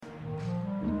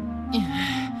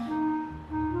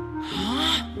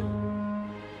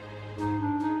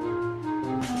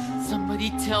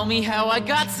tell me how I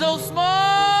got so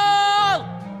small?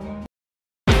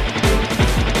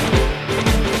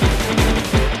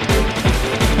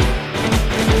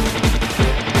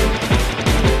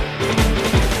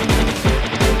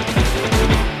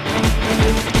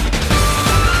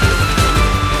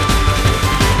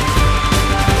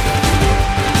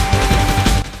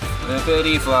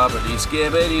 Flippity floppity,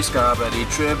 skibbity scobbity,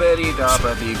 trippity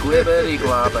doppity, glibbity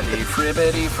globbity,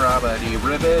 fribbity frobbity,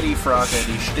 ribbity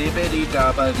frockety, stibbity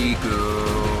doppity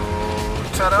goo.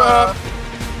 Ta-da!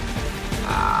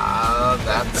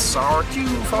 That's our cue,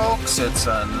 folks. It's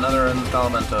another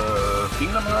installment of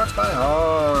Kingdom Hearts by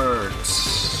Heart.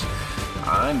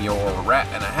 I'm your rat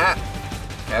in a hat,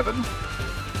 Kevin,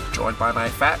 joined by my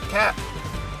fat cat,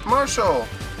 Marshall.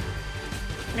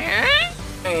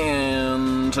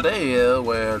 And today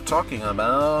we're talking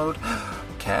about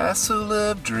Castle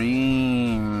of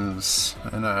Dreams.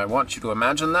 And I want you to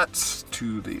imagine that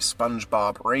to the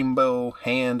SpongeBob rainbow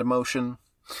hand motion.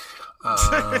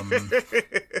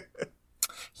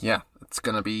 Yeah, it's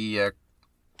gonna be a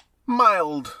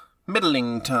mild,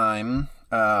 middling time.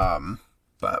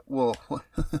 But we'll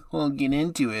get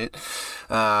into it.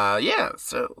 Yeah,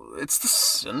 so it's the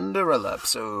Cinderella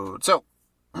episode. So,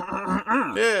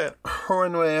 yeah,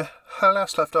 when we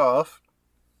last left off,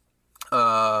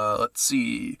 let's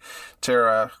see,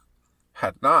 Terra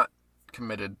had not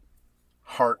committed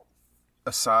heart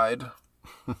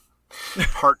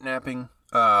napping.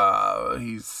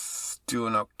 He's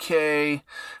doing okay,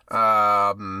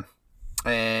 and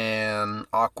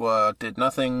Aqua did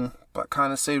nothing but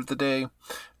kind of saved the day,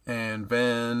 and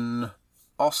Ben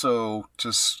also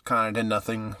just kind of did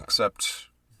nothing except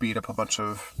beat up a bunch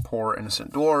of poor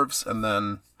innocent dwarves, and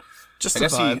then I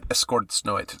guess he escorted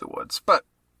Snow White to the woods. But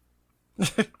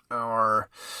our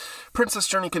princess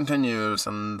journey continues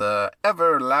in the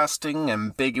everlasting,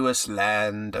 ambiguous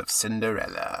land of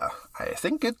Cinderella. I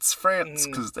think it's France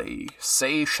because they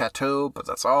say chateau, but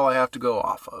that's all I have to go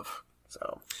off of.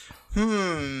 So,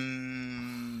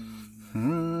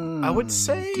 I would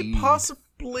say indeed.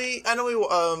 Possibly. I know we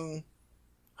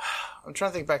I'm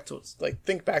trying to think back to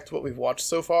what we've watched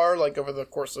so far, like over the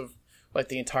course of like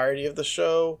the entirety of the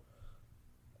show.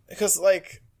 Because I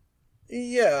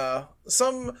feel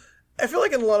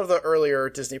like in a lot of the earlier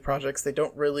Disney projects, they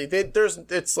don't really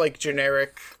it's like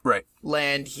generic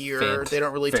land here. They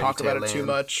don't really talk about it too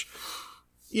much.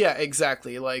 Yeah,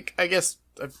 exactly. Like I guess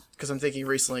because I'm thinking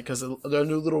recently because the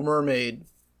new Little Mermaid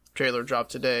trailer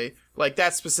dropped today. Like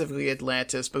that's specifically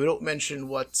Atlantis, but we don't mention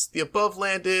what the above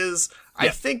land is. Yeah. I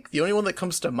think the only one that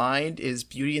comes to mind is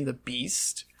Beauty and the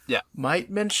Beast. Yeah. Might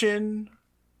mention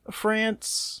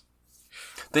France.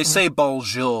 They say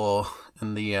bonjour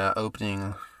in the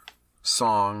opening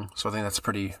song, so I think that's a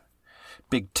pretty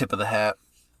big tip of the hat.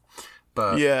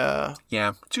 But yeah,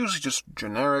 it's usually just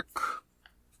generic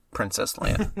princess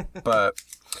land. But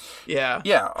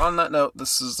yeah, on that note,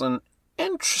 this is an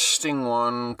interesting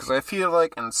one because I feel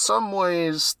like in some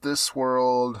ways this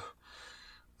world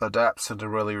adapts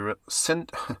Cinderella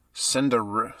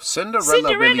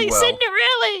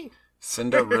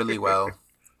really well.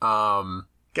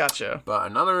 Gotcha. But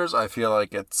in others, I feel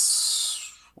like it's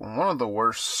one of the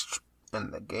worst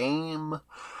in the game.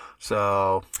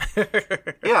 So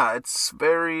yeah, it's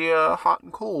very hot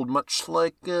and cold, much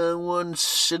like one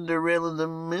Cinderella the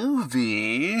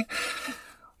movie.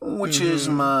 Which is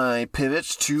my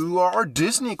pivot to our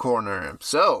Disney corner.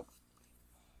 So,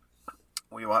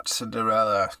 we watched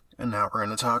Cinderella, and now we're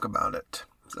going to talk about it.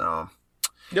 So,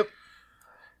 yep.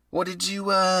 What did you,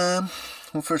 well,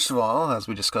 first of all, as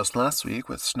we discussed last week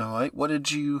with Snow White, what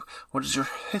is your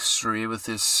history with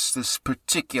this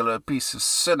particular piece of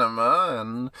cinema,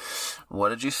 and what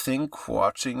did you think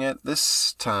watching it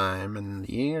this time in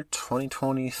the year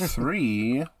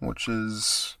 2023, which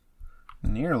is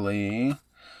nearly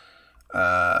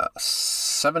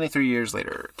 73 years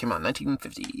later. Came out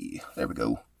 1950. There we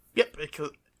go. Yep, it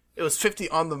was 50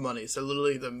 on the money, so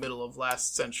literally the middle of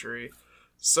last century.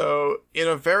 So, in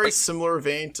a very similar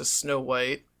vein to Snow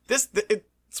White,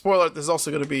 spoiler, this is also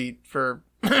going to be for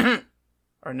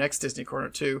our next Disney Corner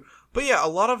too. But yeah, a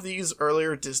lot of these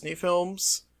earlier Disney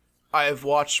films I've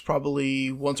watched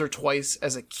probably once or twice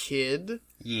as a kid.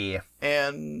 Yeah.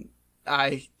 And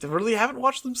I really haven't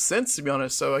watched them since, to be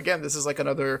honest. So again, this is like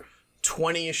another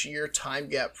 20-ish year time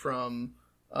gap from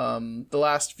the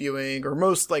last viewing, or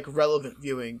most like relevant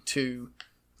viewing, to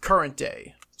current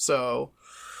day. So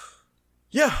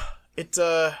yeah,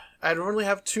 I don't really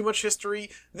have too much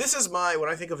history. This is when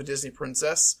I think of a Disney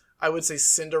princess, I would say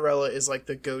Cinderella is like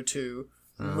the go-to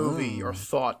movie or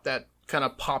thought that kind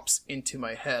of pops into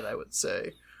my head, I would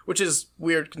say. which is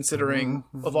weird considering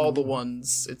of all the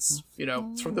ones, it's,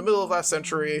 it's from the middle of last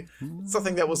century. It's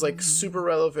something that was like super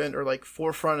relevant or like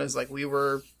forefront as like we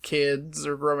were kids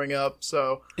or growing up.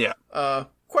 So Yeah.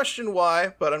 Question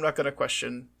why, but I'm not going to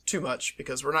question too much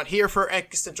because we're not here for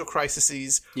existential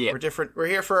crises. Yeah. We're different. We're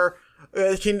here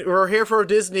for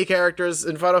Disney characters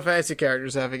and Final Fantasy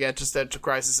characters having existential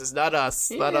crises, not us.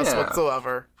 Not us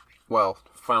whatsoever. Well,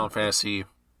 Final Fantasy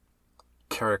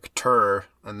character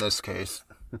in this case.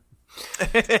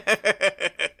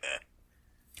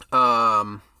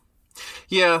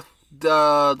 Yeah,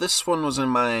 this one was in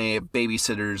my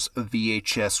babysitter's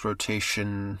VHS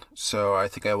rotation, so I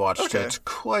think I watched it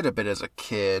quite a bit as a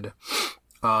kid.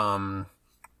 And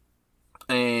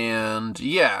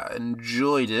yeah,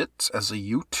 enjoyed it as a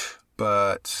youth,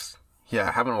 but yeah,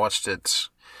 I haven't watched it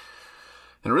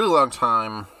in a really long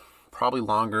time, probably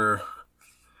longer.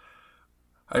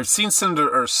 I've seen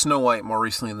Snow White more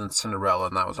recently than Cinderella,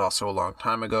 and that was also a long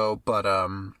time ago, but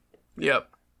Yep.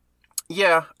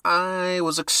 Yeah, I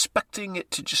was expecting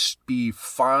it to just be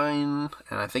fine,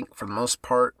 and I think for the most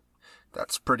part,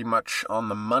 that's pretty much on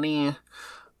the money.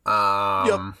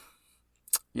 Yep.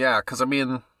 Yeah, because I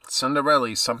mean,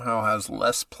 Cinderella somehow has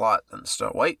less plot than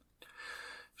Snow White.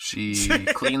 She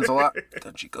cleans a lot,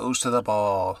 then she goes to the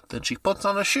ball, then she puts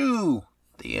on a shoe.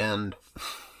 The end.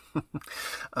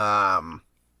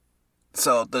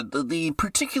 So the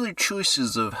particular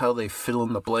choices of how they fill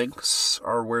in the blanks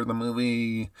are where the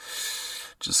movie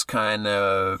just kind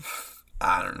of,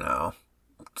 I don't know,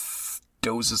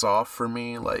 dozes off for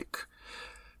me. Like,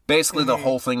 basically the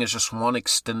whole thing is just one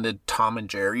extended Tom and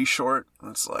Jerry short.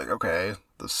 It's like, okay,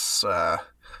 this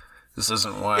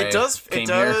isn't why it does. I came It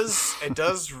does. It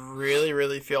does really,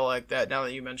 really feel like that. Now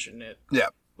that you mention it, Yeah.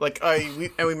 like we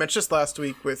mentioned this last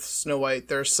week with Snow White.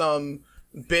 There's some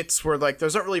bits where like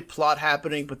there's not really plot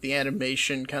happening, but the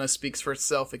animation kind of speaks for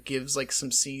itself. It gives like some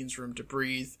scenes room to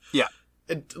breathe. Yeah.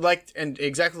 And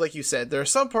exactly like you said, there are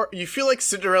some part you feel like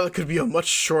Cinderella could be a much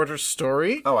shorter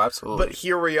story. Oh, absolutely. But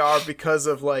here we are because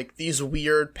of like these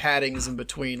weird paddings in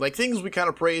between, like things we kind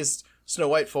of praised Snow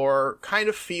White for, kind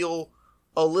of feel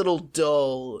a little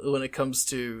dull when it comes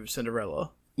to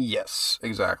Cinderella. Yes,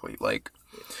 exactly. Like,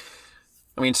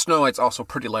 I mean, Snow White's also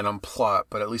pretty light on plot,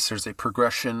 but at least there's a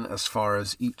progression as far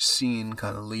as each scene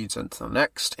kind of leads into the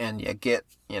next, and you get,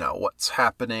 what's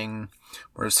happening.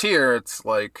 Whereas here, it's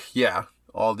like, yeah,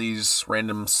 all these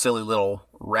random silly little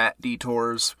rat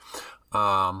detours,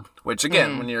 which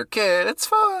again, when you're a kid, it's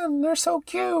fun. They're so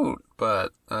cute.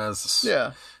 But as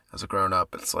a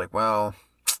grown-up, it's like, well,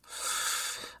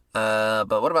 but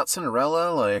what about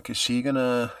Cinderella? Like, is she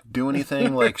gonna do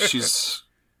anything? Like, she's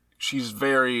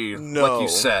very, like you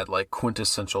said, like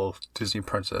quintessential Disney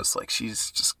princess. Like, she's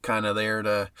just kind of there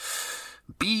to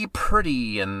be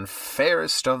pretty and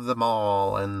fairest of them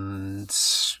all and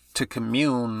to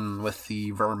commune with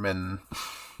the vermin.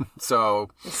 So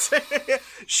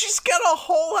she's got a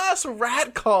whole ass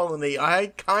rat colony. I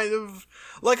kind of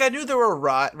like, I knew there were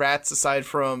rats aside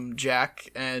from Jack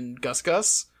and Gus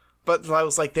Gus, but I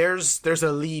was like, there's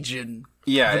a legion.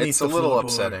 Yeah, it's a little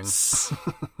upsetting.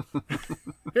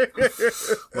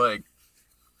 Like,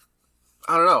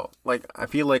 I don't know. Like, I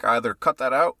feel like either cut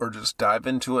that out or just dive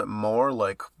into it more.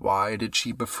 Like, why did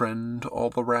she befriend all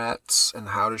the rats? And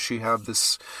how does she have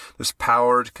this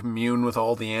power to commune with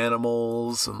all the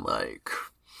animals? And, like,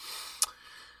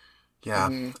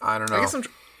 yeah, I don't know. I guess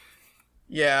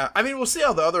yeah, I mean, we'll see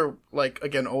how the other, like,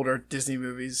 again, older Disney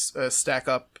movies stack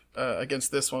up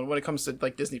against this one when it comes to,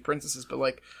 like, Disney princesses. But,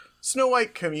 like, Snow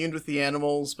White communed with the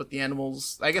animals, but the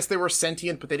animals, I guess they were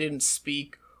sentient, but they didn't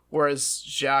speak. Whereas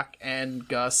Jacques and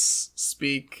Gus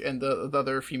speak, and the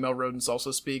other female rodents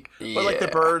also speak. But, like, the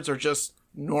birds are just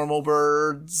normal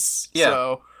birds. Yeah.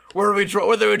 So, where do we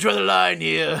draw the line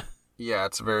here? Yeah,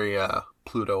 it's a very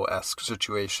Pluto-esque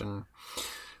situation.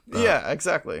 Yeah,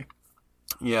 exactly.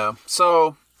 Yeah,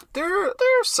 so there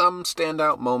are some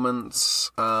standout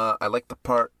moments. I like the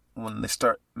part when they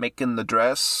start making the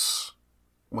dress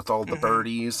with all the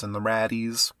birdies and the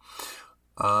ratties.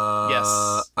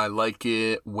 Yes. I like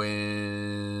it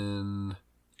when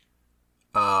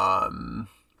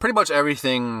pretty much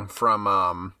everything from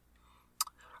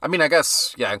I mean, I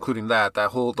guess, yeah, including the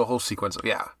whole sequence of,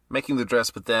 making the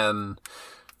dress, but then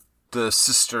the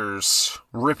sisters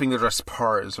ripping the dress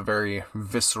apart is a very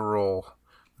visceral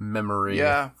memory.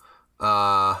 Yeah.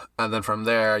 And then from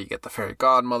there you get the fairy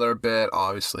godmother bit,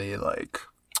 obviously, like,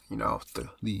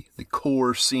 the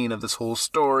core scene of this whole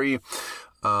story.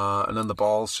 And then the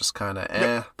ball's just kind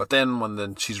of But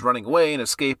then she's running away and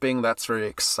escaping, that's very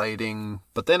exciting.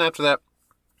 But then after that,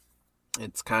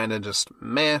 it's kind of just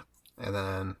meh. And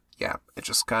then, yeah, it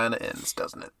just kind of ends,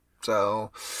 doesn't it?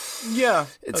 So Yeah,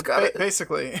 it's got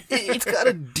basically. it's got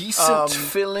a decent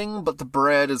filling, but the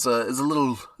bread is a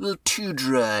little too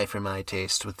dry for my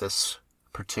taste with this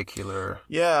particular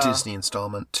Disney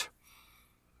installment.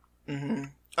 Mm-hmm.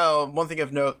 Oh, one thing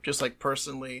of note, just like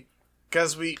personally,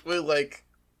 because we like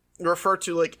refer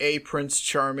to like a Prince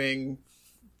Charming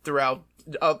throughout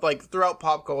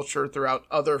pop culture, throughout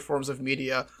other forms of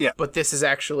media. Yeah, but this is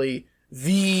actually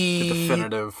the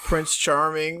definitive Prince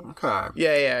Charming. Okay.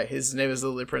 Yeah. His name is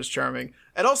literally Prince Charming,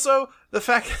 and also the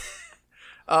fact,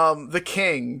 the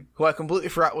King, who I completely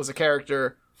forgot was a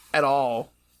character at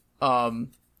all.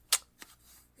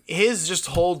 His just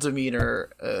whole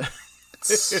demeanor.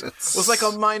 Was like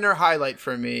a minor highlight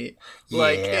for me. Yeah.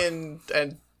 Like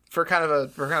and for kind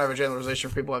of a generalization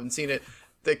for people who haven't seen it,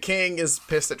 the King is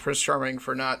pissed at Prince Charming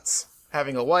for not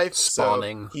having a wife.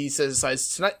 Spawning. So he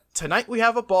decides tonight we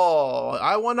have a ball.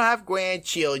 I want to have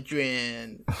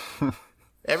grandchildren.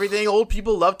 Everything old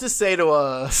people love to say to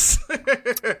us.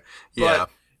 Yeah.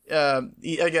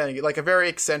 Again, like a very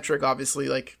eccentric, obviously,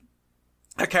 like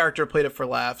a character played up for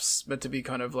laughs, meant to be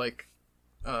kind of like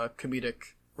comedic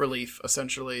relief,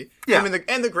 essentially. Yeah.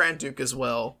 And the Grand Duke as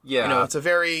well. Yeah. It's a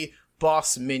very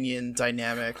boss minion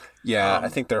dynamic. Yeah, I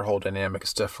think their whole dynamic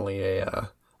is definitely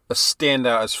a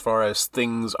standout as far as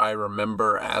things I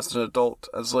remember as an adult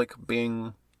as like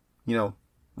being,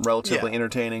 relatively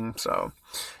entertaining. So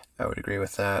I would agree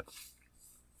with that.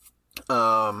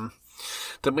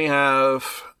 Then we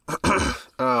have I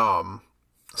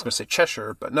was gonna say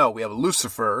Cheshire, but no, we have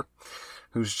Lucifer,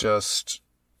 who's just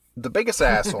the biggest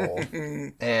asshole,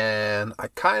 and I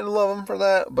kind of love him for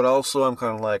that, but also I'm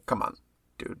kind of like, come on,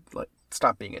 dude, like,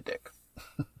 stop being a dick.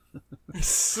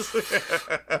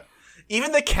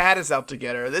 Even the cat is out to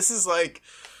get her. This is like,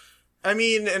 I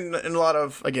mean, in a lot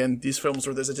of, again, these films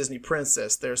where there's a Disney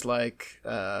princess, there's like,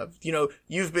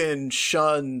 you've been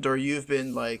shunned, or you've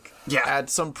been like, had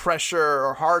some pressure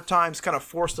or hard times kind of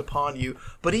forced upon you.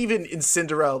 But even in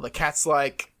Cinderella, the cat's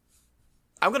like,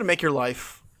 I'm going to make your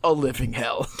life a living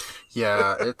hell.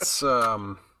 Yeah, it's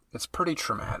pretty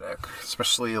traumatic,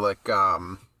 especially like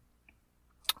when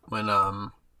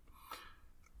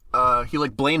he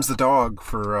like blames the dog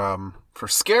for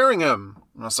scaring him.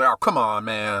 And I was like, oh, come on,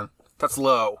 man, that's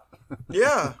low.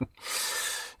 Yeah.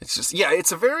 It's just,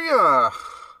 it's a very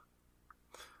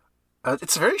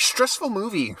stressful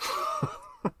movie.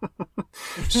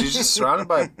 She's just surrounded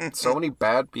by so many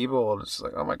bad people, and it's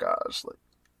like, oh my gosh, like,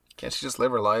 can't she just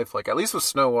live her life? Like, at least with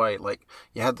Snow White, like,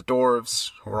 you had the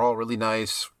dwarves who were all really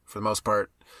nice for the most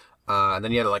part, and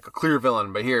then you had like a clear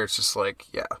villain. But here it's just like,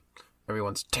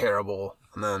 everyone's terrible,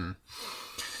 and then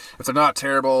if they're not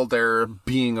terrible, they're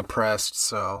being oppressed.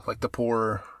 So like the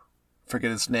poor, forget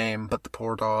his name, but the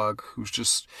poor dog who's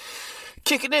just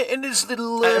kicking it in his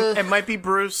little it might be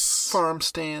Bruce farm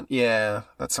stand. Yeah,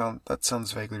 that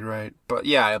sounds vaguely right. But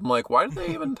yeah, I'm like, why do they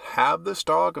even have this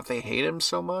dog if they hate him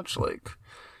so much? Like,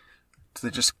 do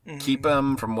they just keep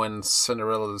him from when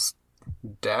Cinderella's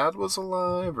dad was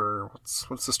alive, or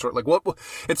what's the story? Like, what?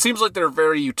 It seems like they're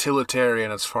very utilitarian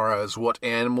as far as what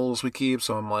animals we keep.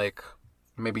 So I'm like,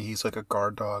 maybe he's like a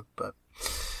guard dog, but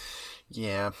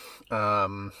yeah.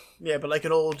 But like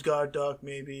an old guard dog,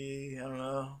 maybe. I don't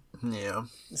know. Yeah.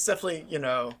 It's definitely,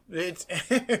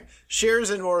 it shares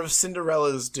in more of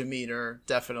Cinderella's demeanor,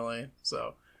 definitely.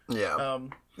 So, yeah.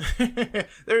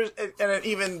 There's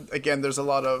a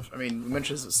lot of, I mean, we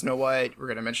mentioned Snow White, we're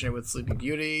going to mention it with Sleeping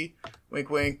Beauty, wink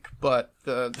wink, but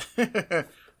the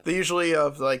usually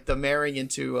of like the marrying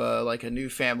into like a new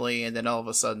family, and then all of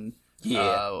a sudden, we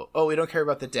don't care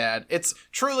about the dad. It's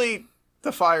truly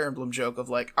the Fire Emblem joke of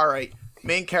like, all right,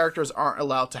 main characters aren't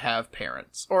allowed to have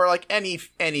parents, or like any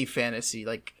fantasy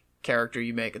like character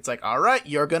you make. It's like, all right,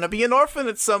 you're gonna be an orphan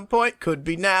at some point. Could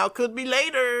be now, could be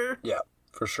later. Yeah,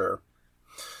 for sure.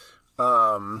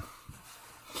 I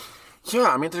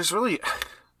mean, there's really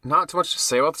not too much to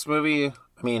say about this movie.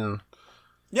 I mean,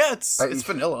 it's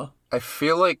vanilla. I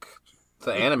feel like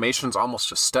the animation's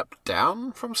almost a step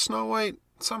down from Snow White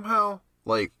somehow.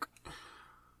 Like,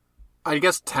 I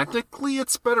guess technically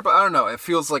it's better, but I don't know. It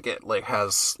feels like it like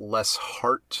has less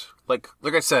heart. Like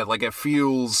I said, like it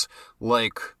feels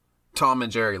like Tom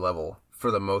and Jerry level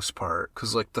for the most part,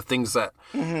 because like the things that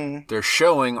they're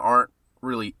showing aren't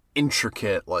really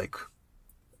intricate. Like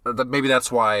maybe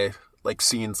that's why like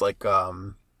scenes like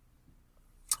the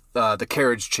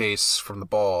carriage chase from the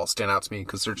ball stand out to me,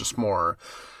 because they're just more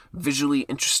visually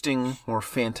interesting, more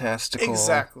fantastical.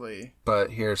 Exactly. But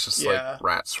here it's just like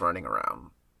rats running around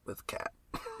with cat.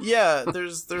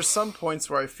 There's some points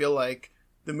where I feel like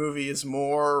the movie is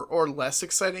more or less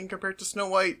exciting compared to Snow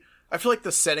White. I feel like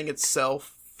the setting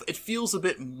itself it feels a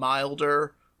bit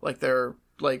milder. Like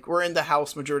we're in the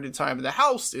house majority of the time, and the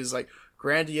house is like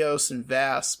grandiose and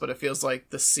vast, but it feels like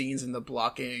the scenes and the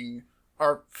blocking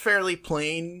are fairly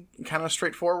plain and kind of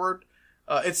straightforward.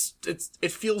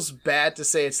 It feels bad to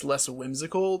say it's less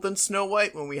whimsical than Snow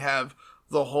White when we have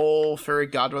the whole fairy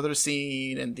godmother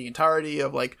scene and the entirety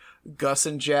of like Gus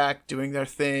and Jack doing their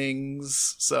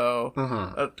things. So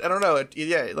I don't know.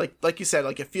 Like you said,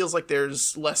 like it feels like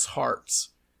there's less heart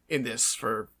in this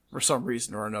for some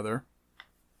reason or another.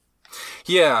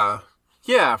 Yeah,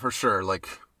 for sure. Like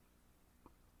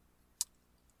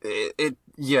it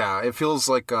feels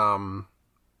like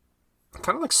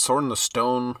kind of like Sword in the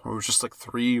Stone, where it was just like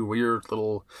 3 weird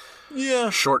little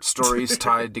short stories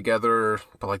tied together,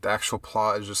 but like the actual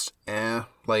plot is just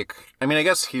like, I mean, I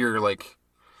guess here like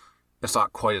it's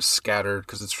not quite as scattered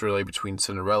because it's really between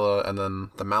Cinderella and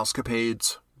then the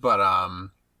Mousecapades, but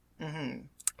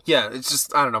yeah, it's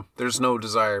just, I don't know, there's no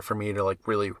desire for me to like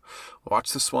really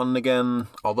watch this one again,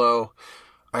 although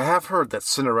I have heard that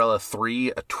Cinderella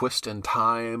 3, A Twist in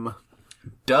Time,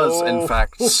 does in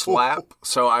fact slap.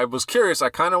 So I was curious. I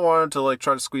kind of wanted to like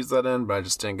try to squeeze that in, but I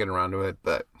just didn't get around to it.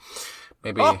 But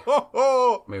maybe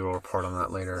we'll report on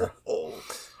that later.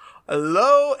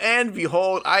 Lo and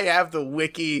behold, I have the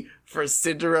wiki for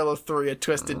Cinderella 3, A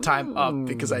Twist in Time up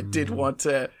because I did want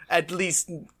to at least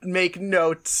make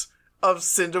notes of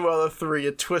Cinderella 3,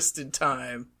 A Twist in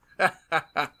Time. What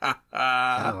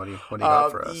do you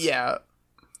got for us? Yeah.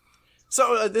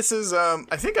 So this is,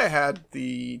 I think I had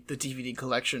the DVD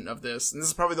collection of this, and this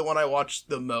is probably the one I watched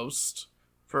the most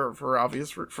for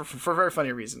very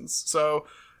funny reasons. So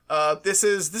this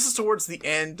is towards the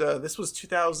end. This was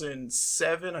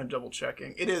 2007. I'm double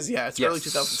checking. It is, yeah, it's early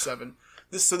 2007.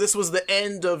 This was the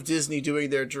end of Disney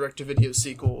doing their direct-to-video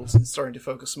sequels and starting to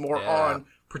focus more on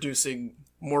producing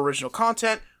more original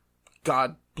content.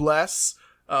 God bless.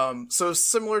 So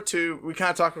similar to, we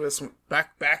kind of talked about this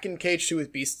back in Cage 2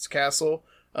 with Beast's Castle,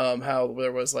 how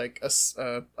there was like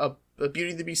a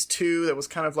Beauty and the Beast 2 that was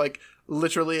kind of like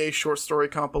literally a short story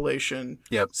compilation.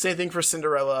 Yep. Same thing for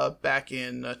Cinderella back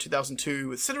in 2002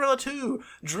 with Cinderella 2,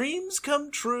 Dreams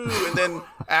Come True, and then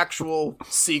actual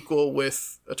sequel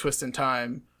with A Twist in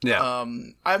Time. Yeah.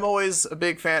 I'm always a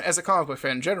big fan, as a comic book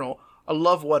fan in general, I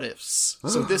love what ifs.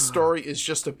 So this story is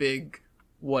just a big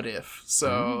what if.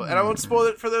 So, and I won't spoil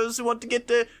it for those who want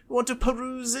to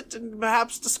peruse it and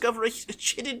perhaps discover a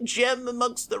hidden gem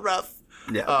amongst the rough.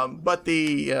 Yeah. But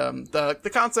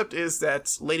the concept is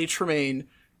that Lady Tremaine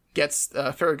gets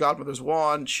Fairy Godmother's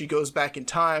wand. She goes back in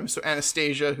time. So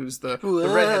Anastasia, who's the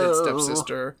redheaded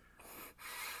stepsister,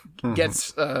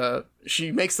 gets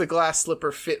she makes the glass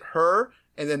slipper fit her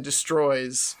and then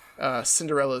destroys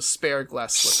Cinderella's spare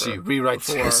glass slipper. She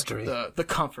rewrites history. The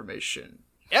confirmation.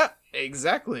 Yeah,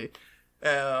 exactly.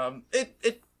 I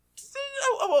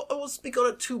won't speak on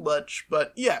it too much,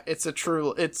 but yeah, it's a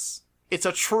true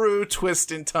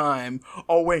twist in time.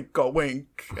 A wink, a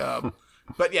wink.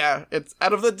 But yeah, it's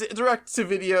out of the direct to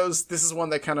videos. This is one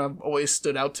that kind of always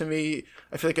stood out to me.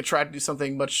 I feel like I tried to do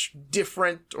something much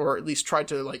different, or at least tried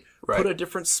to like put a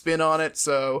different spin on it.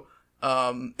 So,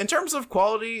 in terms of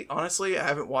quality, honestly, I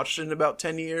haven't watched it in about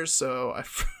 10 years, so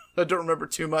I don't remember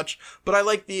too much, but I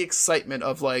like the excitement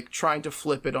of like trying to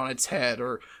flip it on its head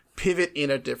or pivot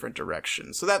in a different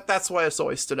direction. So that's why it's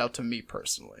always stood out to me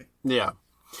personally. Yeah.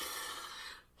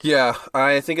 Yeah,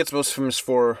 I think it's most famous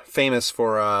for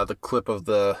the clip of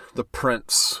the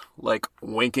prince like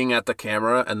winking at the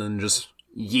camera and then just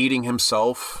yeeting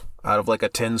himself out of like a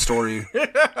 10-story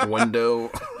window.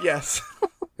 Yes.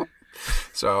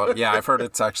 So, yeah, I've heard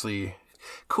it's actually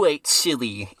quite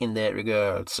silly in that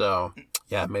regard. So,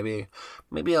 yeah, maybe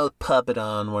I'll pop it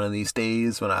on one of these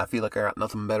days when I feel like I got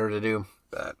nothing better to do.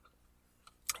 But,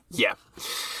 yeah.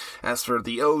 As for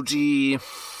the OG,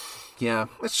 yeah,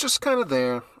 it's just kind of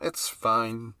there. It's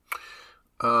fine.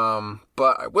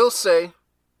 But I will say,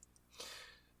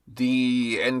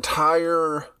 the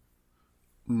entire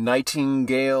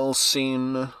Nightingale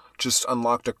scene just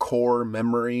unlocked a core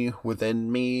memory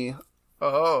within me.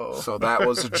 Oh. So that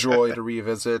was a joy to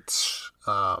revisit.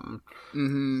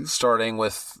 Starting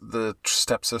with the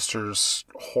stepsisters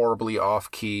horribly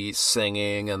off-key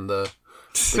singing and the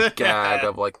gag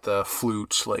of like the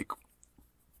flute like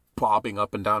bobbing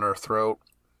up and down her throat.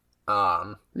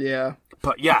 Yeah.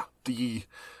 But yeah, the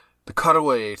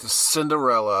cutaway to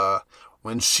Cinderella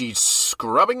when she's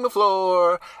scrubbing the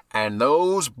floor and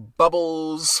those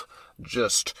bubbles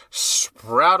just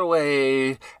sprout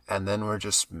away, and then we're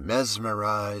just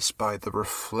mesmerized by the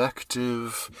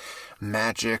reflective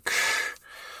magic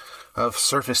of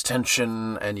surface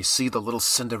tension, and you see the little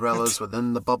Cinderellas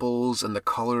within the bubbles, and the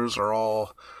colors are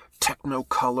all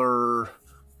technicolor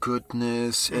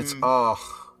goodness. It's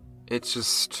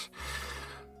just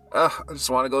I just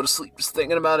want to go to sleep just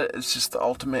thinking about it. It's just the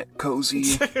ultimate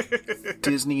cozy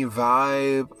Disney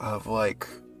vibe of like,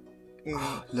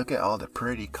 look at all the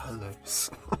pretty colors.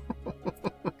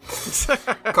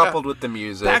 Coupled with the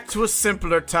music. Back to a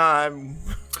simpler time.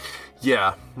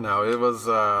 Yeah, no, it was,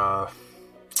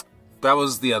 that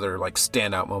was the other, like,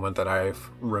 standout moment that I've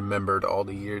remembered all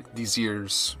these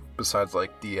years, besides,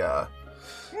 like, the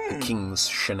King's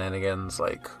shenanigans,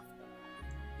 like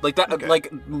that, Okay.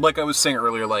 like I was saying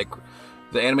earlier, like,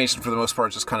 the animation for the most part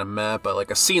is just kind of meh, but, like,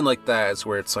 a scene like that is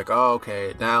where it's like, oh,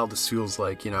 okay, now this feels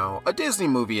like, you know, a Disney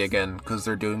movie again, because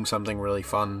they're doing something really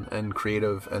fun and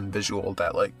creative and visual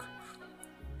that, like,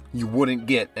 you wouldn't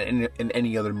get in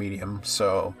any other medium.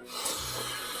 So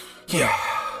yeah,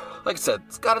 like I said,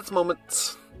 it's got its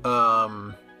moments,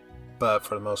 but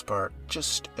for the most part,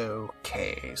 just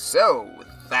okay. So with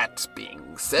that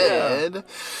being said,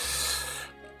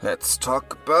 let's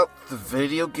talk about the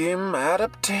video game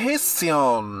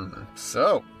adaptation.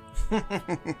 So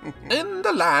in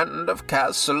the land of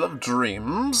Castle of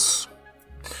Dreams,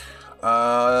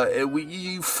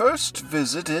 we first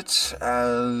visit it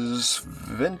as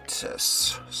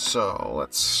Ventus. So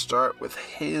let's start with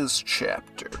his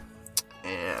chapter.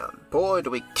 And boy,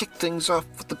 do we kick things off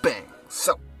with a bang.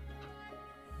 So,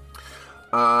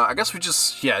 I guess you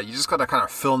just gotta kind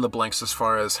of fill in the blanks as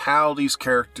far as how these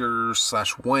characters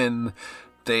 / when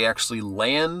they actually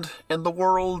land in the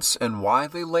worlds and why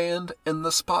they land in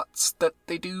the spots that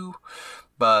they do.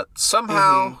 But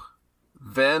somehow,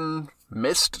 Ven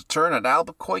missed a turn at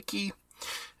Albuquerque,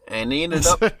 and he ended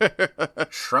up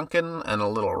shrunken in a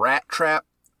little rat trap,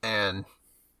 and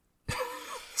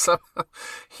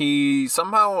he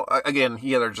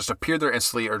either just appeared there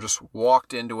instantly or just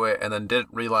walked into it and then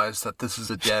didn't realize that this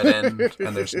is a dead end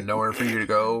and there's nowhere for you to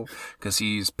go because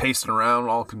he's pacing around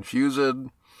all confused.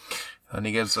 And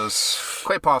he gives us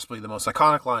quite possibly the most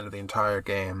iconic line of the entire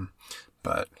game,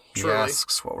 but he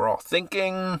asks what we're all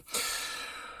thinking.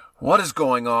 What is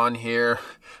going on here?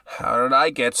 How did I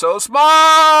get so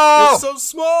small? It's so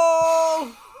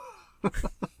small!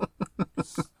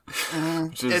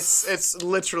 It's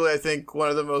literally, I think, one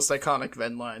of the most iconic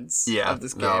Ven lines of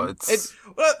this game. No, it's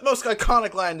well, the most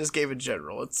iconic line in this game in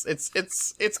general. It's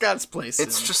got its place.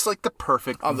 It's just like the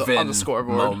perfect on the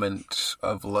scoreboard moment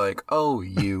of like, oh,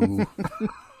 you.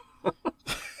 Look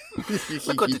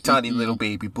at the tiny little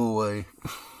baby boy.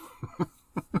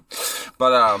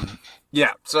 But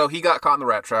yeah, so he got caught in the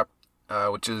rat trap,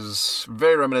 which is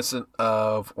very reminiscent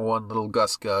of one little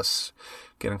Gus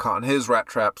getting caught in his rat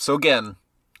trap. So again,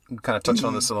 we kind of touched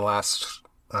on this in the last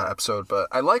episode, but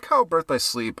I like how Birth by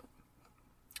Sleep,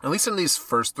 at least in these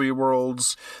first 3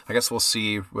 worlds, I guess we'll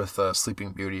see with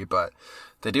Sleeping Beauty, but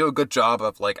they do a good job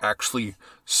of like actually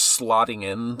slotting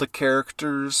in the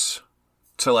characters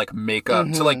to like make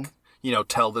up, to like, you know,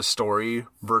 tell the story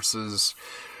versus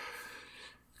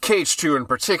Cage 2 in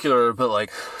particular, but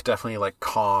like definitely like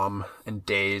Calm and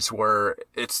Days, where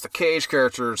it's the Cage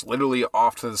characters literally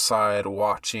off to the side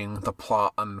watching the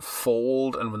plot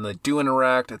unfold, and when they do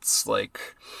interact, it's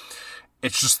like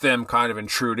it's just them kind of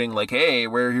intruding, like, hey,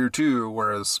 we're here too,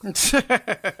 whereas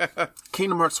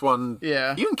Kingdom Hearts 1,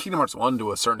 even Kingdom Hearts 1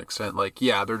 to a certain extent, like,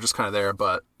 yeah, they're just kind of there,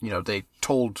 but, you know, they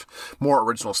told more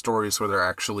original stories where they're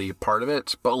actually part of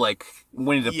it, but, like,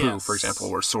 Winnie the Pooh, for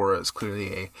example, where Sora is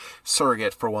clearly a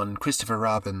surrogate for one Christopher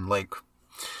Robin, like,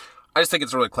 I just think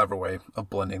it's a really clever way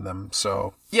of blending them,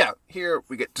 so, yeah, here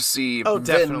we get to see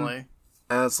definitely.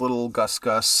 As little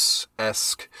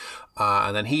Gus-esque,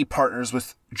 and then he partners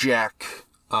with Jack,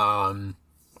 so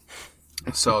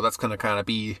that's gonna kind of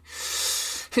be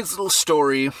his little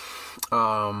story,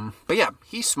 but yeah,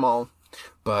 he's small,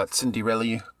 but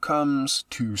Cinderella comes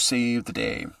to save the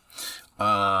day,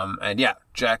 and yeah,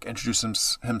 Jack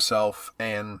introduces himself,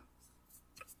 and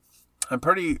when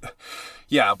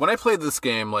I played this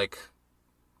game, like,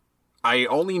 I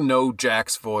only know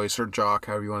Jack's voice, or Jock,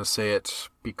 however you want to say it,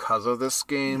 because of this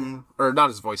game. Or not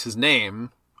his voice, his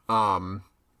name. But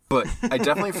I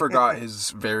definitely forgot his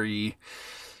very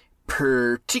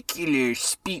particular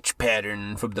speech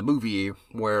pattern from the movie,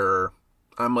 where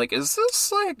I'm like, is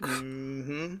this, like,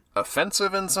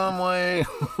 offensive in some way?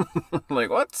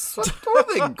 Like, what are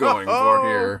they going for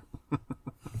here?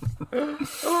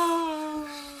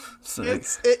 So,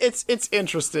 it's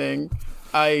interesting.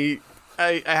 I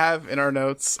have in our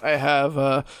notes, I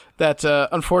have that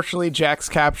unfortunately Jack's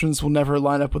captions will never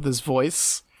line up with his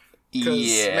voice.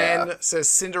 Because man says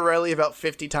Cinderella about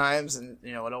 50 times, and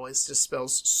you know it always just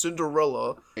spells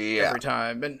Cinderella every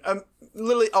time. And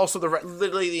literally also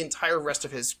literally the entire rest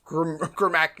of his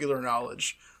grammacular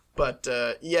knowledge.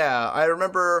 But yeah, I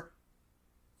remember.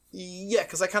 Yeah,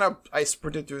 because I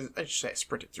sprinted through. I should say I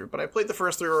sprinted through, but I played the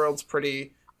first 3 worlds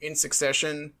pretty in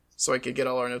succession, so I could get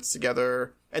all our notes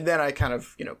together. And then I kind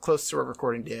of, close to our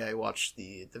recording day, I watched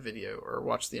the video or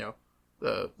watched the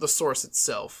source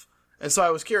itself. And so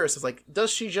I was curious, it's like, does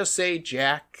she just say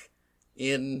Jack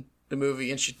in the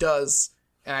movie? And she does.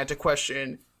 And I had to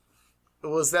question,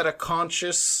 was that a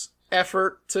conscious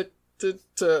effort to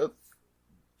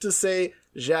say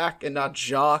Jacques and not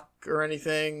Jacques or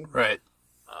anything? Right.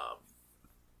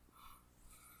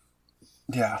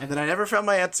 Yeah. And then I never found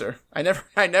my answer. I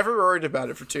never worried about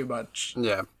it for too much.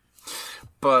 Yeah.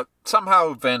 But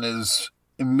somehow Ven is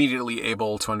immediately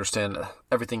able to understand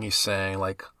everything he's saying.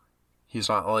 Like, he's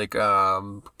not like,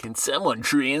 can someone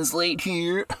translate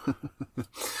here?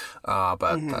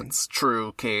 But that's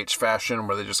true KH fashion,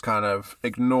 where they just kind of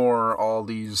ignore all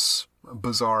these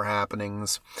bizarre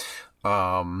happenings.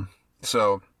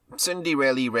 So, Cindy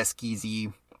rarely rescues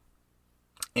you.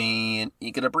 And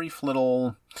you get a brief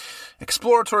little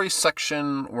exploratory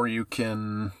section where you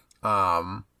can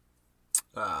run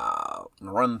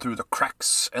through the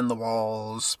cracks in the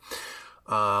walls.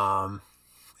 And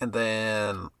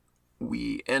then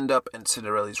we end up in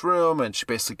Cinderella's room, and she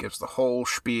basically gives the whole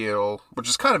spiel, which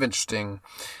is kind of interesting.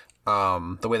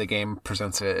 The way the game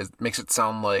presents it makes it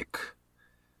sound like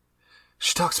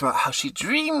she talks about how she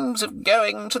dreams of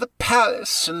going to the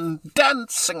palace and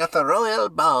dancing at the royal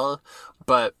ball.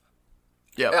 But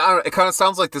yeah, it kind of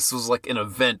sounds like this was like an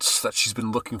event that she's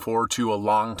been looking forward to a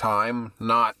long time,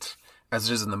 not as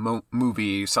it is in the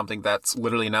movie, something that's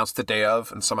literally announced the day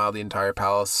of, and somehow the entire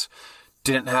palace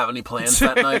didn't have any plans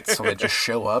that night, so they just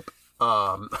show up.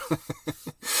 Well,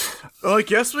 I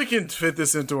guess we can fit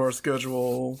this into our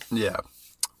schedule. Yeah.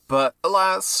 But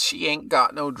alas, she ain't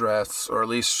got no dress, or at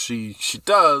least she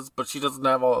does, but she doesn't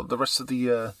have all the rest of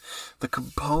the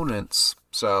components.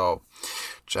 So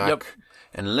Jack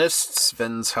enlists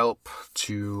Ven's help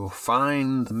to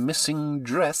find the missing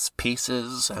dress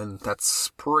pieces, and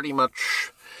that's pretty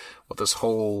much what this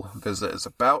whole visit is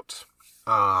about.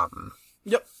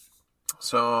 Yep.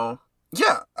 So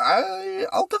yeah,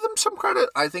 I'll give them some credit.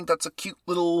 I think that's a cute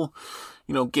little,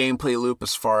 gameplay loop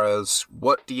as far as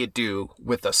what do you do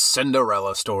with a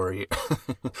Cinderella story.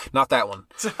 Not that one.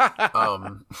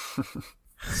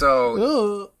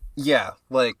 So yeah,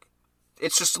 like,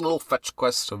 it's just a little fetch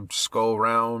quest of just go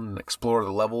around and explore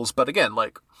the levels. But again,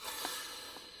 like,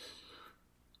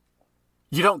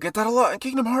 you don't get that a lot in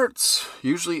Kingdom Hearts.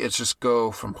 Usually it's just go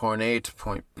from point A to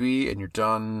point B and you're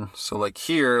done. So like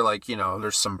here, like,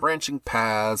 there's some branching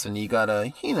paths and you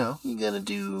gotta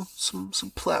do some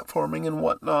platforming and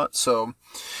whatnot. So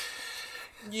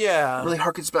yeah, really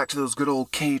harkens back to those good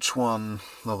old KH1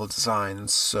 level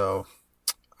designs. So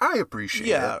I appreciate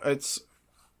it. Yeah,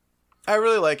 I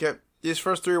really like it. These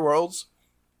first 3 worlds,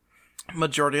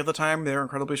 majority of the time, they're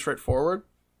incredibly straightforward.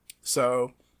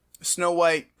 So Snow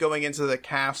White going into the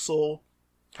castle,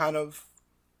 kind of,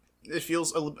 it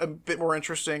feels a bit more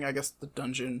interesting. I guess the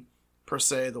dungeon, per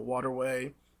se, the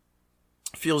waterway,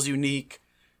 feels unique.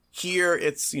 Here,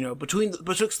 it's,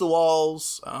 betwixt the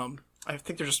walls. I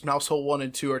think they're just Mouse Hole 1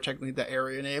 and 2 are technically the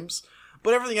area names.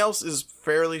 But everything else is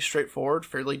fairly straightforward,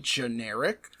 fairly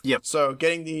generic. Yep. So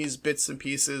getting these bits and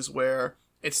pieces where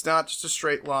it's not just a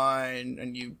straight line,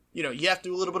 and you have to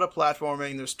do a little bit of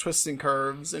platforming, there's twists and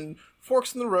curves, and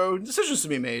forks in the road, decisions to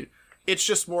be made. It's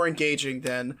just more engaging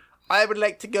than, I would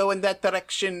like to go in that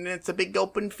direction, and it's a big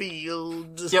open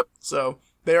field. Yep. So,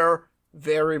 they're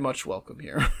very much welcome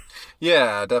here.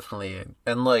 Yeah, definitely.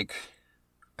 And, like,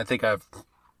 I think I've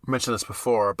mentioned this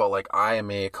before, but, like, I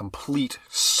am a complete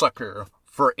sucker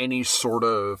for any sort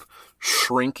of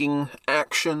shrinking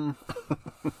action.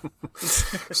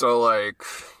 So, like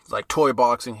toy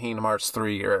boxing, Kingdom Hearts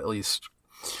 3, or at least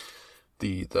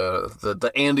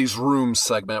the Andy's room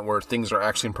segment where things are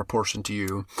actually in proportion to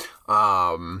you.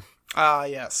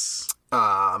 Yes.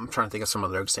 I'm trying to think of some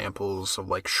other examples of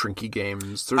like shrinky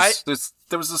games. There was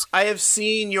this. I have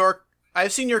seen your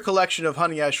collection of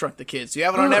Honey, I Shrunk the Kids. You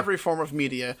have it on every form of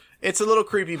media. It's a little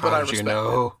creepy, but I respect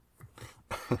it.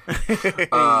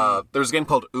 There's a game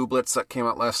called Ooblets that came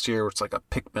out last year, where it's like a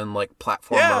Pikmin like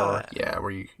platformer. Yeah,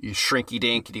 where you shrinky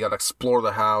dink and you gotta explore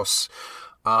the house.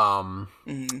 Bugdom,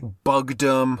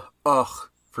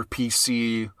 for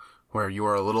PC, where you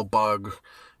are a little bug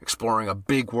exploring a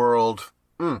big world.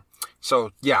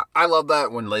 So yeah, I love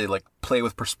that when they like play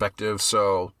with perspective.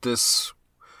 So this,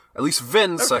 at least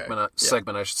Vin's segment,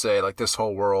 I should say, like this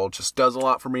whole world just does a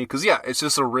lot for me, because yeah, it's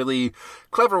just a really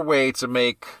clever way to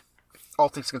make all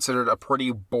things considered, a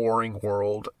pretty boring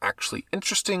world actually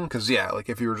interesting. Because, yeah, like,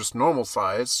 if you were just normal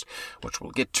sized, which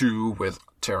we'll get to with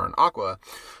Terra and Aqua,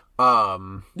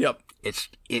 Yep. it's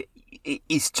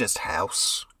just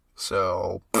house.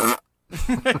 So...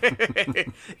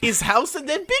 Is house and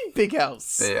then big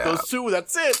house. Yeah. Those two,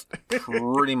 that's it.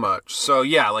 Pretty much. So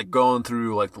yeah, like going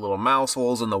through like the little mouse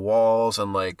holes in the walls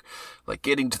and like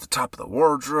getting to the top of the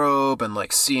wardrobe and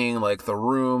like seeing like the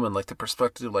room and like the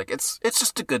perspective, like it's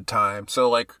just a good time. So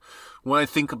like when I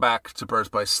think back to Birds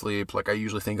by Sleep, like I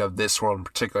usually think of this world in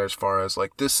particular as far as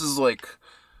like this is like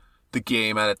the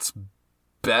game at its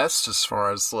best as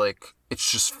far as like it's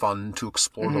just fun to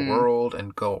explore the world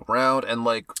and go around and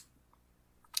like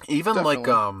even Definitely. I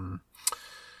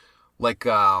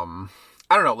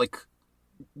don't know,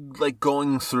 like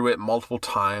going through it multiple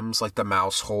times, like the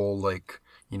mouse hole, like,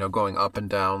 you know, going up and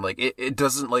down, like it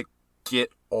doesn't like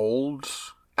get old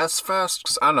as fast,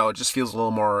 because I don't know, it just feels a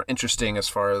little more interesting as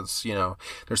far as, you know,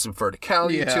 there's some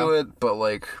verticality to it, but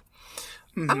like,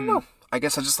 I don't know. I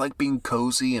guess I just like being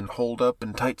cozy and holed up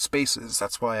in tight spaces.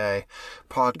 That's why I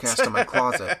podcast in my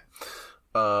closet.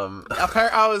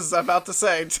 I was about to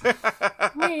say.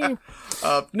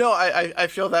 No, I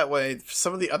feel that way.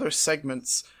 Some of the other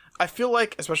segments, I feel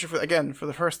like, especially for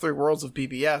the first 3 worlds of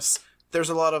BBS, there's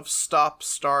a lot of stop,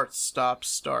 start, stop,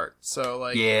 start. So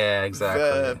like, yeah,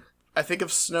 exactly. I think of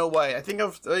Snow White. I think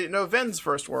of Ven's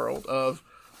first world of,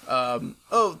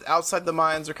 outside the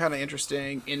mines are kind of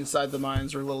interesting. Inside the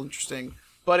mines are a little interesting.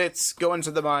 But it's go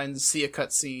into the mines, see a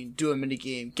cutscene, do a mini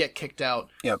game, get kicked out.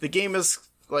 Yep. The game is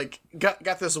like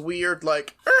got this weird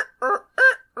like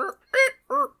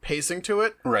pacing to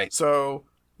it. Right. So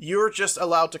you're just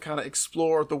allowed to kind of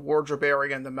explore the wardrobe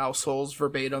area and the mouse holes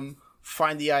verbatim,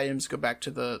 find the items, go back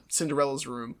to the Cinderella's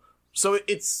room. So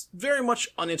it's very much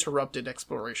uninterrupted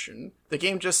exploration. The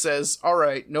game just says, all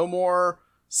right, no more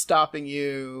stopping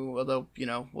you, although, you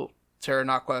know, Terra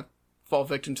and Aqua fall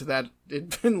victim to that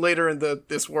later in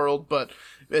this world, but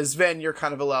as Ven, you're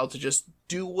kind of allowed to just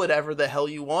do whatever the hell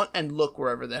you want and look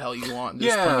wherever the hell you want.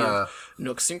 There's plenty of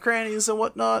nooks and crannies and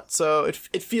whatnot, so it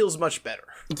feels much better.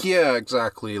 Yeah,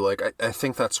 exactly. Like, I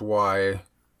think that's why,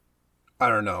 I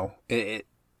don't know, it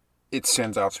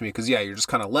stands out to me, because, yeah, you're just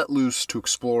kind of let loose to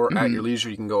explore at your leisure.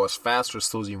 You can go as fast or as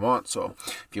slow as you want, so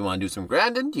if you want to do some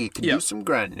grinding, you can do some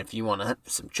grinding. If you want to hunt for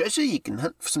some treasure, you can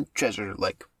hunt for some treasure.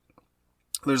 Like,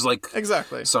 there's, like,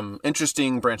 exactly some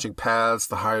interesting branching paths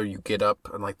the higher you get up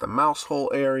in, like, the mouse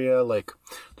hole area. Like,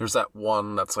 there's that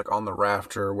one that's, like, on the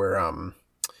rafter where,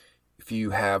 if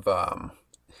you have,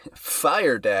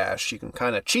 fire dash, you can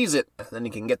kind of cheese it, and then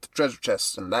you can get the treasure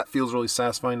chest, and that feels really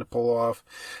satisfying to pull off.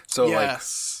 So,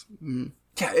 yes.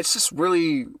 yeah, it's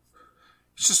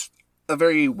just a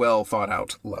very well thought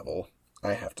out level,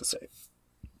 I have to say.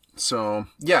 So,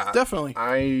 yeah. Definitely.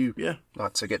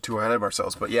 Not to get too ahead of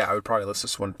ourselves, but yeah, I would probably list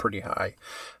this one pretty high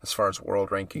as far as world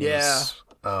rankings. Yeah.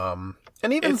 And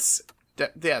even,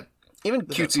 even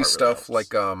cutesy stuff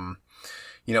like, you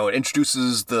know, it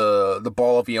introduces the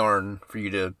ball of yarn for you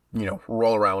to, you know,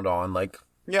 roll around on, like,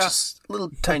 just little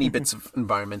tiny bits of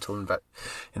environment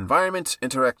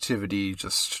interactivity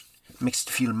just makes it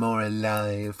feel more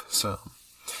alive. So,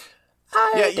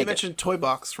 you mentioned Toy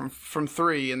Box from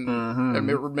 3, and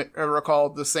I recall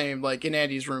the same, like, in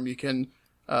Andy's room, you can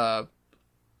climb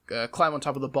on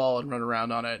top of the ball and run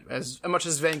around on it, as much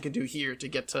as Ven can do here to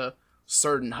get to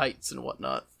certain heights and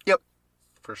whatnot. Yep,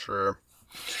 for sure.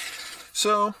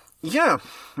 So, yeah,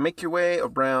 make your way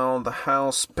around the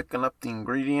house, picking up the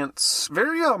ingredients.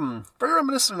 Very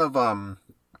reminiscent of,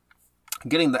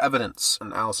 getting the evidence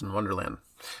in Alice in Wonderland,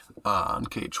 on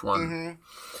KH1.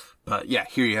 But yeah,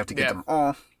 here you have to get them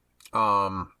all.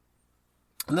 And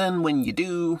then when you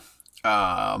do,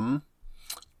 well,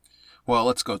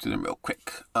 let's go through them real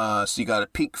quick. So you got a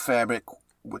pink fabric,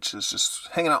 which is just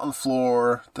hanging out on the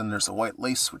floor. Then there's a white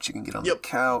lace, which you can get on the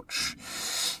couch.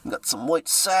 You got some white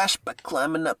sash by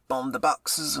climbing up on the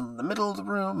boxes in the middle of the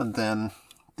room. And then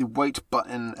the white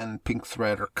button and pink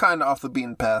thread are kind of off the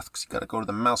beaten path, because you got to go to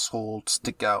the mouse hole to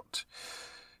stick out.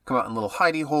 Come out in little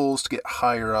hidey holes to get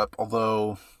higher up,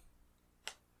 although...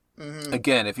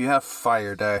 Again, if you have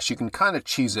fire dash, you can kind of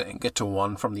cheese it and get to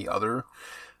one from the other.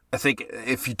 I think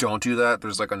if you don't do that,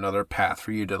 there's like another path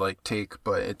for you to like take,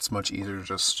 but it's much easier to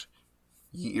just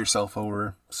yeet yourself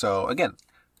over. So again,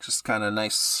 just kind of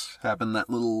nice having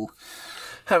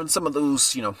some of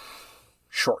those, you know,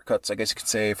 shortcuts, I guess you could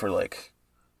say, for like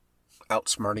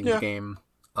outsmarting the game.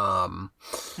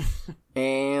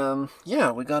 And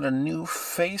yeah, we got a new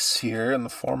face here in the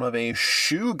form of a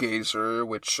shoegazer,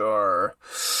 which are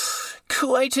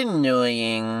quite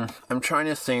annoying. I'm trying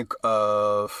to think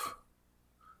of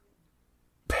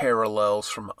parallels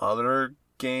from other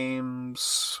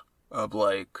games of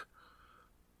like,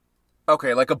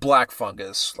 okay, like a black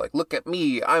fungus. Like, look at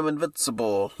me, I'm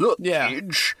invincible. Look,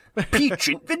 Peach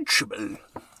invincible.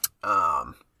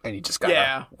 And you just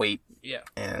gotta wait. Yeah.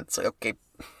 And it's like, okay.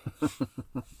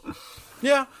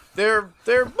 Yeah, they're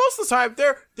most of the time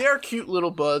they're cute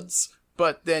little buds,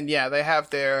 but then they have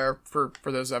their for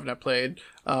those who haven't played,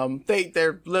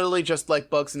 they're literally just like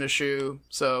bugs in a shoe,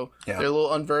 so they're a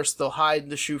little unversed. They'll hide in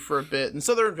the shoe for a bit, and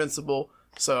so they're invincible.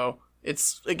 So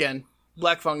it's, again,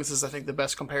 Black Fungus is, I think, the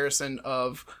best comparison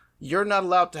of you're not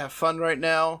allowed to have fun right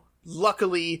now.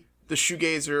 Luckily, the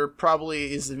Shoegazer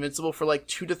probably is invincible for like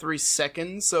 2 to 3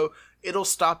 seconds, so it'll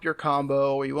stop your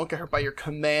combo, or you won't get hurt by your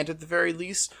command at the very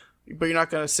least. But you're not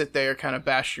going to sit there kind of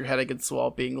bash your head against the wall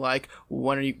being like,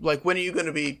 when are you going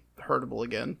to be hurtable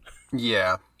again?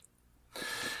 Yeah.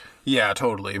 Yeah,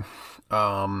 totally.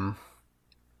 I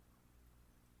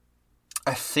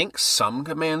think some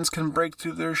commands can break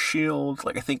through their shield.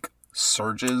 Like, I think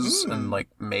Surges and, like,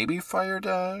 maybe Fire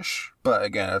Dash. But,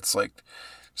 again, it's, like,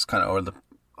 just kind of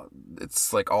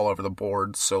it's, like, all over the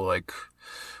board. So, like,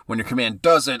 when your command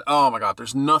doesn't, oh my god,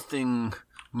 there's nothing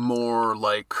more,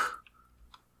 like,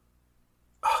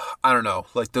 I don't know,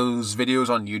 like those videos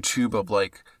on YouTube of,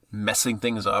 like, messing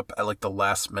things up at, like, the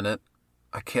last minute.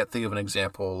 I can't think of an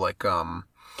example, like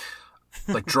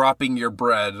dropping your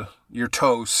bread, your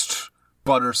toast,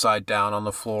 butter side down on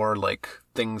the floor, like,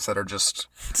 things that are just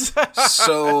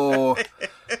so,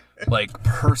 like,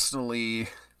 personally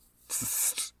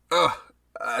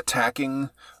attacking,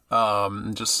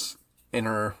 just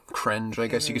inner cringe, I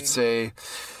guess you could say.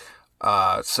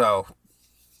 So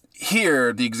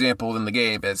here, the example in the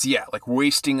game is, like,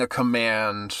 wasting a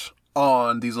command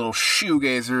on these little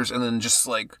Shoegazers and then just,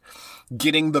 like,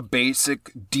 getting the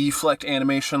basic deflect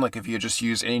animation, like if you just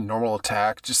use any normal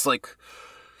attack, just, like,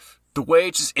 the way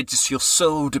it just feels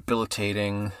so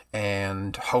debilitating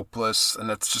and hopeless, and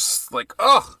it's just, like,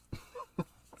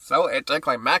 so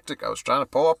anticlimactic. I was trying to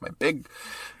pull off my big,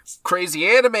 crazy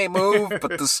anime move,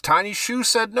 but this tiny shoe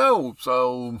said no,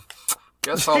 so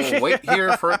guess I'll wait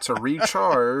here for it to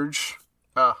recharge.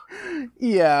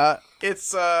 Yeah,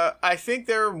 it's, I think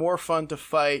they're more fun to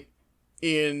fight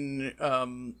in,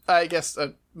 I guess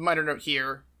a minor note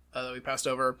here that we passed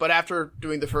over, but after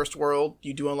doing the first world,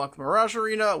 you do unlock the Mirage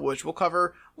Arena, which we'll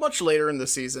cover much later in the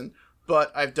season,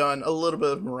 but I've done a little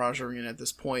bit of Mirage Arena at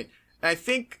this point, and I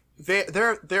think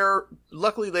they're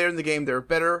luckily later in the game, there are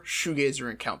better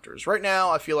Shoegazer encounters. Right now,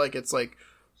 I feel like it's like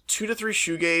 2 to 3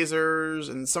 Shoegazers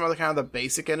and some other kind of the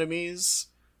basic enemies.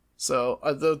 So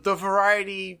the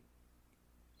variety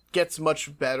gets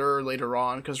much better later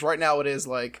on, because right now it is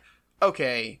like,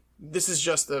 okay, this is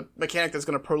just a mechanic that's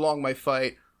going to prolong my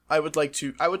fight. I would like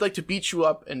to beat you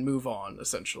up and move on,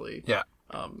 essentially. Yeah.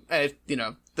 And it,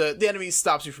 the enemy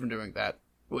stops you from doing that,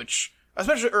 which,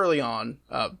 especially early on,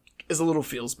 is a little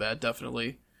feels bad,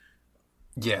 definitely.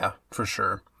 Yeah, for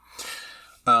sure.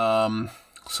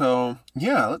 So,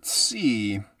 yeah, let's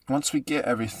see. Once we get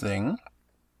everything,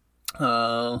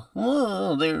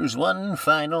 there's one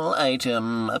final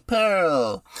item, a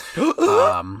pearl,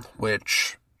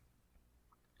 which,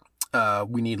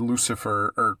 we need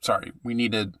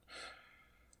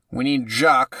we need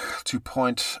Jacques to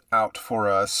point out for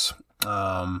us,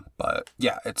 but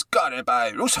yeah, it's guarded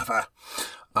by Lucifer,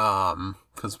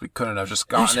 because we couldn't have just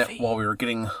gotten it while we were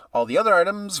getting all the other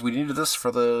items. We needed this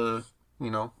for the,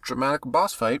 dramatic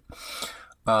boss fight.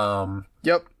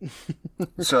 Yep.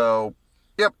 So,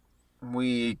 yep,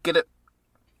 we get it,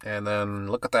 and then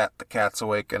look at that, the cat's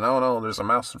awake, and oh no, there's a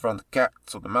mouse in front of the cat,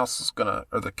 so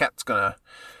the cat's gonna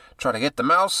try to get the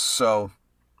mouse, so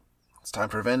it's time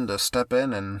for Vin to step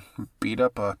in and beat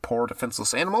up a poor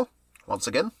defenseless animal, once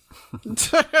again.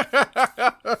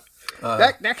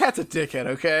 That cat's a dickhead,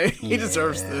 okay? He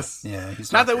deserves this. Yeah,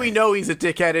 he's not that great. We know he's a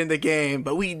dickhead in the game,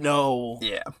 but we know.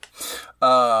 Yeah.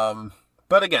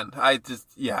 But again, I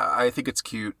think it's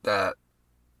cute that,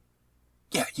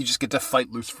 you just get to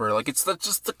fight Lucifer. Like, it's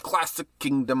just the classic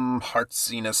Kingdom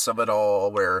Heartsiness of it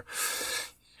all, where,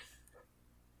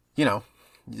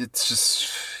 it's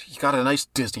just, you got a nice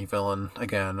Disney villain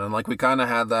again. And, like, we kind of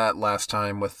had that last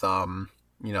time with, the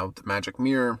Magic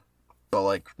Mirror, but,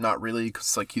 like, not really,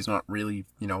 because, like, he's not really,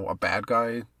 a bad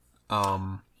guy.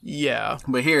 Yeah.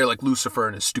 But here, like, Lucifer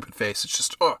and his stupid face, it's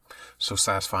just, so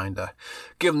satisfying to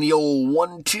give him the old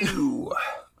 1-2.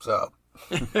 So.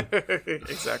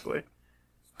 Exactly.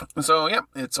 So, yeah,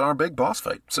 it's our big boss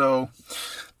fight. So,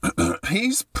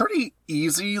 he's pretty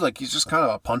easy. Like, he's just kind of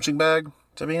a punching bag,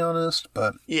 to be honest,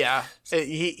 but... Yeah.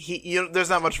 There's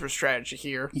not much of a strategy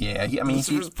here. Yeah, he's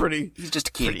just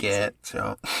a kid to get,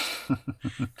 so...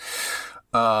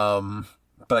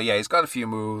 But yeah, he's got a few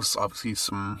moves. Obviously,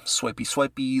 some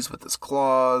swipies with his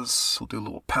claws. He'll do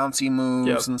little pouncy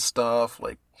moves and stuff.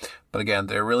 But again,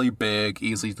 they're really big,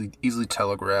 easily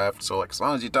telegraphed. So as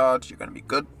long as you dodge, you're gonna be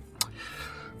good.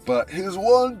 But his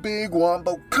one big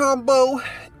wombo combo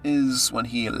is when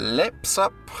he leaps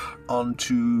up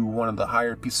onto one of the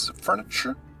higher pieces of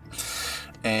furniture,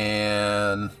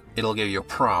 and it'll give you a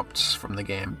prompt from the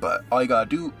game. But all you gotta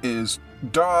do is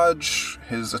dodge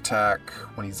his attack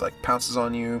when he's pounces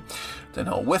on you. Then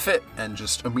he'll whiff it and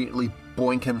just immediately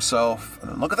boink himself.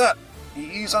 And then look at that,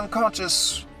 he's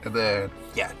unconscious. And then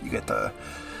you get the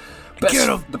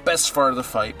best part of the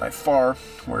fight by far,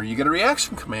 where you get a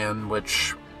reaction command,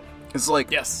 which is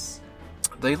yes,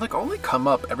 they only come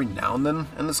up every now and then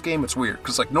in this game. It's weird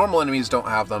because normal enemies don't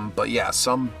have them, but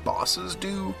some bosses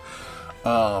do.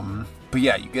 But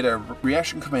yeah, you get a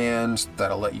reaction command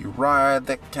that'll let you ride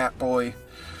that cat boy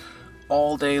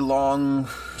all day long,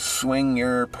 swing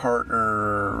your partner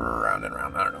around and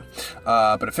around. I don't know.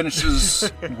 But it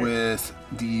finishes with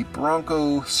the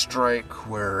Bronco Strike,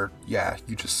 where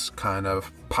you just kind of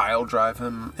pile drive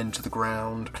him into the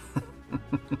ground.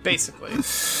 Basically.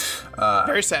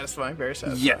 Very satisfying, very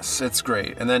satisfying. Yes, it's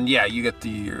great. And then you get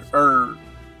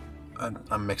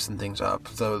I'm mixing things up.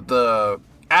 The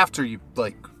after you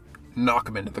knock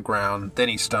him into the ground, then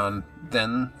he's stunned,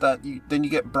 then you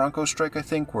get Bronco Strike, I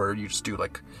think, where you just do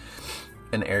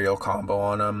an aerial combo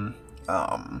on him.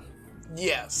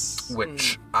 Yes.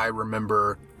 Which I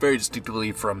remember very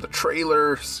distinctly from the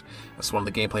trailers. That's one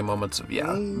of the gameplay moments of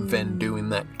Ven doing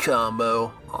that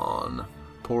combo on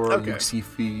poor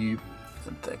Lucifer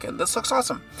and thinking, this looks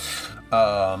awesome.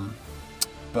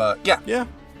 But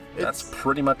that's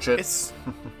pretty much it.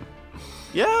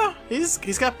 Yeah, he's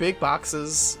got big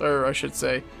boxes, or I should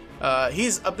say,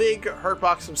 he's a big hurt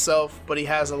box himself, but he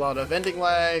has a lot of ending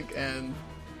lag and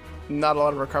not a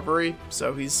lot of recovery,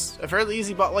 so he's a fairly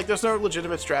easy boss. There's no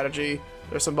legitimate strategy.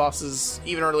 There's some bosses,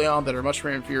 even early on, that are much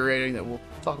more infuriating that we'll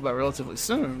talk about relatively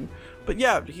soon. But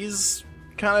yeah, he's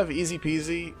kind of easy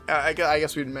peasy. I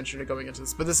guess we didn't mention it going into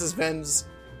this, but this is Ven's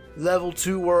level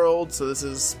 2 world, so this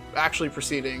is actually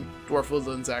preceding Dwarf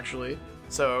Woodlands, actually.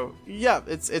 So yeah,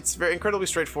 it's very incredibly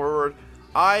straightforward.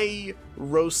 I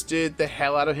roasted the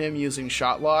hell out of him using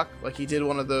shot lock. He did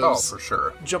one of those for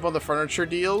sure jump on the furniture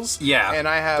deals. Yeah, and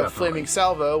I have definitely. Flaming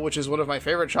Salvo, which is one of my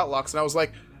favorite shot locks. And I was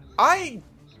like, I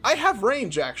have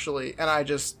range actually, and I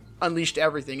just unleashed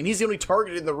everything. And he's the only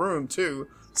target in the room too.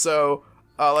 So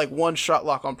one shot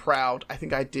lock on Proud, I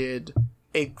think I did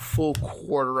a full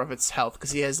quarter of its health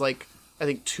because he has I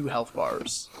think 2 health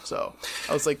bars. So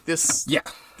I was like, this. Yeah.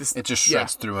 It just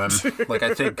shreds through him.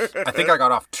 I think I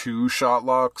got off 2 shot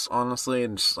locks, honestly,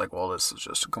 and just this is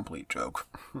just a complete joke.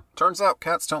 Turns out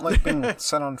cats don't like being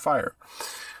set on fire.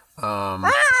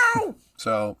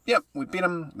 So, we beat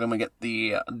him. Then we get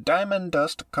the Diamond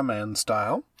Dust command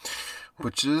style,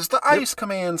 which is the Ice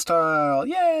command style.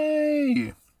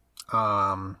 Yay!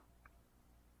 I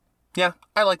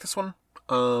like this one.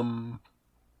 I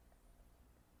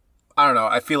don't know.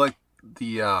 I feel like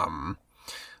the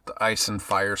Ice and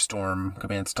Firestorm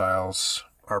command styles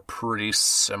are pretty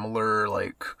similar.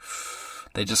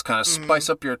 They just kind of spice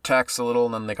up your attacks a little,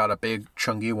 and then they got a big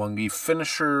chungy-wungy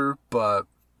finisher, but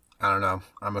I don't know.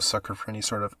 I'm a sucker for any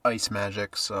sort of ice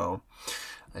magic, so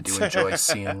I do enjoy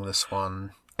seeing this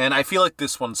one. And I feel like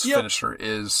this one's finisher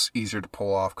is easier to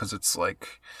pull off, because it's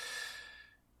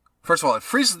first of all, it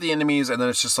freezes the enemies, and then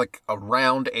it's just a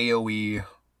round AoE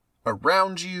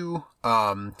around you,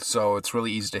 so it's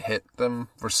really easy to hit them,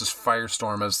 versus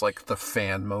Firestorm as the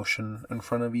fan motion in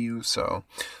front of you, so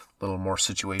a little more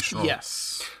situational.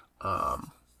 Yes.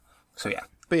 So yeah.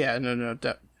 But yeah, no,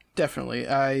 definitely.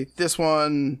 This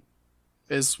one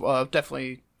is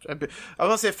definitely, I was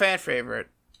gonna say fan favorite.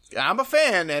 I'm a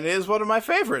fan, and it is one of my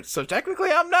favorites, so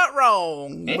technically I'm not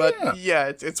wrong. Yeah. But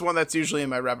yeah, it's one that's usually in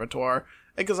my repertoire,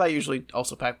 because I usually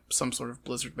also pack some sort of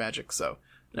Blizzard magic, so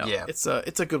no, it's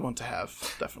a good one to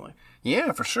have, definitely.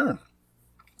 Yeah, for sure.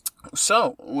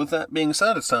 So, with that being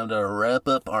said, it's time to wrap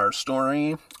up our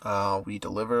story. We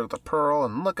deliver the pearl,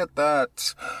 and look at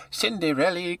that.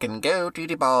 Cinderella can go to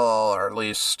the ball, or at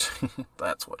least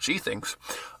that's what she thinks.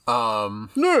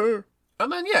 No.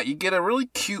 And then, you get a really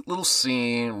cute little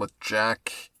scene with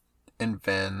Jack and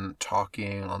Ven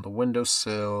talking on the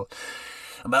windowsill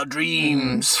about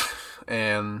dreams.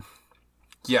 And,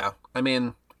 I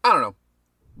mean, I don't know.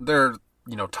 There are,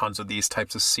 tons of these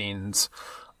types of scenes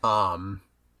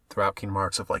throughout Kingdom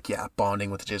Hearts of, bonding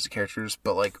with the Disney characters.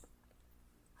 But,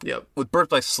 with Birth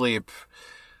by Sleep,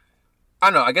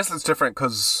 I don't know. I guess it's different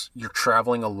because you're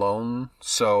traveling alone.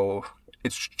 So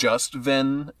it's just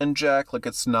Vin and Jack. Like,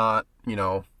 it's not,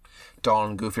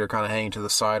 Dawn and Goofy are kind of hanging to the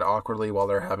side awkwardly while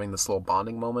they're having this little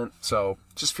bonding moment. So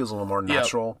it just feels a little more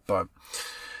natural. Yep. But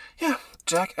yeah,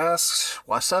 Jack asks,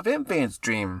 "What's up in Vin's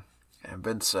dream?" And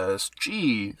Vin says,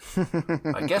 "Gee,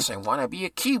 I guess I want to be a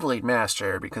Keyblade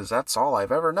Master because that's all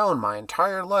I've ever known my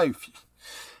entire life."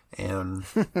 And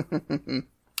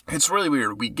it's really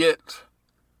weird. We get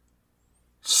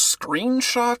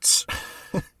screenshots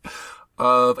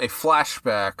of a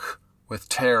flashback with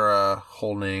Terra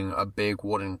holding a big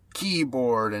wooden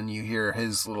keyboard, and you hear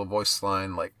his little voice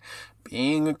line, like,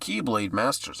 "Being a Keyblade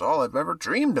Master is all I've ever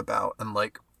dreamed about." And,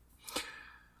 like,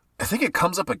 I think it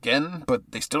comes up again,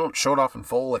 but they still don't show it off in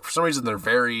full. Like, for some reason, they're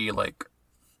very, like,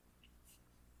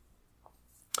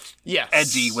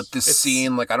 edgy with this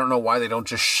scene. Like, I don't know why they don't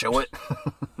just show it.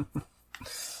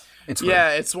 It's weird. Yeah,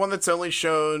 it's one that's only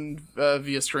shown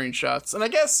via screenshots. And I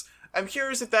guess I'm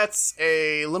curious if that's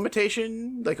a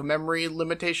limitation, like a memory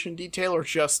limitation detail, or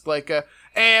just like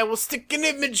we'll stick an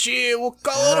image here, we'll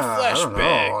call it a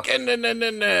flashback.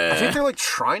 I think they're, like,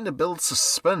 trying to build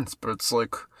suspense, but it's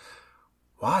like,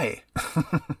 why?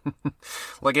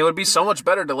 Like, it would be so much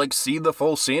better to, like, see the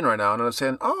full scene right now and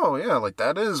understand, oh, yeah, like,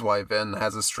 that is why Vin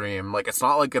has a stream. Like, it's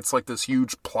not like it's, like, this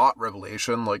huge plot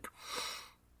revelation. Like,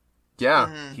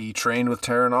 yeah, he trained with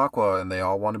Terra and Aqua, and they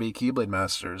all want to be Keyblade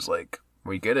Masters. Like,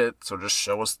 we get it, so just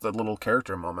show us the little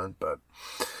character moment, but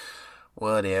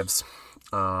whatevs.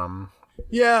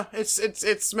 Yeah,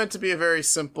 it's meant to be a very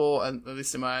simple, and at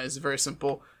least in my eyes, very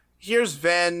simple. Here's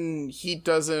Ven. He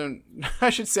doesn't. I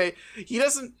should say he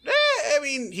doesn't. I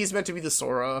mean, he's meant to be the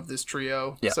Sora of this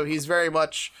trio. Yeah. So he's very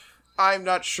much. I'm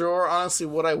not sure, honestly,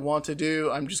 what I want to do.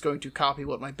 I'm just going to copy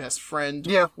what my best friend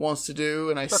wants to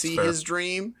do, and I see his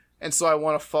dream, and so I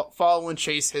want to follow and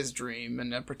chase his dream,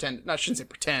 and pretend. I shouldn't say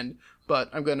pretend,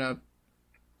 but I'm gonna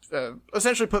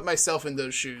essentially put myself in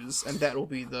those shoes, and that will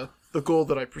be the goal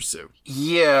that I pursue.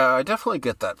 Yeah, I definitely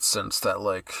get that sense that,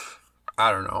 like,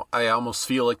 I don't know, I almost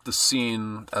feel like the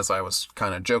scene, as I was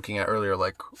kind of joking at earlier,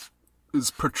 like,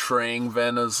 is portraying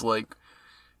Ven as, like,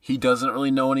 he doesn't really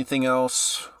know anything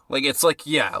else. Like, it's like,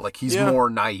 yeah, like, he's more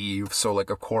naive, so, like,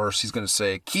 of course he's gonna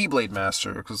say Keyblade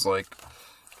Master, because, like,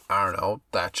 I don't know,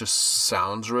 that just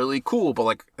sounds really cool, but,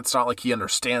 like, it's not like he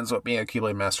understands what being a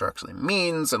Keyblade Master actually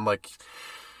means, and, like,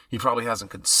 he probably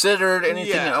hasn't considered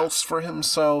anything else for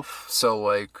himself, so,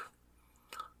 like,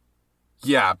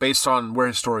 yeah, based on where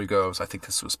his story goes, I think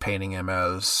this was painting him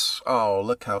as, oh,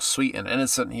 look how sweet and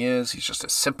innocent he is. He's just a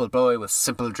simple boy with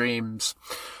simple dreams.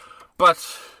 But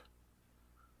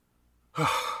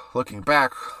looking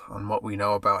back on what we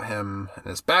know about him and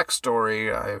his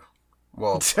backstory, I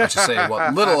should say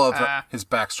what little of his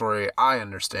backstory I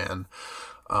understand.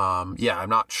 Yeah, I'm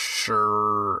not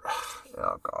sure.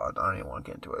 Oh, God, I don't even want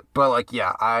to get into it. But, like,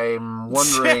 yeah, I'm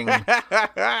wondering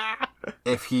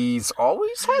if he's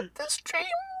always had this dream?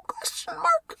 Question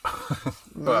mark.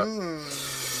 But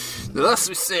the less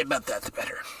we say about that, the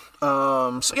better.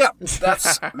 So, yeah,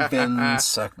 that's Vin's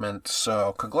segment.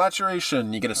 So,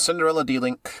 congratulations, you get a Cinderella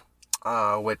D-Link,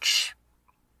 which,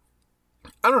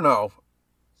 I don't know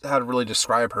how to really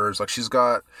describe hers. Like, she's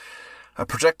got a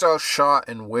projectile shot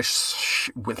and wish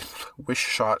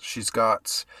shot. She's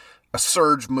got a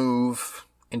surge move,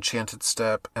 enchanted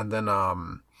step, and then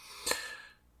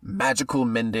magical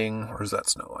mending, or is that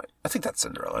Snow White? I think that's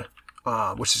Cinderella,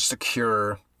 which is just a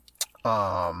cure.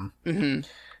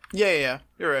 Yeah,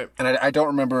 you're right. And I don't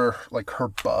remember, like, her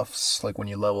buffs, like, when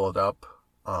you level it up.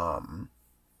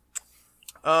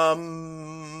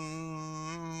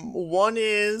 One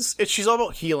is she's all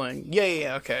about healing.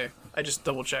 Yeah, okay. I just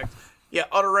double checked. Yeah,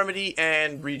 auto remedy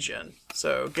and regen.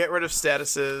 So get rid of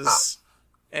statuses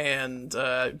and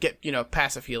get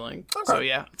passive healing. Okay. So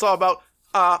yeah, it's all about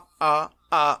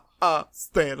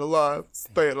staying alive,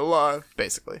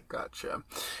 basically. Gotcha.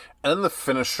 And then the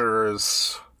finisher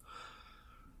is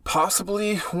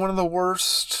possibly one of the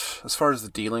worst as far as the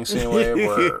D-Links anyway,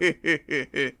 where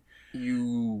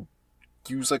you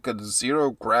use, like, a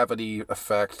zero gravity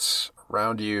effect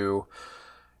around you,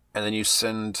 and then you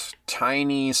send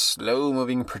tiny,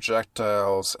 slow-moving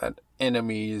projectiles at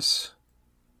enemies,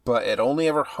 but it only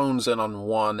ever hones in on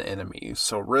one enemy.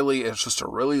 So really, it's just a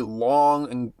really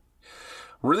long,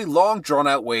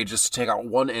 drawn-out way just to take out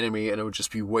one enemy, and it would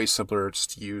just be way simpler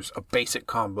just to use a basic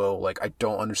combo. Like, I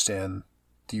don't understand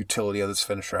the utility of this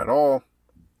finisher at all.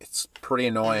 It's pretty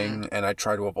annoying, and I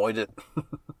try to avoid it.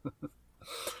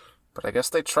 But I guess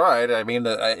they tried. I mean,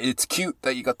 it's cute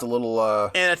that you got the little...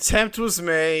 An attempt was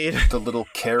made. The little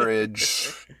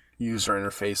carriage user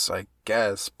interface, I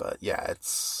guess. But yeah,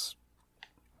 it's...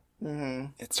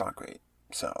 It's not great.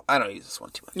 So, I don't use this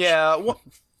one too much. Yeah,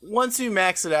 once you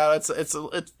max it out,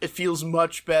 it feels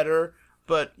much better.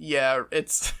 But yeah,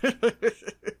 it's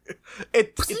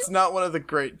it's not one of the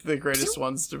greatest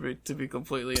ones to be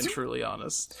completely and truly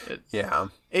honest.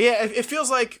 It feels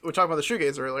like we're talking about the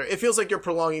shoegaze earlier. It feels like you're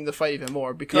prolonging the fight even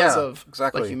more because of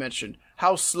exactly. like you mentioned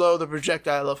how slow the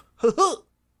projectile of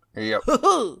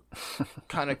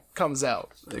kind of comes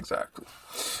out. Exactly.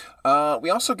 We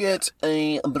also get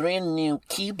a brand new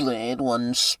Keyblade,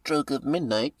 One Stroke of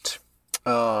Midnight,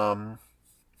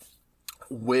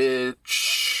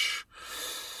 which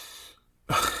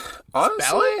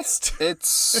honestly,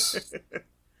 it's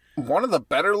one of the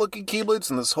better looking Keyblades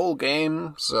in this whole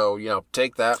game. So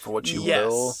take that for what you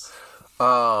will.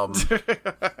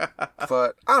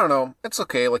 But I don't know. It's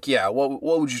okay. Like, what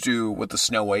would you do with the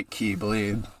Snow White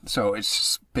Keyblade? So it's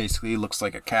just basically looks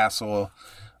like a castle.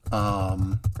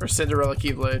 Or Cinderella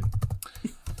Keyblade.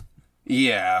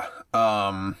 Yeah.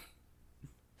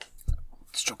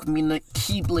 Stroke of Midnight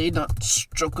Keyblade, not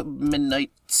Stroke of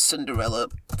Midnight Cinderella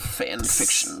fan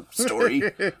fiction story.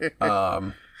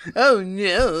 Oh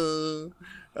no.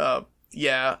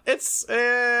 Yeah, it's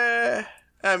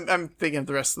I'm thinking of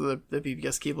the rest of the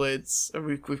BBS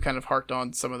Keyblades. We've kind of harked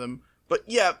on some of them, but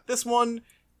yeah, this one,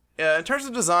 in terms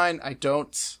of design, I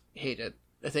don't hate it.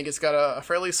 I think it's got a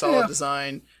fairly solid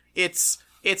design. It's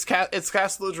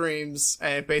Castle of Dreams,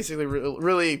 and it basically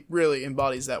really, really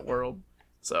embodies that world.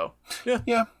 So yeah.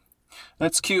 And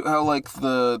it's cute how like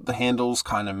the handles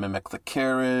kind of mimic the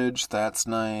carriage. That's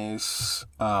nice.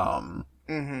 And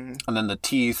then the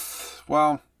teeth.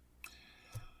 Well,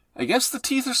 I guess the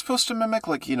teeth are supposed to mimic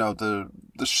like the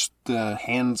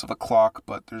hands of a clock,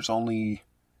 but there's only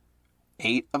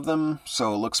 8 of them,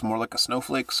 so it looks more like a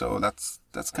snowflake. So that's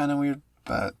kind of weird.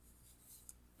 But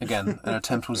again, an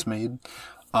attempt was made.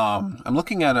 I'm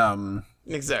looking at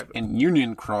exactly in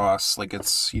Union Cross, like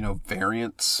it's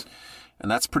variants, and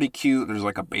that's pretty cute. There's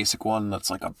like a basic one that's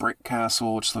like a brick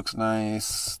castle, which looks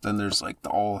nice. Then there's like the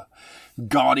all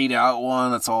gaudied out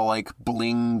one that's all like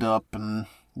blinged up and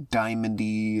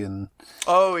diamondy and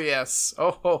yes,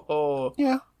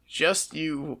 yeah. Just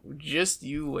you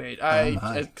wait.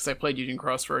 Because I played Union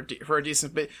Cross for a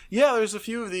decent bit. Yeah, there's a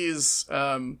few of these.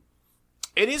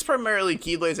 It is primarily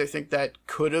Keyblades, I think, that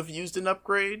could have used an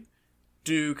upgrade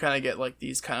to kind of get like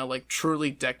these kind of like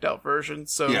truly decked out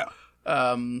versions. So,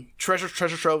 Treasure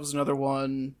Trove is another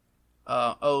one.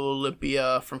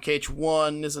 Olympia from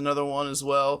KH1 is another one as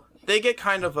well. They get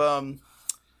kind of I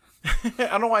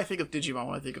don't know why I think of Digimon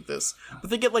when I think of this, but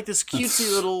they get like this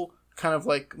cutesy little kind of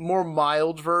like more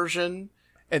mild version,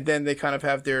 and then they kind of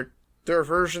have their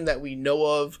version that we know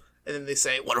of, and then they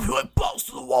say, "What if we went balls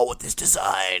to the wall with this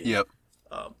design?" Yep.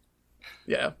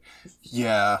 Yeah.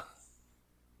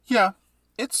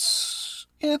 It's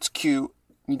cute.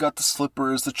 You got the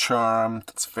slippers, the charm.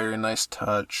 That's a very nice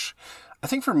touch. I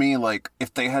think for me, like,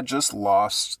 if they had just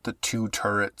lost the 2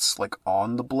 turrets, like,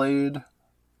 on the blade,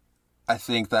 I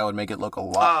think that would make it look a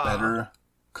lot better.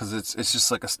 Because it's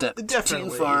just like a step too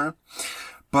far.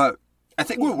 But I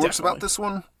think what works about this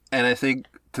one, and I think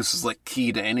this is like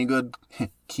key to any good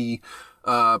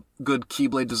good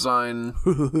Keyblade design,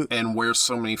 and where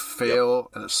so many fail,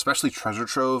 and especially Treasure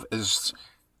Trove, is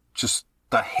just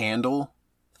the handle.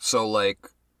 So like,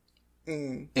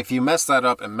 if you mess that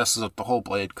up, it messes up the whole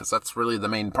blade, because that's really the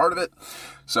main part of it.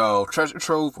 So Treasure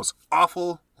Trove was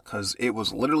awful, because it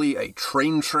was literally a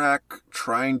train track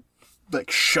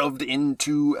shoved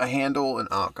into a handle, and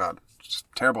oh god, just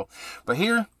terrible. But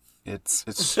here, it's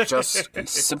just a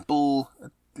simple.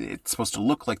 It's supposed to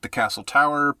look like the castle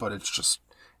tower, but it's just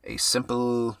a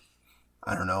simple,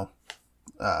 I don't know,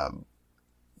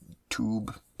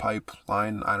 tube pipe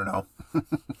line. I don't know.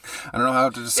 I don't know how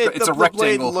to describe. It's a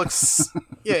rectangle. Blade looks,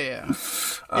 yeah.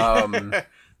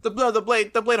 The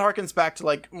blade harkens back to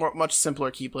like much simpler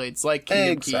Keyblades, like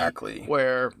Kingdom exactly, Key,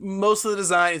 where most of the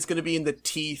design is going to be in the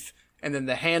teeth, and then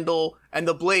the handle, and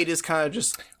the blade is kind of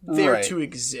just there to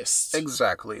exist.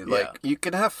 Exactly. Yeah. Like, you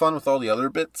can have fun with all the other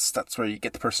bits. That's where you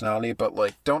get the personality, but,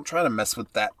 like, don't try to mess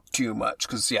with that too much.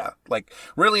 Because, like,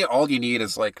 really all you need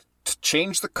is, like, to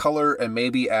change the color and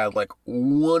maybe add, like,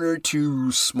 1 or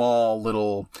 2 small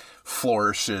little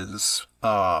flourishes.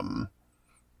 So,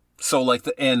 like,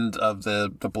 the end of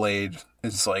the blade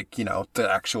is, like, the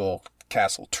actual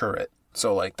castle turret.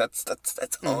 So, like, that's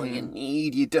all you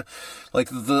need. Like,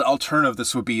 the alternative of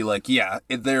this would be, like,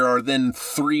 there are then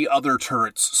 3 other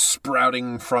turrets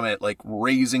sprouting from it, like,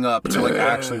 raising up to, like,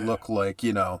 actually look like,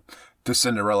 the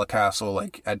Cinderella Castle,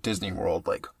 like, at Disney World,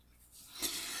 like.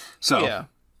 So,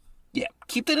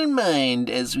 keep that in mind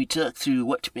as we talk through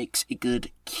what makes a good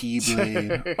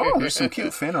Keyblade. Oh, there's some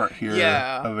cute fan art here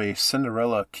of a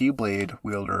Cinderella Keyblade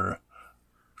wielder.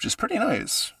 which is pretty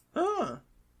nice. Oh.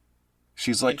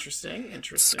 She's like... Interesting.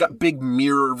 It's got big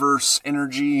Mirrorverse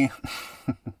energy.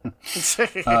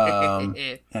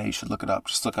 Yeah, you should look it up.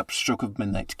 Just look up Stroke of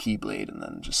Midnight Keyblade and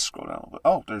then just scroll down a little bit.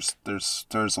 Oh,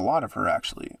 there's a lot of her,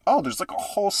 actually. Oh, there's like a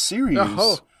whole series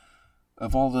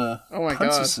of all the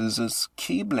princesses as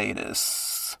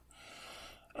Keybladeists.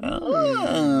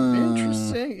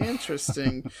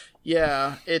 Interesting.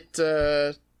 Yeah, it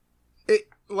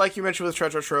like you mentioned with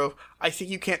Treasure Trove, I think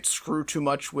you can't screw too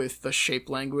much with the shape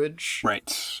language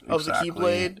of the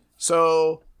Keyblade.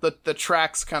 So the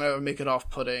tracks kind of make it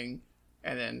off-putting,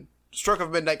 and then Stroke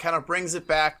of Midnight kind of brings it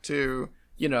back to,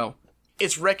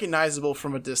 it's recognizable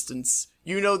from a distance.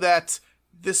 You know that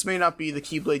this may not be the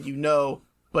Keyblade you know,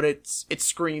 but it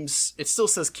screams, it still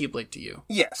says Keyblade to you.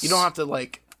 Yes. You don't have to,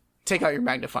 take out your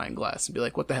magnifying glass and be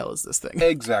like, what the hell is this thing?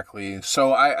 Exactly.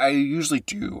 So I usually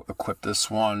do equip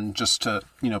this one just to,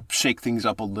 shake things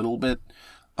up a little bit.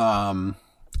 And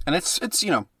it's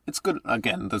good.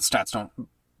 Again, the stats don't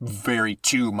vary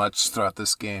too much throughout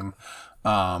this game.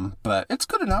 But it's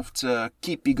good enough to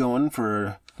keep me going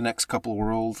for the next couple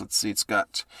worlds. Let's see, it's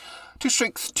got 2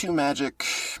 strength, 2 magic,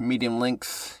 medium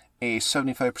length, a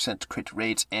 75% crit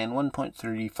rate, and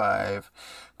 1.35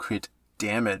 crit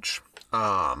damage.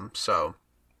 So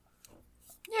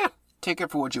yeah, take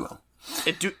it for what you will.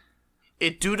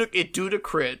 It do to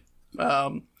crit.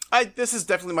 This is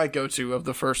definitely my go-to of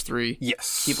the first 3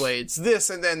 Keyblades. This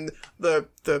and then the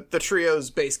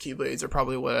trio's base Keyblades are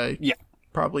probably what I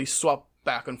probably swap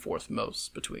back and forth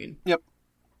most between. Yep.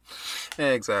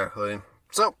 Exactly.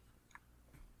 So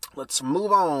let's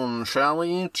move on, shall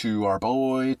we, to our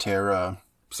boy Terra.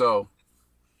 So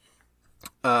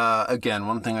again,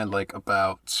 one thing I like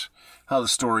about how the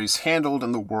story's handled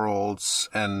in the worlds,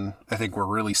 and I think we're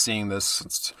really seeing this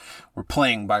since we're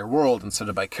playing by world instead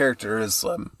of by character, is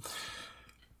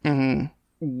when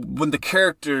the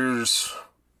characters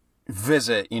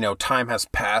visit, time has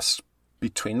passed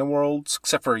between the worlds,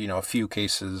 except for, a few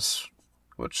cases,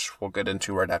 which we'll get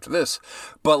into right after this.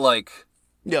 But,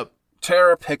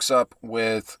 Terra picks up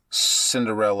with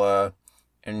Cinderella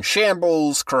in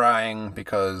shambles, crying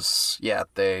because,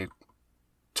 they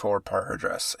tore apart her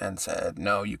dress and said,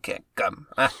 "No, you can't come.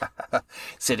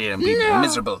 Sit here and be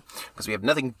miserable because we have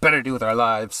nothing better to do with our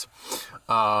lives."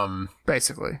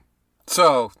 Basically.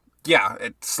 So, yeah,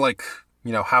 it's like,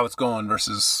 how it's going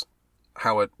versus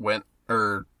how it went,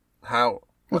 or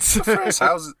what's the phrase?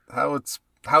 How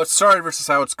it started versus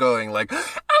how it's going. Like,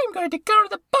 I'm going to go to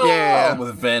the ball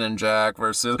with Vin and Jack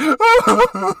versus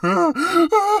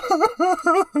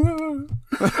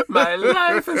my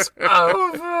life is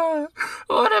over.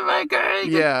 What am I going to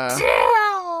do?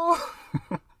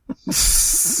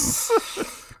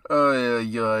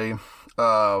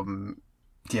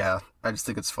 Yeah, I just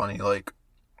think it's funny. Like,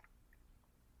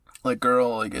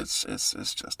 girl, it's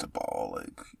just a ball.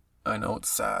 Like, I know it's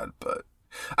sad, but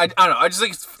I don't know. I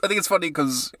think it's funny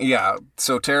because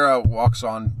so Terra walks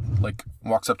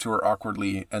up to her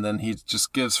awkwardly, and then he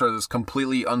just gives her this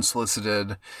completely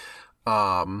unsolicited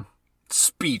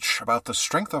speech about the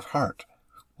strength of heart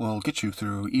will get you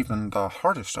through even the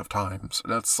hardest of times.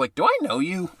 And it's like, do I know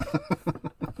you?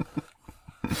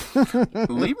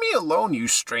 Leave me alone, you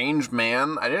strange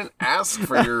man. I didn't ask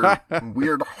for your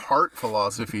weird heart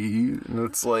philosophy. And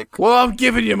it's like, well, I'm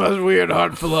giving you my weird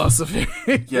heart philosophy.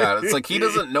 Yeah, it's like he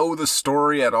doesn't know the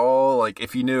story at all. Like,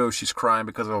 if he knew she's crying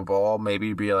because of a ball, maybe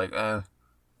he'd be like,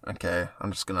 okay,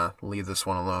 I'm just gonna leave this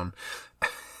one alone.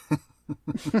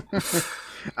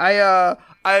 I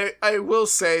will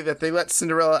say that they let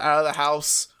Cinderella out of the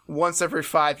house once every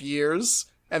 5 years,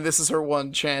 and this is her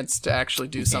one chance to actually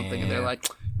do something, and they're like,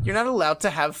 you're not allowed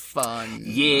to have fun.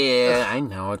 Yeah, I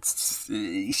know.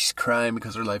 She's crying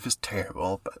because her life is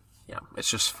terrible, but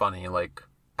it's just funny, like,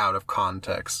 out of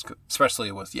context,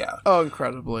 especially with, oh,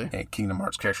 incredibly. A Kingdom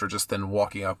Hearts character just then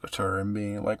walking up to her and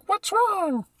being like, what's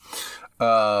wrong?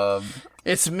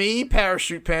 It's me,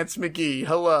 Parachute Pants McGee.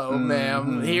 Hello,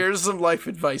 ma'am. Here's some life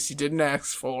advice you didn't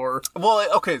ask for. Well,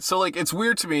 okay, so, like, it's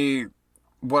weird to me.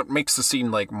 What makes the scene,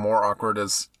 like, more awkward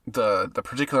is the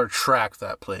particular track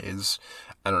that plays.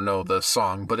 I don't know the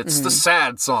song, but it's the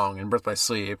sad song in Birth by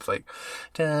Sleep. Like,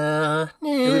 it'll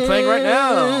be playing right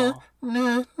now.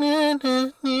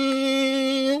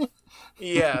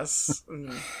 Yes.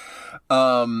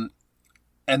 And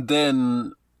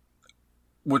then,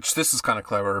 which this is kind of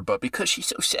clever, but because she's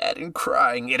so sad and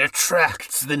crying, it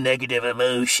attracts the negative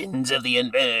emotions of the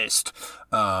unversed.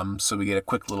 So we get a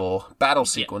quick little battle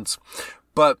sequence.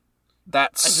 But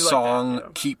that song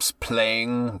keeps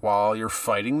playing while you're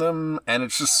fighting them, and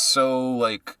it's just so,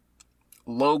 like,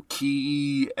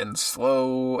 low-key and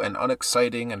slow and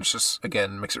unexciting, and it's just,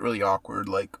 again, makes it really awkward.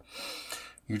 Like,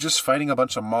 you're just fighting a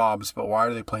bunch of mobs, but why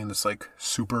are they playing this, like,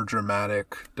 super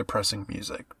dramatic, depressing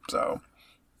music? So,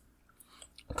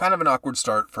 kind of an awkward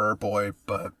start for our boy,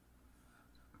 but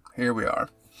here we are.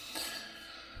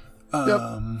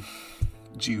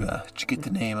 Did you get the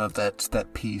name of that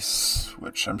piece,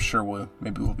 which I'm sure we'll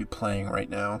be playing right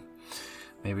now?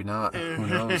 Maybe not. Who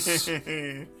knows?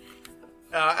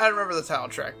 I don't remember the title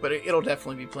track, but it'll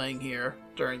definitely be playing here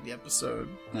during the episode.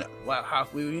 Yeah. Wow, how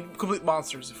we would be complete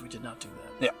monsters if we did not do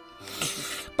that. Yeah.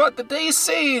 But the day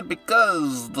saved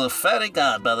because the fairy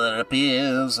godmother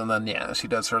appears, and then she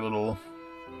does her little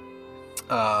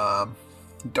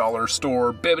dollar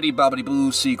store bibbity bobbity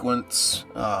boo sequence.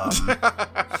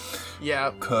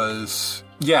 Yeah. Because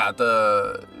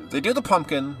they do the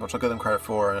pumpkin, which I'll give them credit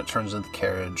for, and it turns into the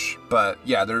carriage. But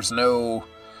yeah, there's no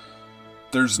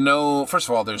first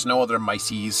of all, there's no other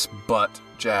miceys but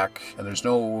Jack, and there's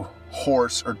no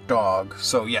horse or dog.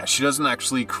 So yeah, she doesn't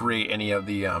actually create any of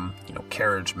the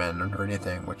carriage men or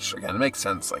anything, which again makes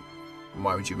sense. Like,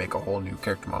 why would you make a whole new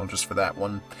character model just for that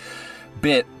one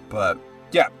bit? But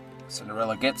yeah,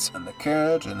 Cinderella gets in the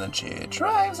carriage and then she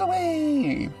drives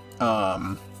away.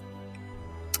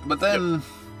 But then,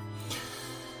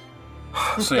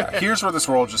 so yeah, here's where this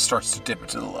world just starts to dip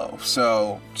into the low.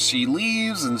 So she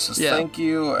leaves and says thank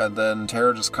you, and then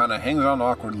Tara just kind of hangs on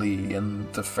awkwardly,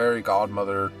 and the fairy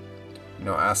godmother,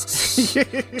 asks,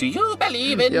 "Do you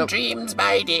believe in dreams,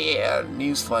 my dear?" And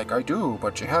he's like, "I do,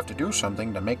 but you have to do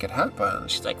something to make it happen."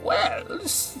 She's like, "Well,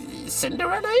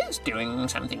 Cinderella is doing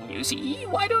something, you see.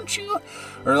 Why don't you?"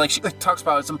 Or like she talks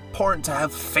about it's important to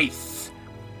have faith,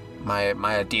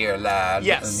 my dear lad.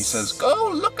 Yes. And he says, "Go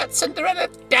look at Cinderella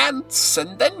dance,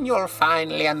 and then you'll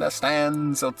finally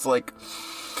understand." So it's like,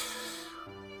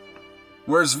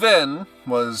 whereas Vin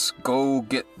was go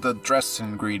get the dress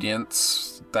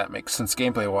ingredients. That makes sense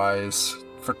gameplay-wise.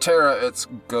 For Tara, it's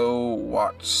go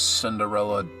watch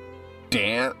Cinderella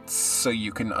dance so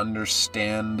you can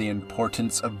understand the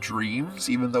importance of dreams,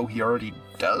 even though he already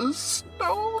does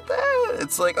know that.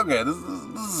 It's like, okay, this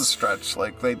is a stretch.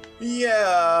 Like, they...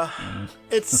 Yeah.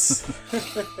 It's...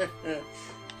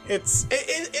 It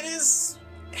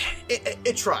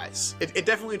tries. It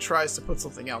definitely tries to put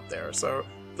something out there. So,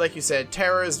 like you said,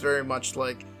 Tara is very much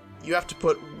like, you have to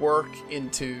put work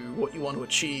into what you want to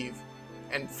achieve.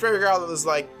 And Fairy Godmother is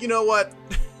like, you know what?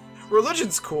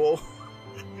 Religion's cool.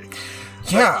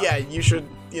 Yeah. But yeah, you should,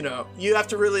 you have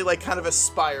to really, like, kind of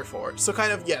aspire for it. So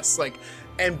kind of, yes, like,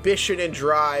 ambition and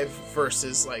drive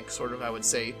versus, like, sort of, I would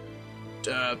say,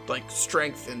 like,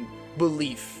 strength and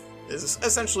belief is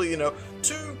essentially,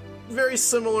 two very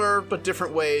similar but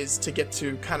different ways to get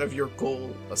to kind of your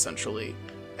goal, essentially.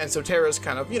 And so Tara's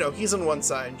kind of, he's on one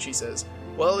side and she says,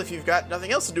 well, if you've got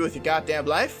nothing else to do with your goddamn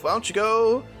life, why don't you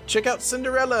go check out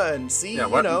Cinderella and see,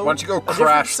 why don't you go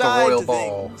crash the royal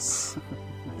ball?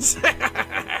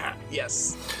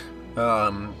 Yes. I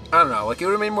don't know, like, it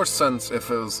would have made more sense if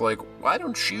it was like, why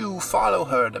don't you follow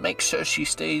her to make sure she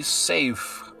stays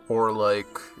safe? Or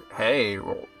like, hey,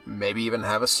 well, maybe even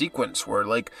have a sequence where,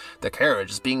 like, the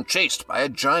carriage is being chased by a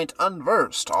giant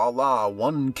unversed, a la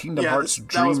one Kingdom Hearts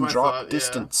Dream Drop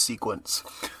Distance sequence.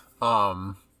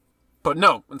 But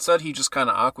no, instead he just kind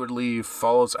of awkwardly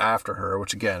follows after her,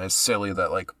 which again is silly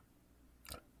that, like,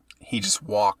 he just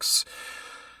walks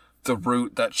the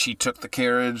route that she took the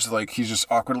carriage. Like, he's just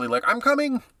awkwardly like, I'm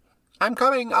coming,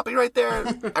 I'll be right there,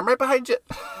 I'm right behind you.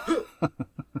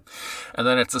 And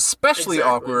then it's especially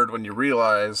awkward when you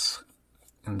realize,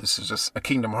 and this is just a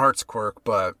Kingdom Hearts quirk,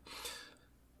 but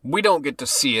we don't get to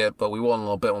see it, but we will in a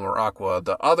little bit when we're Aqua.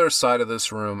 The other side of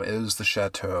this room is the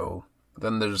chateau.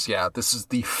 Then there's, this is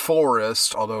the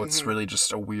forest, although it's really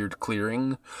just a weird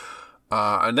clearing.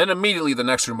 And then immediately the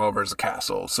next room over is the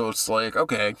castle. So it's like,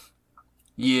 okay,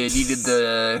 you needed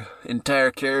the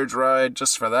entire carriage ride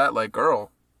just for that? Like,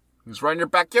 girl, who's right in your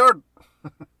backyard?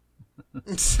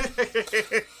 You should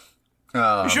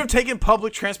have taken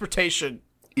public transportation.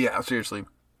 Yeah, seriously.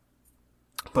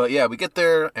 But yeah, we get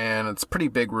there, and it's a pretty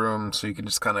big room, so you can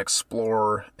just kind of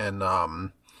explore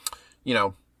and,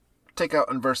 take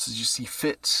out Unversed as you see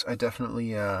fit. I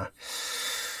definitely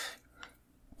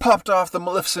popped off the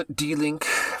Maleficent D-Link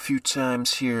a few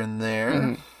times here and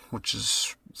there, which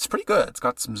is, it's pretty good. It's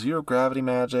got some zero gravity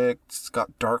magic. It's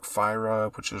got Dark Fire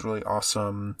up, which is really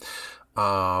awesome.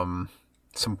 Some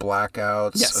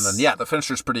blackouts. Yes. And then, the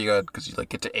finisher's pretty good because you, like,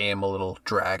 get to aim a little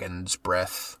dragon's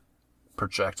breath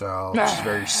projectile, which is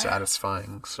very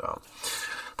satisfying. So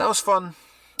that was fun.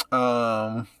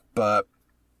 But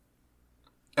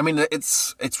I mean,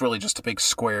 it's really just a big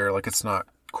square. Like, it's not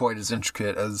quite as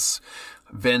intricate as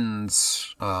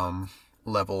Ven's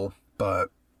level, but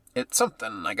it's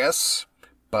something, I guess.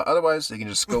 But otherwise, you can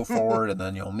just go forward, and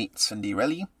then you'll meet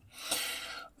Cinderella.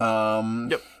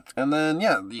 Yep. And then,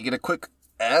 yeah, you get a quick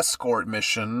escort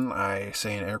mission, I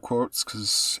say in air quotes,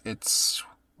 because it's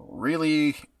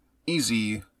really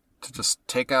easy to just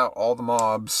take out all the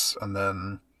mobs, and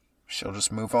then she'll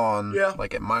just move on. Yeah.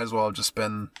 Like, it might as well have just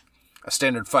been a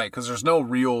standard fight, because there's no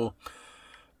real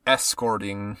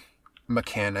escorting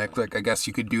mechanic. Like, I guess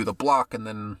you could do the block and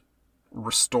then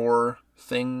restore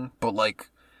thing, but, like,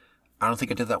 I don't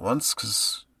think I did that once,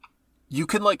 because you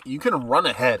can run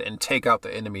ahead and take out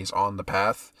the enemies on the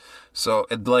path. So,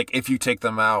 if you take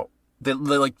them out, they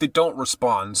don't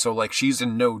respawn. So, like, she's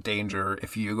in no danger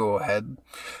if you go ahead.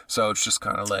 So, it's just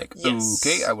kind of like, yes.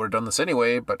 Okay, I would have done this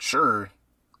anyway, but sure,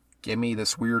 give me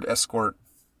this weird escort,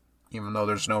 even though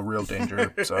there's no real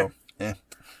danger. So,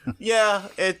 Yeah,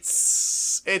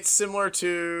 it's similar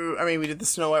to, I mean, we did the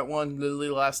Snow White one literally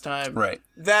last time. Right.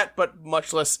 That, but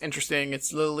much less interesting.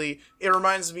 It's literally, it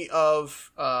reminds me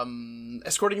of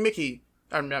escorting Minnie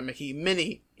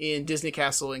in Disney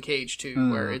Castle in Cage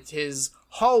 2, where it's his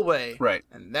hallway. Right.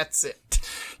 And that's it.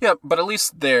 Yeah, but at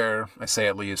least there, I say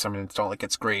at least, I mean, it's not like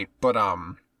it's great, but,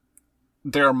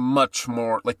 they're much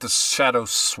more, like, the Shadow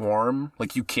Swarm,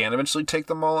 like, you can eventually take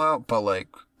them all out, but, like,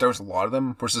 there's a lot of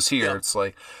them, versus here, It's,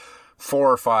 like,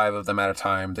 4 or 5 of them at a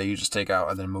time that you just take out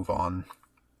and then move on.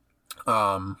 But,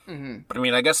 I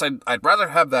mean, I guess I'd rather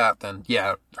have that than,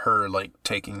 her, like,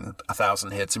 taking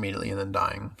 1,000 hits immediately and then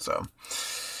dying, so.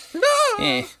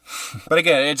 No! But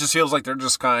again, it just feels like they're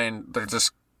just coming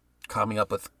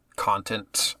up with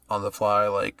content on the fly,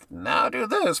 like, now do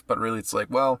this, but really it's like,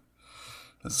 well,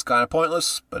 this is kind of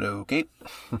pointless, but okay.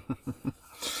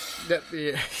 That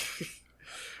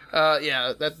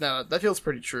feels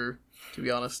pretty true, to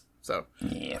be honest. So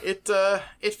yeah, it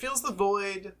fills the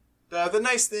void. The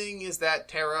nice thing is that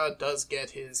Terra does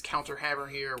get his counter hammer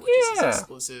here, which is his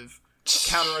exclusive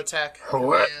counterattack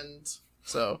command.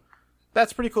 So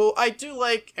that's pretty cool. I do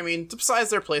like. I mean,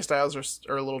 besides their playstyles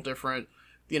are a little different.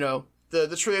 You know,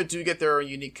 the trio do get their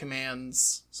unique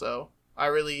commands. So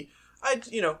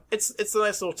it's a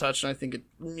nice little touch, and I think it,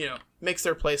 makes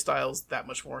their playstyles that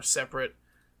much more separate.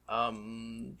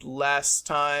 Last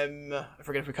time, I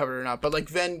forget if we covered it or not, but, like,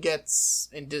 Ven gets,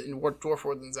 in Dwarf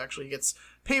Wardens, actually gets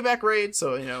payback raid,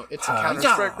 so, it's a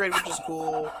counter-strike raid, which is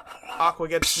cool. Aqua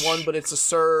gets one, but it's a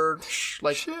surge,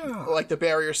 like the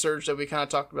barrier surge that we kind of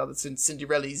talked about that's in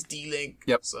Cinderella's D-Link.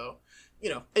 Yep. So,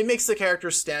 it makes the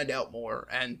characters stand out more,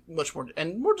 and much more,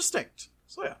 and more distinct.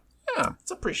 So, yeah.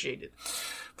 It's appreciated.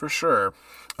 For sure.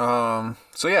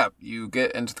 So yeah, you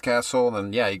get into the castle, and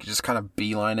then you can just kind of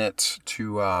beeline it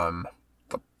to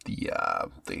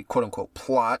the quote unquote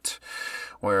plot,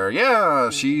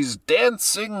 where she's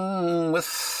dancing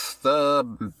with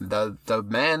the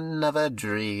man of her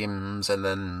dreams, and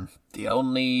then the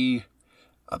only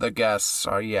other guests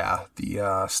are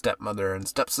the stepmother and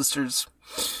stepsisters.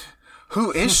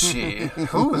 Who is she?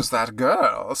 Who is that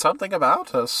girl? Something about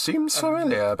her seems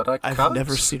familiar, but I've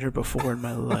never seen her before in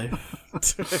my life.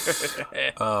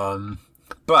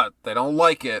 But they don't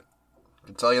like it. I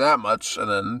can tell you that much. And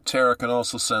then Terra can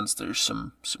also sense there's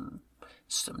some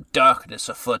darkness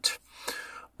afoot.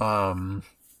 But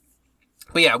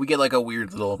yeah, we get like a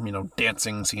weird little,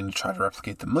 dancing scene to try to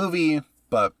replicate the movie.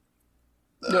 But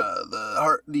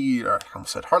Heartless,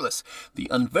 the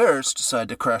Unversed decide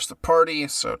to crash the party,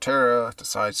 so Terra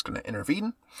decides she's going to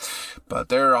intervene. But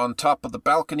they're on top of the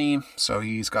balcony, so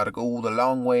he's got to go the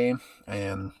long way,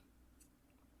 and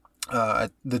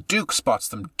the Duke spots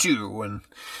them too, and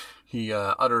he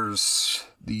utters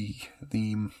the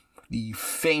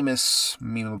famous,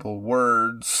 memeable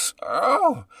words,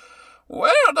 "Oh,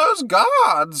 where are those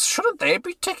guards? Shouldn't they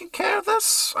be taking care of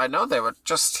this? I know they were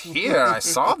just here. I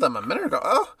saw them a minute ago.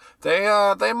 Oh,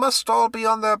 they must all be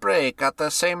on their break at the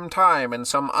same time in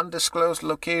some undisclosed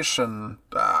location.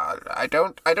 I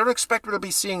don't expect we'll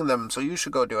be seeing them, so you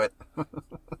should go do it."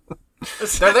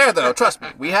 They're there though. Trust me,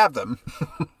 we have them.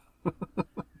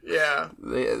 Yeah.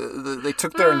 They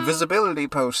took their invisibility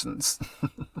potions.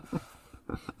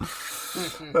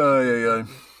 But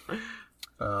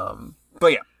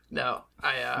yeah. No,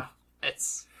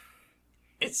 it's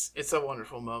a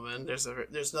wonderful moment. There's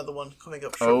another one coming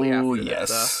up shortly after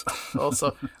yes.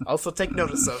 that. Also take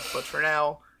notice of. But for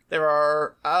now, there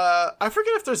are. I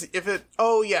forget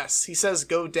yes, he says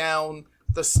go down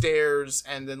the stairs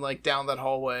and then like down that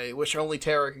hallway, which only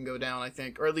Terra can go down, I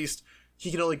think, or at least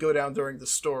he can only go down during the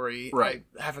story. Right.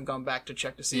 I haven't gone back to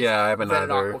check to see. Yeah, I haven't Ven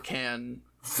and either. Aqua can.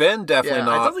 Ven definitely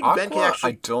not. I don't think Aqua, Ven can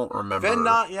actually. I don't remember. Ven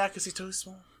not, because he's totally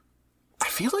small. I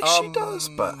feel like she does,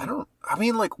 but I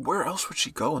mean, like, where else would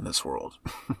she go in this world?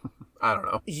 I don't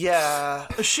know. Yeah,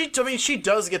 she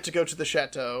does get to go to the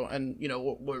chateau, and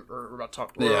we're about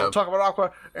to talk about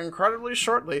Aqua incredibly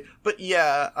shortly. But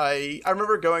yeah, I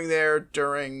remember going there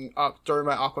during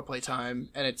my Aqua playtime,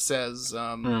 and it says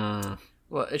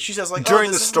well, she says like during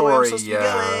the story,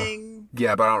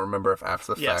 yeah, but I don't remember if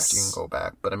after the fact you can go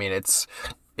back. But I mean, it's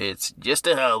just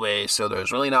a hallway, so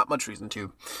there's really not much reason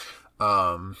to.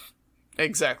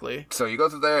 Exactly. So you go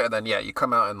through there, and then you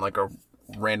come out in like a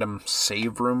random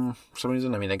save room for some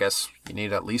reason. I mean, I guess you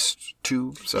need at least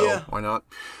 2, so why not?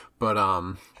 But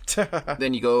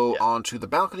then you go onto the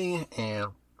balcony,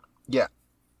 and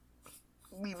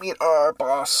we meet our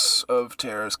boss of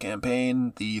Terra's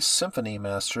campaign, the Symphony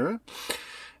Master,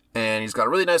 and he's got a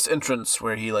really nice entrance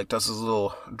where he like does his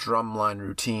little drumline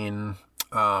routine.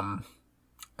 And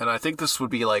I think this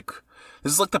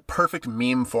is like the perfect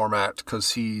meme format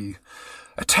because he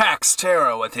attacks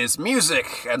Terra with his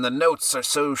music, and the notes are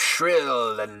so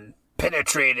shrill and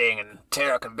penetrating, and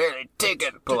Terra can barely take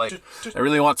it. But like, I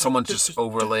really want someone to just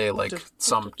overlay like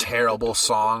some terrible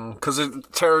song, because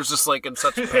Terra's just like in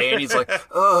such pain. He's like,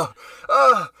 ugh.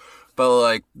 But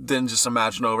like, then just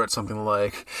imagine over it something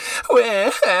like,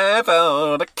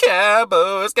 wherever the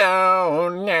cowboy's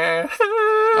gone.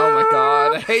 Oh my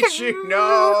god, I hate you.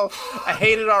 No, I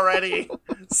hate it already.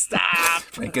 Stop.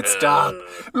 Make it stop.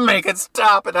 Make it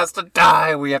stop. It has to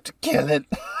die. We have to kill it.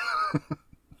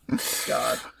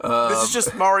 God. This is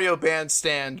just Mario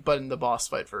Bandstand, but in the boss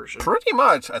fight version. Pretty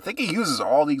much. I think he uses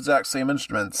all the exact same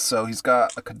instruments. So he's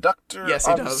got a conductor, yes,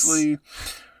 he obviously.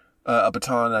 Does. A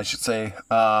baton, I should say.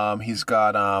 He's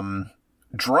got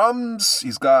drums.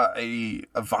 He's got a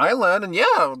violin, and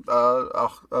a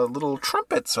little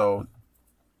trumpet. So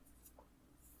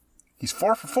he's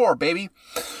 4 for 4, baby.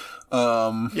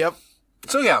 Yep.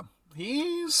 So yeah,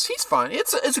 he's fine.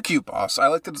 It's a cute boss. I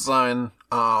like the design.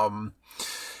 I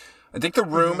think the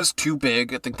room is too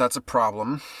big. I think that's a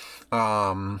problem.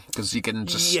 Because you can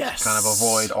just kind of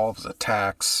avoid all of his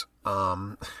attacks.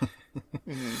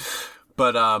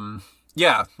 But,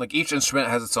 like each instrument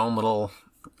has its own little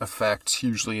effect.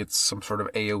 Usually it's some sort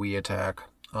of AoE attack.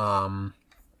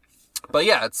 But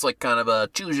yeah, it's like kind of a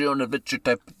choose your own adventure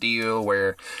type of deal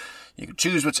where you can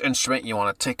choose which instrument you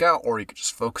want to take out, or you can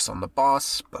just focus on the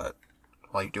boss. But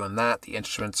while you're doing that, the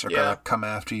instruments are going to come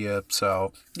after you.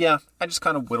 So yeah, I just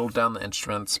kind of whittled down the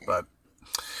instruments, but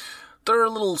they're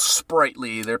a little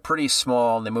sprightly. They're pretty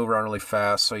small, and they move around really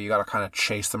fast, so you gotta kind of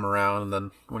chase them around, and then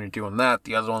when you're doing that,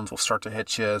 the other ones will start to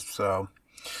hit you, so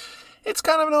it's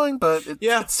kind of annoying, but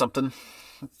it's something.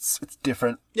 It's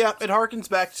different. Yeah, it harkens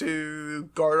back to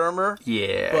guard armor.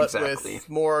 Yeah, but exactly. With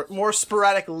more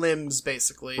sporadic limbs,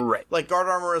 basically. Right. Like, guard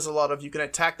armor is a lot of, you can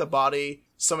attack the body,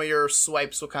 some of your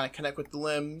swipes will kind of connect with the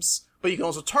limbs, but you can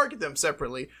also target them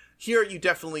separately. Here, you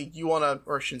want to,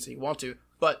 or I shouldn't say you want to,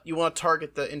 but you want to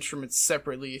target the instruments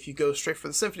separately. If you go straight for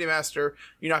the Symphony Master,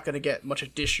 you're not going to get much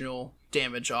additional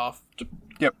damage off.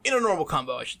 Yep. In a normal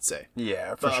combo, I should say.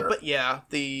 Yeah, for sure. But yeah,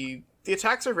 the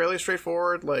attacks are fairly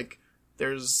straightforward. Like,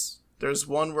 there's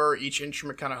one where each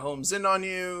instrument kind of homes in on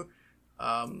you.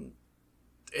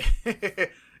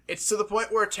 It's to the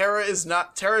point where Terra's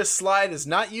slide is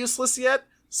not useless yet,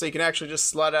 so you can actually just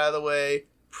slide out of the way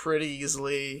pretty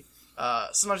easily.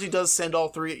 Sometimes he does send all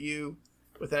 3 at you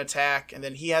with an attack, and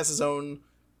then he has his own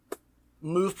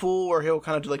move pool where he'll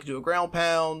kind of do a ground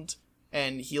pound,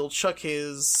 and he'll chuck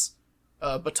his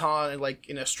baton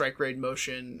in a strike raid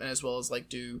motion, as well as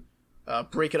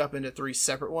break it up into 3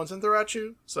 separate ones and throw at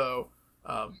you. So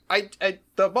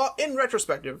in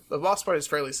retrospective, the boss fight is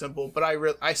fairly simple, but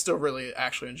I still really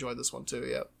actually enjoyed this one too.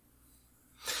 Yeah.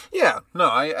 Yeah. No,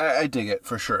 I dig it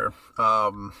for sure.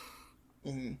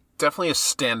 Definitely a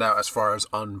standout as far as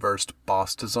unversed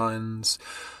boss designs.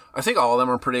 I think all of them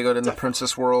are pretty good in the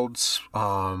Princess worlds,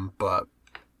 but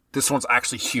this one's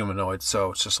actually humanoid,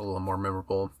 so it's just a little more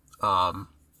memorable.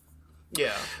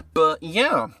 Yeah. But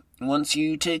yeah, once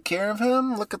you take care of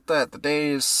him, look at that. The day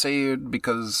is saved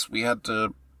because we had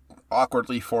to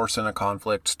awkwardly force in a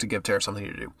conflict to give Terra something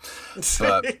to do.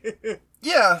 But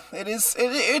yeah, it is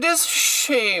a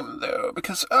shame though,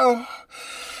 because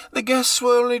the guests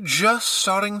were only just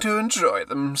starting to enjoy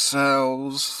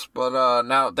themselves, but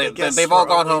now they've all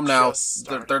gone home now.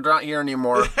 They're not here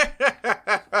anymore.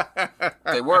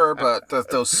 They were, but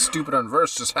those stupid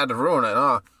unversed just had to ruin it,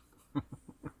 huh?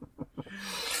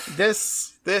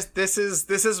 This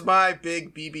is my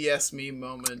big BBS meme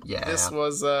moment. Yeah. This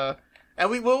was and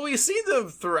we've seen them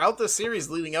throughout the series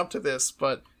leading up to this,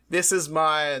 but this is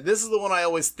the one I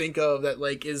always think of that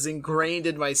like is ingrained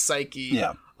in my psyche.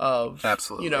 Yeah. Of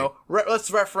absolutely. Let's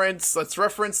reference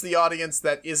the audience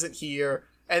that isn't here.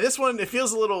 And this one, it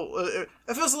feels a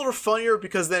little funnier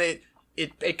because then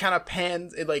it kind of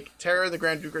pans. It like Tara the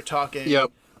Grand Duke are talking. Yep.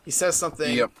 He says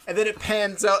something. Yep. And then it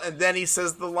pans out, and then he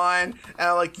says the line. And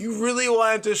I'm like, you really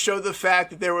wanted to show the fact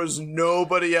that there was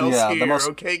nobody else here. The most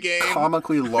okay, game.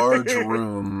 Comically large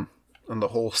room in the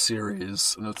whole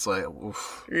series, and it's like,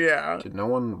 oof. Yeah. Did no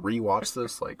one rewatch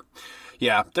this? Like,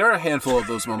 yeah, there are a handful of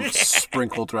those moments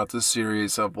sprinkled throughout this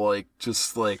series of like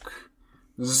just like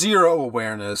zero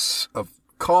awareness of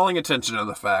calling attention to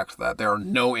the fact that there are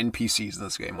no NPCs in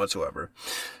this game whatsoever,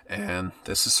 and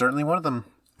this is certainly one of them,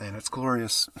 and it's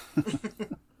glorious.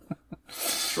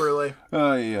 Truly,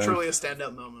 truly a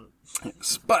standout moment.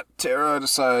 Yes, but Tara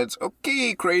decides,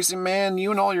 okay, crazy man, you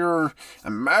and all your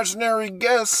imaginary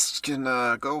guests can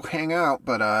go hang out,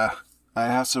 but I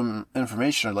have some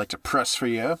information I'd like to press for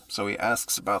you. So he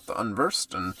asks about the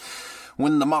Unversed and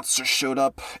when the monsters showed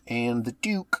up, and the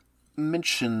Duke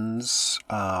mentions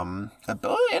a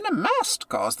boy in a mask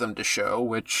caused them to show,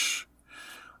 which,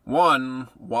 one,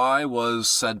 why was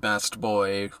said masked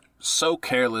boy so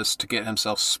careless to get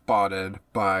himself spotted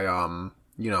by,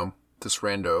 this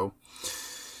rando?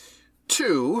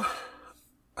 Two,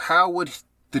 how would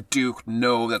the Duke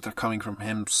know that they're coming from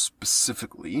him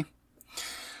specifically?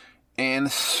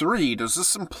 And three, does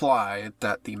this imply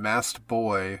that the masked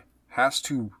boy has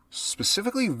to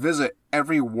specifically visit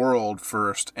every world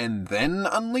first and then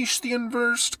unleash the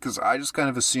Unversed? Because I just kind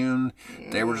of assumed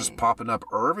they were just popping up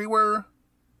everywhere,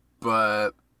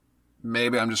 but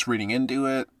maybe I'm just reading into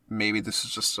it. Maybe this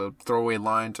is just a throwaway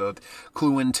line to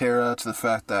clue in Tara to the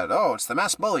fact that, oh, it's the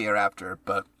masked bully you're after,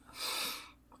 but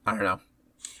I don't know.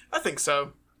 I think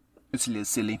so. It's a little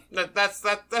silly.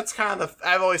 That's kind of,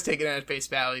 I've always taken it at face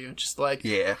value. Just like,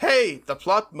 yeah, hey, the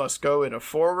plot must go in a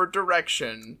forward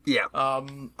direction. Yeah.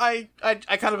 I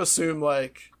kind of assume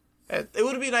like it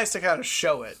would be nice to kind of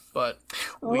show it, but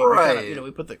we kind of,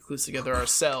 we put the clues together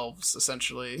ourselves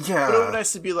essentially. Yeah. But it would be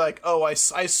nice to be like, oh, I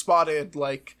spotted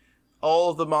like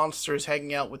all of the monsters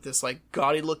hanging out with this like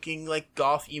gaudy looking like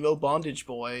goth emo bondage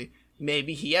boy.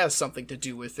 Maybe he has something to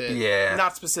do with it. Yeah.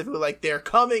 Not specifically like they're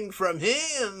coming from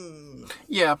him.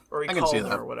 Yeah. Or he I can see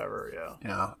that. Or whatever, yeah.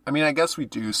 Yeah. I mean, I guess we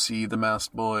do see the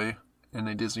masked boy in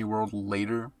a Disney World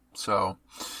later, so.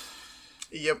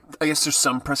 Yep. I guess there's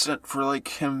some precedent for like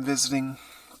him visiting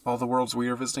all the worlds we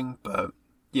are visiting, but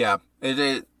yeah.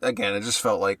 It just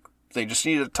felt like they just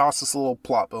needed to toss this little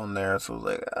plot bone there. So it was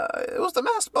like, it was the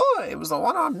masked boy. It was the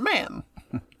one-armed man.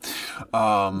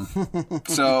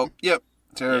 So, yep.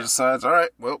 Tara decides, all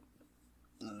right, well,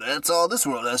 that's all this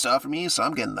world has to offer me, so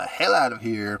I'm getting the hell out of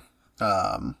here.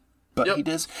 But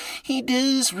he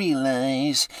does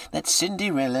realize that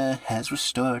Cinderella has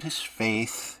restored his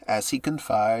faith as he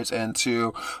confides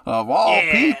into, of all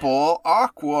people,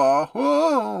 Aqua.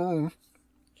 Whoa.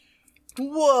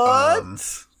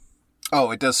 What?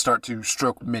 It does start to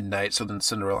stroke midnight, so then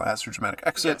Cinderella has her dramatic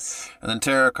exit, and then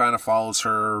Tara kind of follows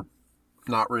her,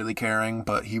 not really caring,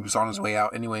 but he was on his way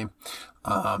out anyway.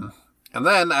 And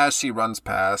then as she runs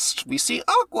past, we see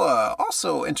Aqua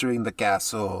also entering the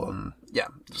castle, and yeah,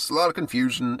 just a lot of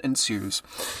confusion ensues.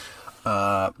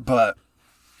 But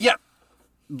yeah,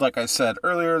 like I said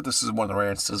earlier, this is one of the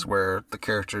rare instances where the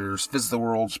characters visit the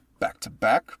worlds back to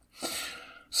back.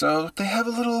 So they have a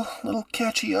little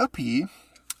catchy uppy,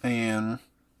 and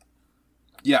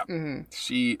yeah,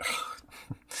 she.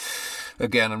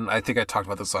 Again, I think I talked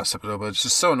about this last episode, but it's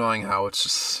just so annoying how it's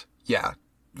just,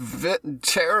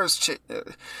 Tara's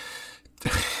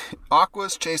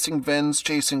Aqua's chasing Ven's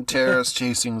chasing Tara's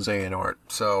chasing Xehanort.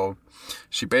 So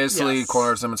she basically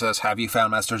corners him and says, have you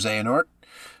found Master Xehanort?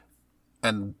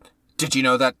 And did you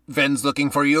know that Ven's looking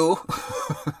for you?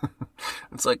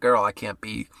 It's like, girl, I can't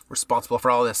be responsible for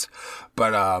all this.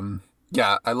 But,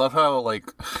 yeah, I love how,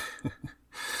 like,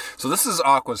 so this is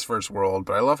Aqua's first world,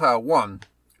 but I love how, one,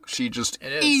 she just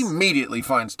immediately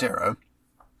finds Tara,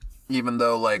 even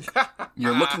though, like,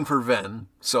 you're looking for Ven.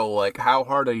 So, like, how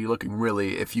hard are you looking,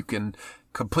 really, if you can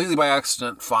completely by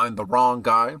accident find the wrong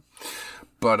guy?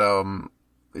 But,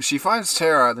 she finds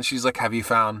Tara, and then she's like, have you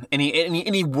found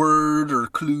any word or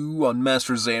clue on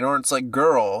Master Xehanort? It's like,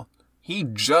 girl, he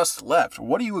just left.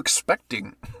 What are you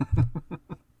expecting?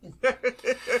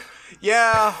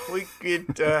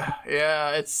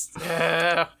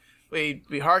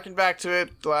 We harken back to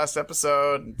it the last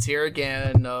episode. It's here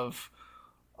again of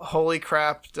holy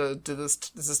crap. Did this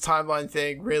timeline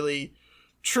thing really,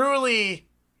 truly,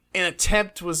 an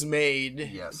attempt was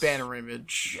made? Yes. Banner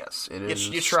image. Yes, it is.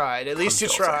 You tried. At least you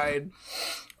tried.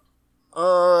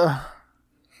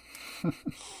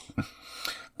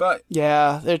 But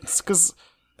yeah, it's because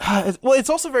it's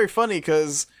also very funny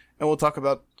because, and we'll talk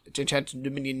about Enchanted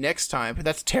Dominion next time, but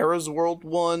that's Terra's World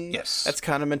 1. Yes. That's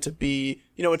kind of meant to be,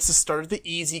 it's the start of the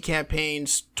easy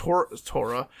campaigns.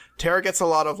 Terra gets a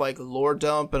lot of, like, lore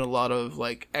dump and a lot of,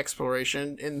 like,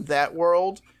 exploration in that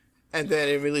world, and then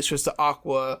it really switches to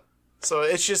Aqua. So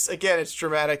it's just, again, it's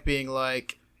dramatic being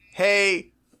like,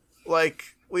 hey, like,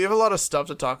 we have a lot of stuff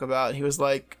to talk about. And he was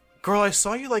like, girl, I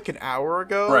saw you, like, an hour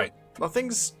ago. Right.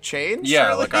 Nothing's changed, Yeah,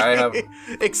 really? like, I have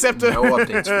except no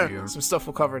updates for you. Some stuff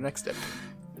we'll cover next episode.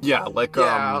 Yeah, like,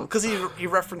 because he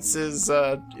references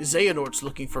Xehanort's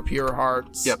looking for pure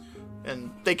hearts. Yep. And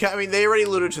they already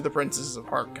alluded to the Princesses of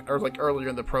Heart, or like earlier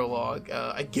in the prologue,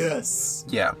 I guess.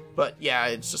 Yeah. But yeah,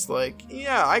 it's just like,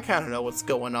 yeah, I kind of know what's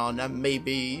going on,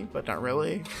 maybe, but not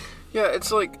really. Yeah,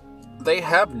 it's like, they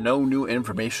have no new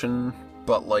information,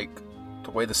 but like,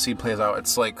 the way the scene plays out,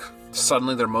 it's like,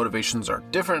 suddenly their motivations are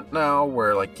different now,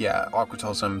 where, like, yeah, Aqua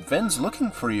tells him, Ven's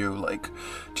looking for you, like,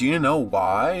 do you know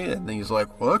why? And then he's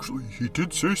like, well, actually, he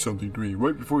did say something to me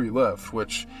right before he left,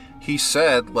 which he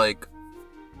said, like,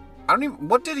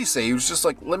 what did he say? He was just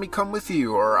like, let me come with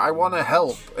you, or I want to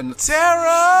help, and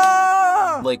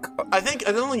Terra! Like, I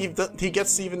don't think he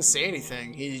gets to even say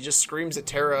anything. He just screams at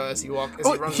Terra as he runs down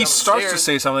the stairs. He starts to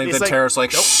say something, then Terra's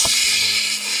like, nope.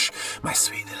 Shh, my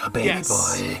sweet little baby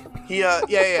boy. He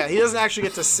doesn't actually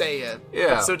get to say it.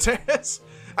 Yeah. So Terra's,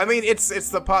 I mean, it's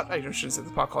the pot. I shouldn't say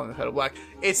the pot calling the kettle black.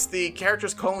 It's the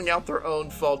characters calling out their own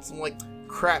faults. I'm like,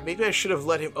 crap. Maybe I should have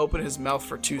let him open his mouth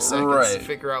for 2 seconds to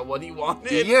figure out what he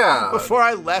wanted. Yeah. Before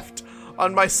I left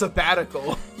on my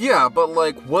sabbatical. Yeah, but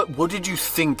like, what did you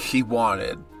think he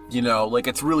wanted? Like,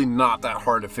 it's really not that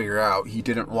hard to figure out. He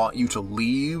didn't want you to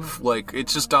leave. Like,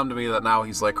 it's just dumb to me that now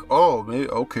he's like, oh,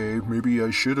 maybe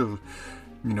I should have,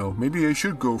 maybe I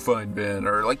should go find Ben.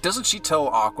 Or, like, doesn't she tell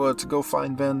Aqua to go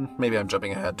find Ben? Maybe I'm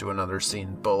jumping ahead to another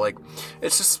scene. But, like,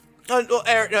 it's just...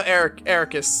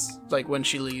 Eric is, like, when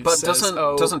she leaves, but says,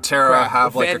 doesn't Terra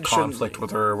have, like, Ven a conflict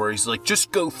with her where he's like,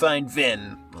 just go find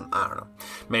Ven? I don't know.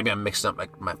 Maybe I'm mixing up my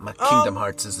Kingdom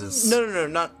Hearts is... No,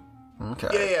 not...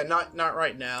 Okay. Yeah, not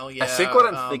right now. Yeah, I think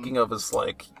what I'm thinking of is,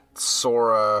 like,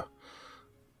 Sora...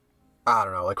 I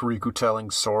don't know, like Riku telling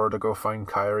Sora to go find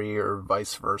Kairi or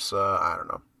vice versa. I don't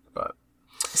know, but...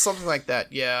 Something like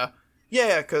that, yeah.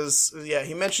 Yeah, because,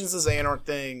 he mentions the Xehanort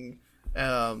thing.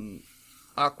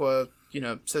 Aqua,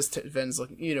 says to Ven's, like,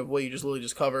 what you literally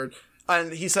just covered.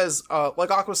 And he says,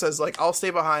 like Aqua says, like, I'll stay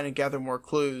behind and gather more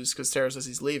clues, because Terra says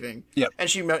he's leaving. Yep. And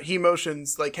he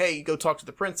motions, like, hey, go talk to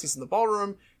the prince, he's in the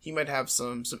ballroom. He might have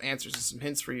some answers and some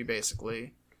hints for you,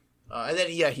 basically. And then,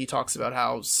 he talks about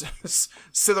how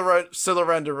Cinderella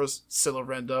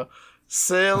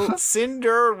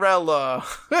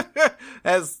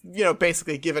has,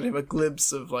 basically given him a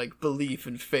glimpse of, like, belief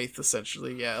and faith,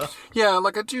 essentially, yeah. Yeah,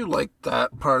 like, I do like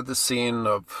that part of the scene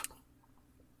of...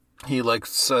 He, like,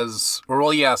 says... Or, well,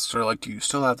 he asks her, like, do you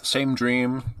still have the same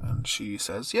dream? And she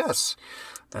says, yes.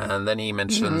 And then he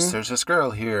mentions, there's this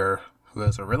girl here who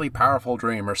has a really powerful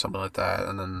dream or something like that.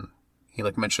 And then he,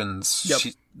 like, mentions...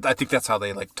 Yep. I think that's how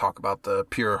they, like, talk about the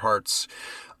pure hearts.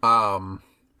 But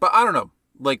I don't know.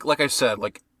 Like I said,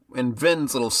 like, in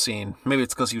Ven's little scene, maybe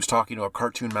it's because he was talking to a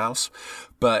cartoon mouse,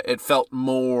 but it felt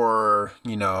more,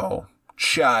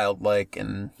 childlike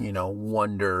and,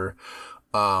 wonder.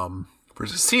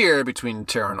 Versus here, between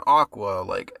Terra and Aqua,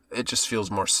 like, it just feels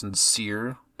more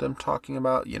sincere, them talking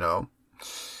about,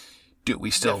 do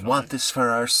we still want this for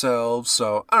ourselves?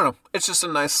 So, I don't know. It's just a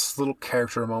nice little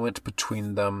character moment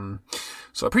between them.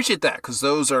 So I appreciate that, because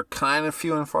those are kind of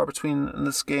few and far between in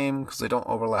this game, because they don't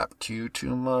overlap too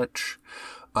much.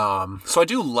 So I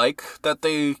do like that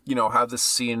they, have this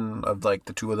scene of, like,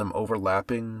 the two of them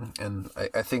overlapping, and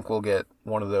I think we'll get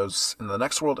one of those in the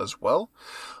next world as well.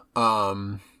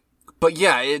 But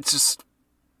yeah, it's just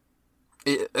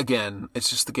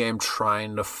the game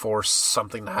trying to force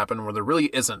something to happen where there really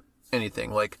isn't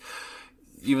anything. Like,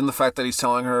 even the fact that he's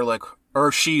telling her, like, or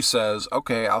she says,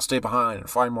 okay, I'll stay behind and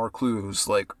find more clues.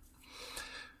 Like,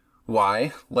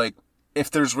 why? Like, if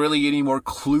there's really any more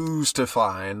clues to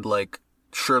find, like,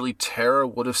 surely Terra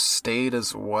would have stayed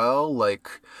as well.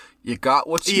 Like, you got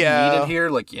what you needed here.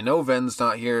 Like, Ven's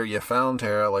not here. You found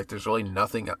Terra. Like, there's really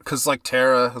nothing. Because, like,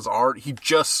 Terra has he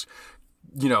just,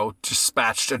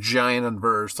 dispatched a giant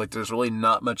unversed. Like, there's really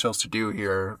not much else to do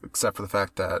here, except for the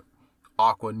fact that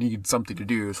Aqua needs something to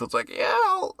do. So it's like, yeah,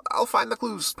 I'll find the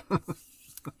clues.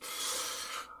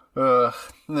 I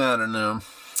don't know.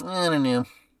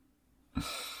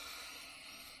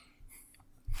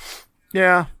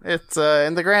 Yeah, it's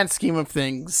in the grand scheme of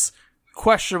things,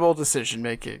 questionable decision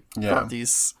making. Yeah.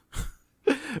 These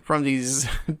from these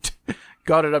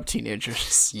godded up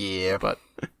teenagers. Yeah. But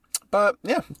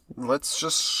yeah, let's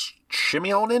just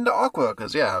shimmy on into Aqua,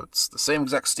 because it's the same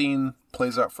exact scene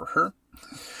plays out for her.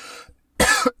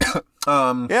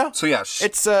 yeah. So yeah,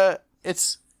 it's a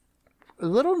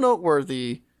little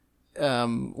noteworthy.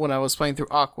 When I was playing through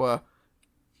Aqua,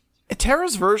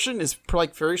 Terra's version is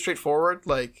like very straightforward.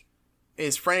 Like,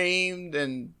 is framed,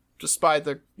 and despite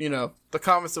the the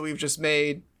comments that we've just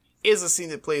made, is a scene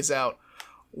that plays out.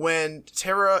 When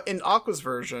Terra in Aqua's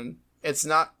version, it's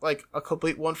not like a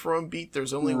complete one-for-one beat.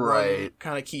 There's only one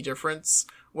kind of key difference.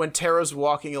 When Terra's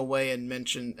walking away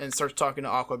and starts talking to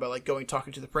Aqua about like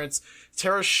talking to the prince,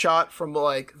 Terra's shot from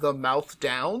like the mouth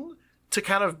down to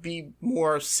kind of be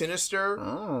more sinister.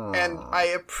 Oh. And I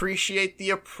appreciate the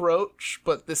approach,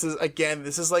 but this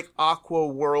is like Aqua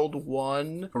World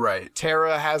 1. Right.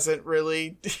 Terra hasn't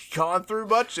really gone through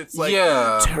much. It's like,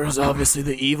 Terra's obviously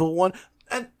the evil one.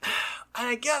 And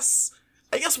I guess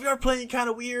we are playing kind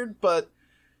of weird, but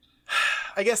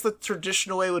I guess the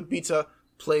traditional way would be to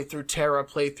play through Terra,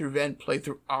 play through Ven, play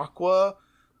through Aqua.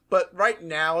 But right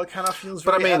now, it kind of feels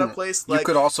very out of place. Like, you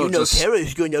could also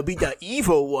Terra's going to be the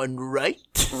evil one, right?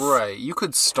 Right. You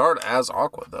could start as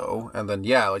Aqua, though, and then,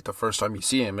 like, the first time you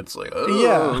see him, it's like,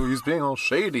 oh, he's being all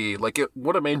shady. Like, it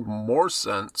would have made more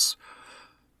sense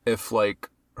if, like,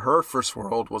 her first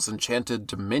world was Enchanted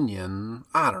Dominion.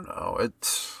 I don't know.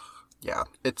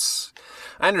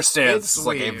 I understand it's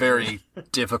like a very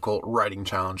difficult writing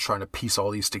challenge trying to piece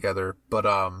all these together. But,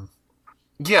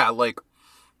 like,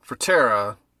 for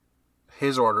Terra,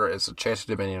 his order is Enchanted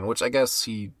Dominion, which I guess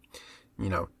he,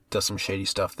 does some shady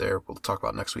stuff there. We'll talk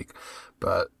about next week.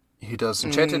 But he does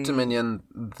Enchanted Dominion,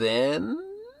 then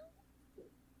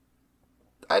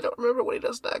I don't remember what he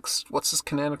does next. What's his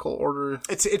canonical order?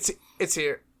 It's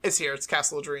here. It's here. It's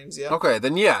Castle of Dreams, yeah. Okay,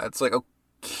 then it's like,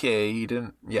 okay, he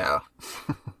didn't,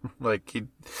 like,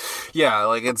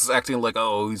 like, it's acting like,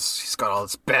 oh, he's got all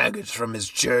this baggage from his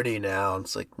journey now. And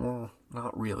it's like, well,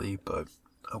 not really, but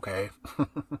okay.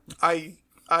 I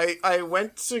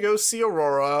went to go see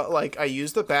Aurora, like, I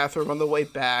used the bathroom on the way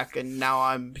back, and now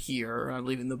I'm here, I'm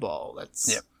leaving the ball.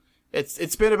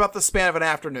 It's been about the span of an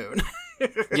afternoon.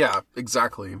 Yeah,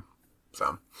 exactly.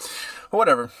 So,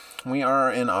 whatever. We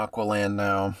are in Aqualand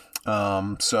now.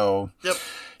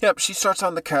 Yep, she starts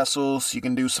on the castle, so you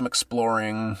can do some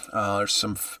exploring. There's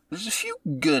a few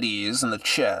goodies in the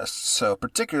chest. So,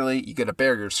 particularly, you get a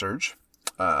barrier surge,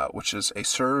 which is a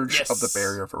surge of the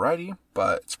barrier variety,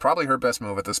 but it's probably her best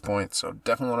move at this point, so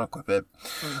definitely want to equip it.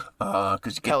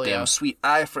 Because you get damn sweet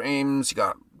iframes, you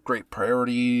got great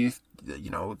priority,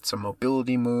 it's a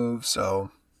mobility move,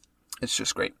 so it's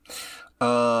just great.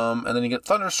 And then you get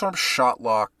Thunderstorm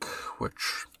Shotlock,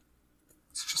 which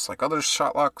it's just like other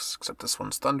Shotlocks, except this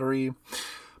one's thundery.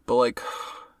 But, like,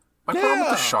 my problem with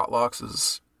the Shotlocks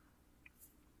is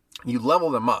you level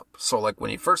them up. So, like,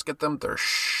 when you first get them, they're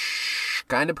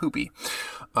kind of poopy.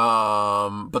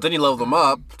 But then you level them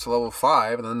up to level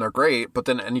 5, and then they're great. But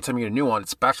then anytime you get a new one,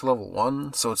 it's back to level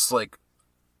 1. So it's like,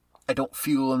 I don't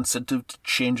feel incentive to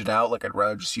change it out. Like, I'd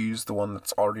rather just use the one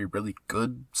that's already really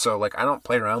good. So, like, I don't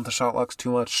play around with the Shotlocks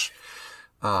too much.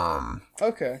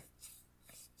 Okay.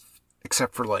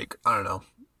 Except for, like, I don't know,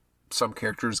 some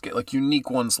characters get, like, unique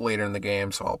ones later in the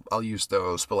game, so I'll use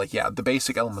those. But, like, the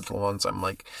basic elemental ones, I'm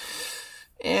like,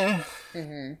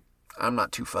 I'm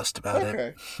not too fussed about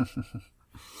it.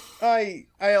 I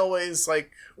always,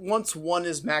 like, once one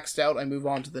is maxed out, I move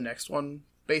on to the next one,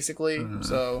 basically.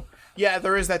 So,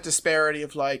 there is that disparity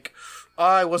of, like,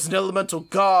 I was an elemental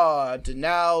god, and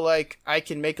now, like, I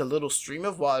can make a little stream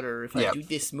of water if I do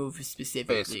this move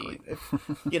specifically.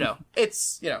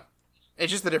 It's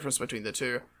just the difference between the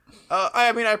two.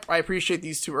 I appreciate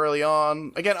these two early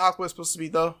on. Again, Aqua is supposed to be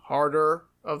the harder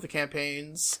of the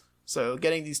campaigns, so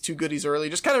getting these two goodies early,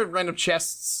 just kind of random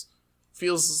chests,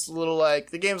 feels a little like,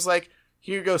 the game's like,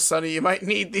 here you go, Sonny, you might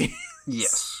need these.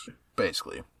 Yes,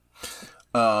 basically.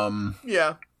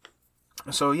 Yeah.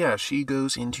 So, she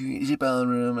goes into the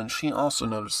ballroom, and she also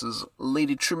notices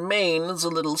Lady Tremaine is a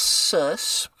little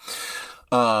sus.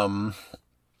 But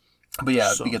we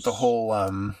get the whole,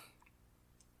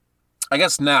 I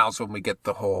guess now's when we get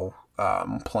the whole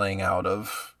playing out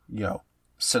of,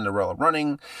 Cinderella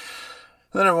running,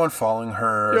 then everyone following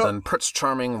her, then Prince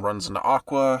Charming runs into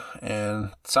Aqua, and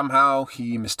somehow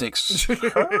he mistakes her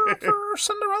for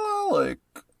Cinderella. Like,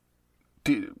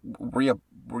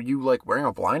 were you like wearing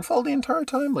a blindfold the entire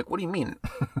time? Like, what do you mean?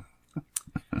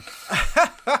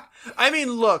 I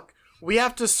mean, look, we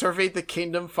have to survey the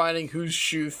kingdom, finding whose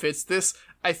shoe fits this.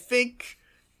 I think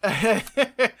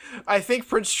I think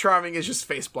Prince Charming is just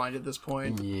face blind at this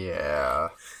point. Yeah.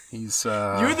 He's,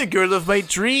 You're the girl of my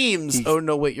dreams! Oh,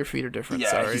 no, wait, your feet are different,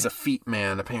 yeah, sorry. he's a feet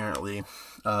man, apparently.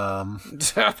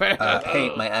 Hey,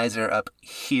 my eyes are up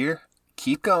here.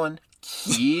 Keep going.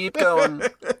 Keep going.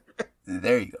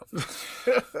 There you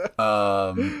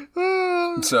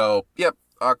go. So, yep,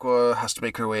 Aqua has to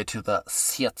make her way to the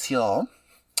Seattle.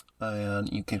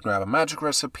 And you can grab a magic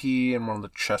recipe in one of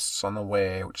the chests on the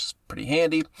way, which is pretty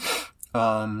handy.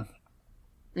 And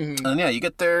yeah, you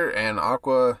get there, and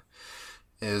Aqua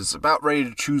is about ready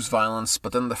to choose violence,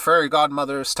 but then the fairy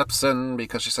godmother steps in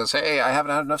because she says, hey, I haven't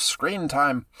had enough screen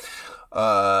time.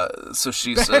 So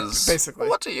she says, basically,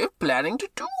 what are you planning to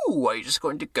do? Are you just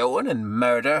going to go in and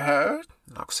murder her?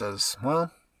 And Aqua says,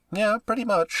 well, yeah, pretty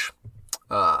much.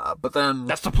 But then...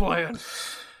 That's the plan.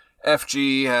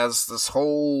 FG has this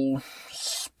whole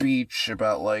speech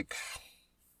about, like...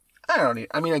 I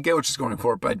get what she's going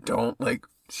for, but I don't, like...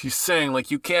 She's saying,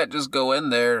 like, you can't just go in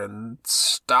there and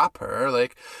stop her.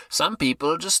 Like, some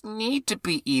people just need to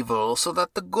be evil so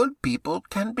that the good people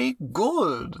can be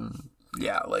good. And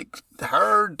yeah, like,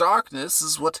 her darkness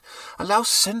is what allows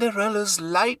Cinderella's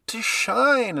light to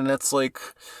shine. And it's like,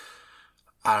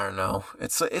 I don't know.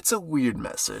 It's a weird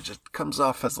message. It comes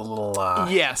off as a little,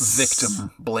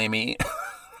 victim blamey.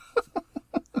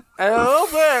 A little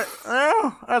bit.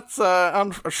 Oh, that's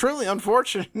truly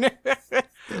unfortunate.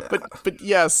 But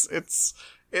yes, it's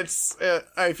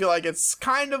I feel like it's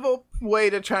kind of a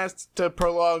way to try to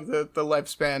prolong the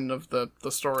lifespan of the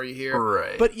story here.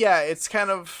 Right. But yeah, it's kind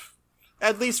of,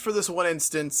 at least for this one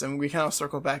instance, and we kind of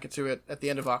circle back into it at the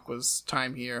end of Aqua's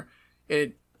time here.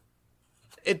 It's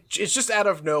just out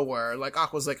of nowhere. Like,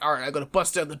 Aqua's like, all right, I'm gonna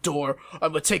bust down the door.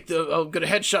 I'm gonna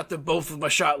headshot them both with my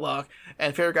shot lock.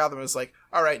 And Fairy Godmother is like,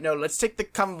 all right, no, let's take the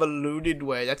convoluted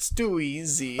way. That's too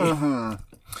easy.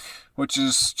 Which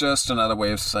is just another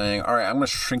way of saying, all right, I'm gonna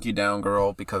shrink you down,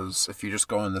 girl, because if you just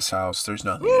go in this house, there's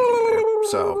nothing to do there.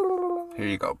 So, here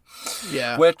you go.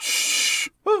 Yeah.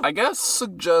 Which, I guess,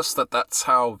 suggests that that's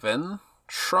how Vin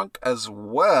shrunk as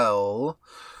well.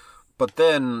 But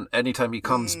then, anytime he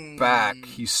comes back,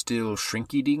 he's still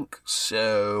shrinky dink.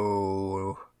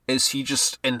 So, is he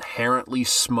just inherently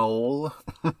small?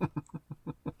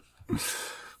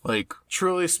 Like,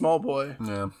 truly small boy.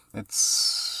 Yeah,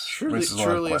 it's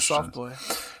truly a soft boy.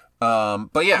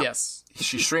 But yeah, yes,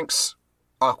 she shrinks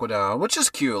Aqua down, which is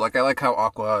cute. Like, I like how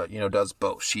Aqua, does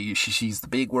both. She sees the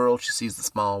big world, she sees the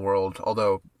small world.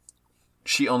 Although,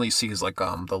 she only sees like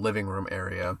the living room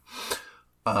area.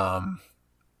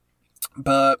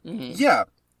 But, yeah,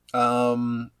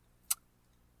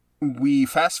 we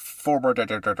fast forward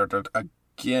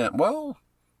again. Well,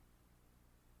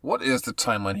 what is the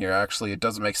timeline here? Actually, it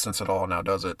doesn't make sense at all now,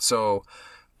 does it? So,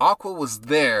 Aqua was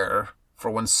there for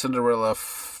when Cinderella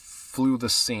flew the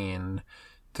scene.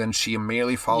 Then she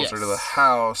immediately follows her to the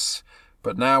house.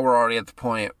 But now we're already at the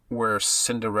point where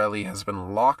Cinderella has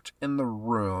been locked in the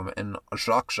room, and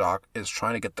Jacques is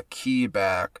trying to get the key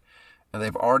back. And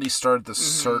they've already started the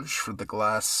search for the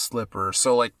glass slipper.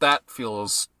 So, like, that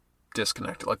feels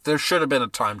disconnected. Like, there should have been a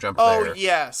time jump there. Oh,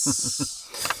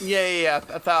 yes. yeah,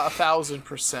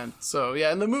 1,000%. So,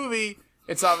 yeah, in the movie,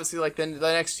 it's obviously, like, the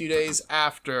next few days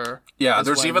after. Yeah,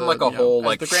 there's even, like, a whole,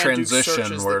 like,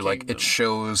 transition where, like, it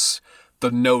shows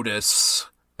the notice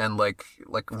and, like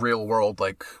real world,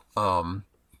 like,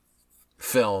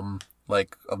 film,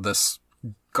 like, of this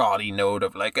gaudy note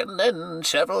of like, and then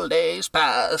several days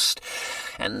passed,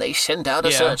 and they sent out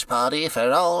a search party for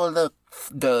all the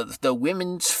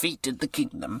women's feet in the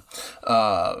kingdom.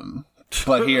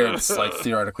 But here it's like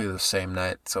theoretically the same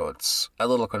night, so it's a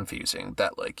little confusing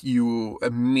that like you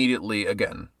immediately,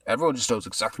 again, everyone just knows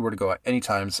exactly where to go at any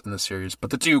times in the series,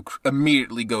 but the Duke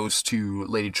immediately goes to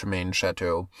Lady Tremaine's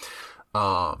chateau.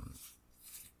 But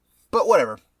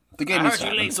whatever. The game I heard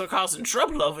you ladies are causing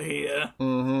trouble over here.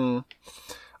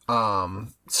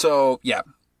 So, yeah,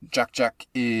 Jack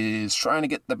is trying to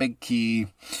get the big key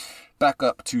back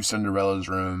up to Cinderella's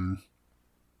room.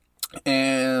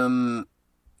 And,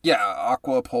 yeah,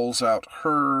 Aqua pulls out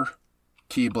her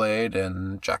keyblade,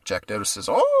 and Jack notices,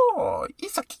 oh,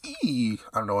 it's a key.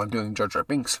 I don't know, I'm doing Jar Jar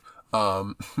Binks.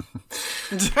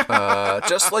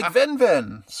 Just like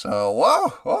Ven. So,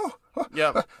 whoa.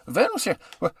 Yeah. Ven was here.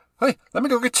 Hey, let me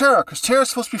go get Tara, because Tara's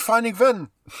supposed to be finding Ven.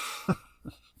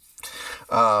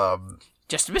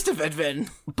 Just Mr. Ven.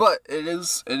 But it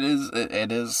is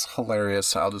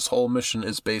hilarious how this whole mission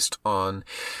is based on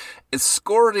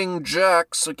escorting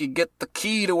Jack so he can get the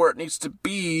key to where it needs to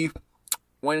be.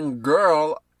 When,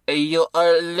 girl, you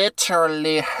are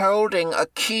literally holding a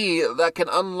key that can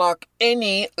unlock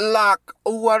any lock.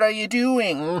 What are you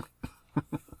doing?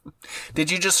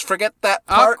 Did you just forget that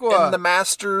part Aqua. in the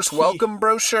Master's welcome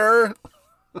brochure?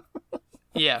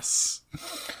 Yes.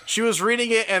 She was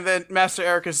reading it, and then Master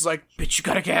Ericus is like, bitch, you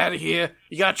gotta get out of here.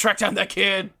 You gotta track down that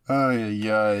kid.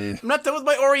 Ay. I'm not done with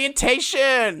my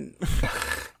orientation.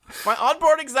 My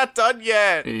onboarding's not done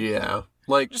yet. Yeah.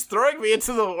 Like, Just throwing me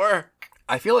into the work.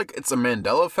 I feel like it's a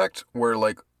Mandela effect where,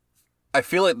 like, I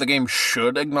feel like the game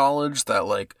should acknowledge that,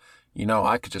 like,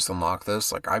 I could just unlock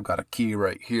this. Like, I've got a key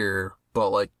right here. But,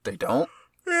 like, they don't.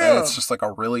 Yeah. And it's just, like,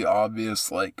 a really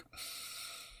obvious, like,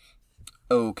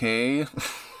 okay.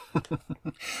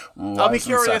 I'll be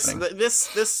curious.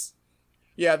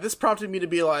 This prompted me to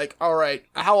be like, all right,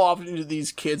 how often do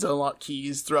these kids unlock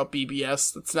keys throughout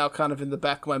BBS? That's now kind of in the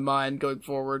back of my mind going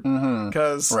forward.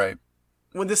 Because Right.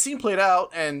 when this scene played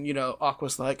out and,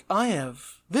 Aqua's like, I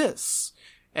have this.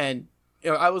 And,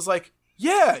 I was like,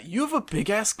 yeah, you have a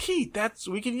big-ass key.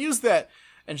 We can use that.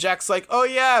 And Jack's like, oh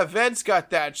yeah, Ven's got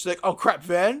that. She's like, oh crap,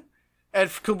 Ven? And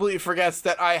completely forgets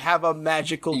that I have a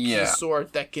magical key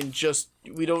sword that can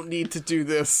we don't need to do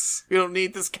this. We don't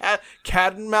need this cat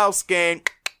and mouse game.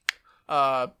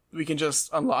 We can just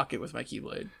unlock it with my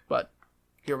keyblade. But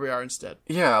here we are instead.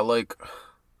 Yeah, like,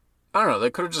 I don't know, they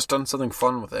could have just done something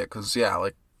fun with it, because,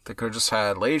 like, they could have just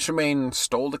had Lady Tremaine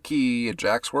stole the key, and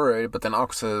Jack's worried, but then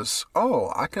Aqua says,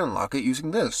 oh, I can unlock it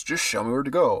using this, just show me where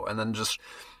to go, and then just,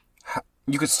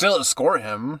 you could still escort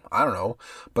him, I don't know,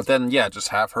 but then, just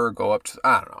have her go up to,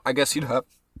 I don't know, I guess you'd have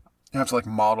to, like,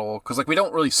 model, because, like, we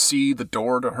don't really see the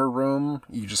door to her room,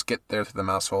 you just get there through the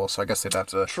mouse hole, so I guess they'd have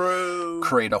to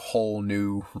create a whole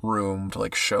new room to,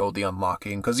 like, show the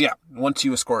unlocking, because, once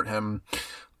you escort him,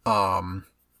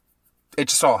 it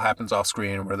just all happens off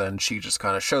screen, where then she just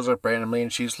kind of shows up randomly,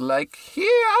 and she's like, here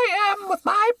I am with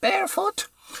my barefoot.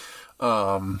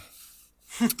 But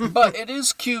it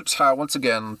is cute how, once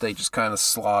again, they just kind of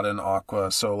slot in Aqua,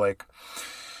 so, like,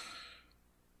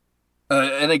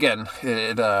 and again,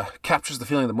 it captures the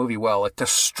feeling of the movie well, like, the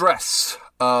stress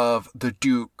of the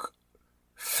Duke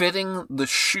fitting the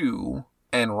shoe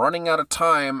and running out of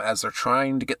time as they're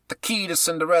trying to get the key to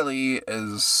Cinderella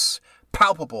is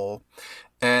palpable.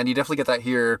 And you definitely get that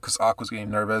here, because Aqua's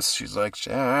getting nervous. She's like,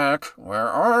 Jack, where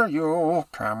are you?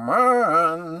 Come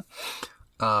on.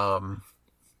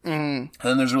 And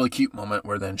then there's a really cute moment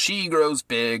where then she grows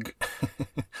big.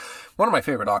 One of my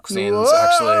favorite Aqua scenes,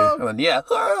 actually. And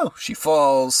then, she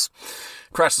falls,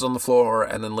 crashes on the floor,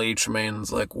 and then Lady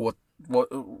Tremaine's like,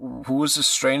 who is this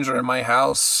stranger in my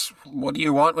house? What do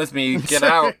you want with me? Get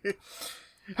out.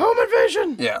 Home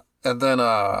invasion! Yeah. And then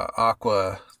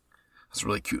Aqua has a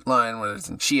really cute line where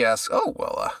she asks, oh,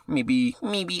 well, maybe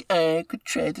I could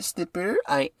try the slipper.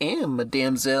 I am a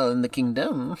damsel in the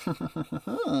kingdom.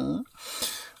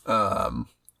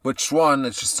 Which one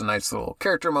is just a nice little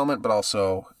character moment, but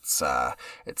also it's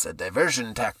a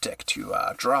diversion tactic to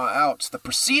draw out the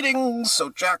proceedings so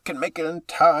Jack can make it in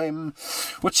time,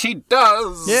 which he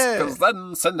does. Yeah. Because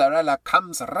then Cinderella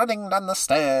comes running down the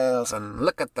stairs, and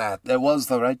look at that, there was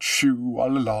the right shoe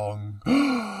all along.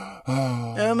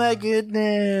 Oh my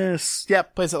goodness!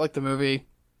 Yep, plays it like the movie.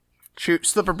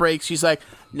 Slipper breaks. She's like,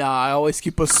 nah, I always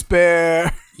keep a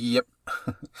spare. Yep.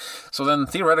 So then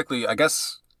theoretically, I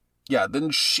guess. Yeah,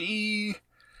 then she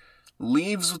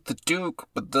leaves with the Duke,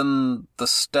 but then the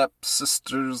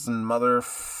stepsisters and mother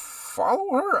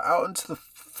follow her out into the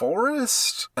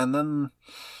forest, and then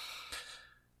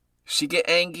she get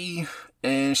angry,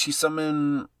 and she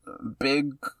summon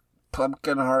Big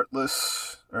Pumpkin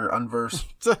Heartless, or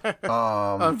Unversed.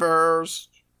 Unversed.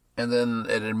 And then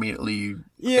it immediately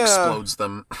explodes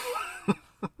them.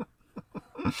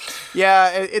 Yeah,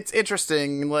 it's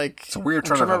interesting. Like, it's a weird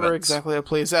turn I of remember events. exactly how it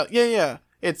plays out. Yeah.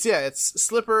 It's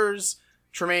Slippers,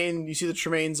 Tremaine. You see the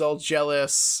Tremaine's all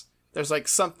jealous. There's like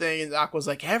something, and Aqua's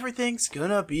like, everything's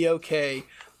gonna be okay.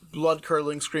 Blood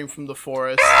curdling scream from the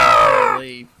forest.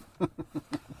 Apparently,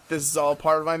 this is all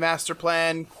part of my master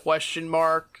plan? ?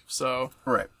 So,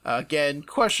 right. Again,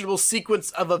 questionable sequence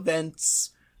of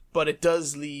events, but it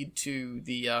does lead to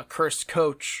the cursed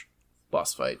coach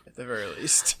boss fight at the very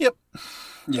least. Yep.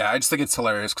 Yeah, I just think it's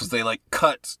hilarious because they like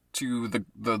cut to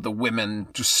the women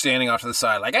just standing off to the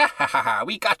side like, ah ha ha ha,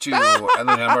 we got you. And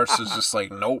then Amherst is just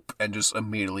like, nope, and just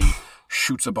immediately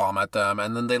shoots a bomb at them.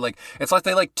 And then they like, it's like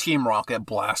they like Team Rocket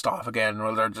blast off again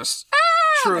where they're just,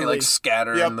 they like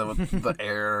scatter in the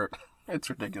air. It's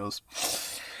ridiculous.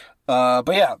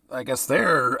 But yeah, I guess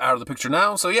they're out of the picture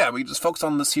now. So yeah, we just focus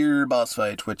on this here boss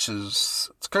fight, which is,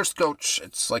 it's Cursed Coach.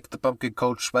 It's like the Pumpkin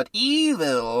Coach, but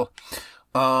evil.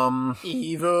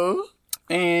 Evil?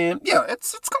 And yeah,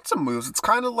 it's got some moves. It's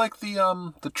kind of like the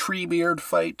Treebeard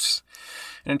fight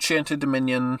in Enchanted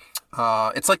Dominion.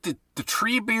 It's like the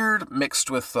Treebeard mixed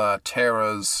with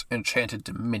Terra's Enchanted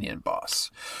Dominion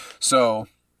boss. So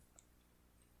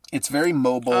it's very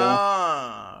mobile.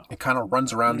 It kind of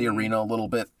runs around the arena a little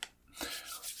bit.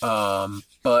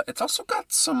 But it's also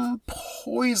got some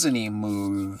poisony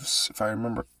moves, if I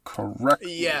remember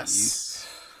correctly. Yes.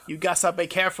 You gotta be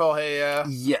careful here.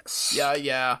 Yes.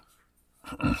 Yeah.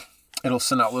 It'll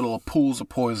send out little pools of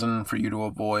poison for you to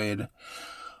avoid.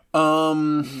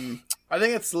 I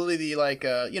think it's literally like,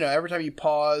 every time you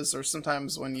pause, or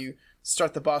sometimes when you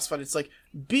start the boss fight, it's like,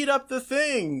 beat up the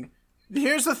thing!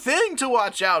 Here's the thing to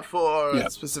watch out for! Yep.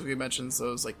 It specifically mentions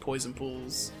those, like, poison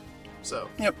pools. So,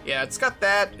 yep. Yeah, it's got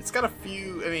that. It's got a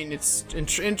few, it's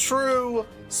in true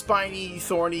spiny,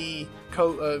 thorny,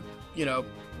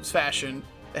 fashion.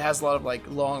 It has a lot of, like,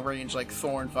 long-range, like,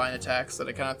 thorn vine attacks that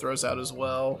it kind of throws out as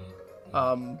well.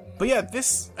 But yeah,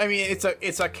 this,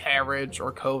 it's a carriage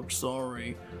or coach,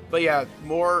 sorry. But yeah,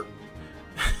 more,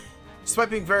 despite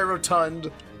being very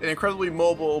rotund, an incredibly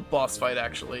mobile boss fight,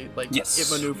 actually. Like, yes. It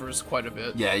maneuvers quite a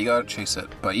bit. Yeah, you gotta chase it.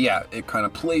 But yeah, it kind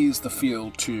of plays the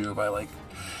field, too, by, like,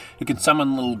 you can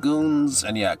summon little goons,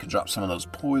 and yeah, it can drop some of those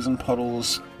poison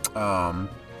puddles. And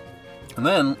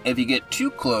then, if you get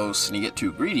too close and you get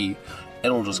too greedy,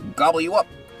 it'll just gobble you up.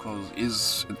 Because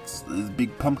it's this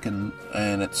big pumpkin,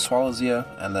 and it swallows you,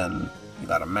 and then you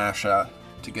gotta mash out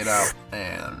to get out,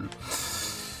 and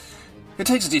it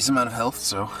takes a decent amount of health,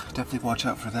 so definitely watch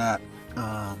out for that.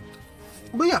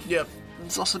 But yeah, Yep.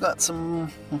 it's also got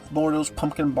some more of those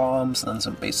pumpkin bombs, and then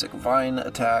some basic vine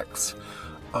attacks.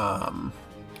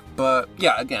 But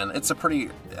yeah, again, it's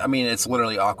it's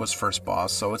literally Aqua's first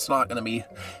boss, so it's not gonna be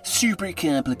super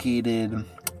complicated.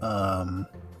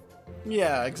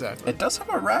 Yeah, exactly. It does have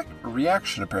a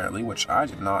reaction, apparently, which I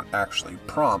did not actually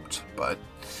prompt, but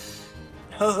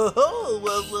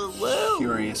Whoa.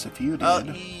 curious if you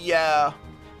did. Yeah.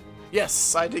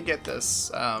 Yes, I did get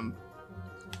this.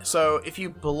 So if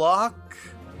you block,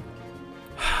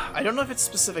 I don't know if it's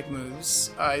specific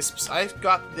moves. I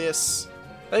got this.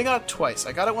 I think I got it twice.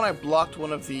 I got it when I blocked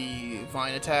one of the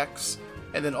vine attacks,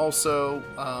 and then also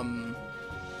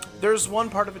there's one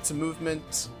part of it's a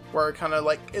movement where it kind of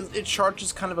like it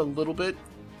charges kind of a little bit,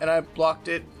 and I blocked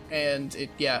it, and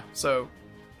so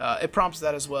it prompts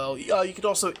that as well. You could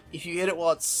also, if you hit it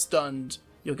while it's stunned,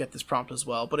 you'll get this prompt as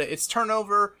well. But it's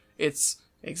turnover. It's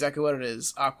exactly what it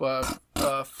is. Aqua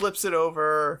flips it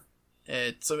over.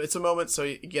 It's a moment, so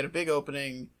you get a big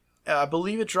opening. I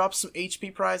believe it drops some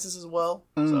HP prizes as well.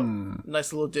 So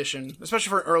nice little addition, especially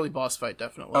for an early boss fight,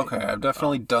 definitely. Okay, I've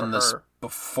definitely done this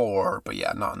before, but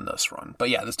yeah, not in this run. But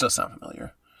yeah, this does sound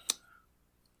familiar.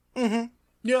 Mm-hmm.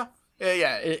 Yeah.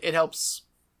 It helps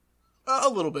a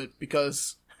little bit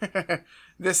because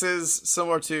this is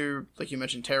similar to, like you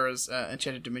mentioned, Terra's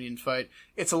Enchanted Dominion fight.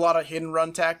 It's a lot of hit and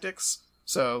run tactics.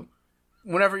 So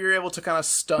whenever you're able to kind of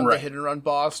stun the hit and run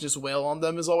boss, just wail on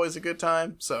them is always a good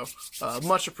time. So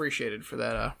much appreciated for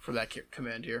that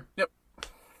command here. Yep.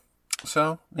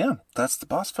 So yeah, that's the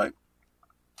boss fight.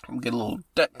 We get a little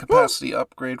deck capacity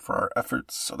upgrade for our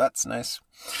efforts, so that's nice.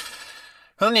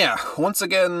 And yeah, once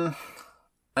again,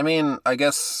 I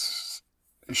guess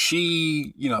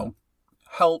she,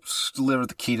 helped deliver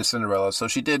the key to Cinderella, so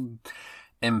she did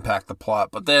impact the plot,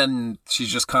 but then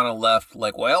she's just kind of left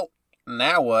like, well,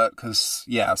 now what? Because,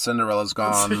 yeah, Cinderella's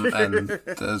gone, and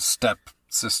the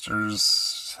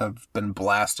stepsisters have been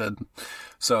blasted,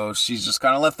 so she's just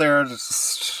kind of left there,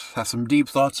 just has some deep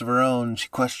thoughts of her own. She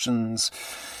questions,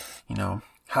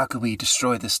 how could we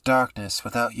destroy this darkness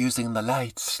without using the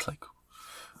light? Like,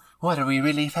 what are we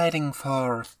really fighting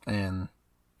for? And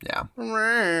yeah,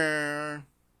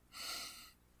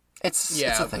 it's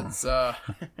a thing.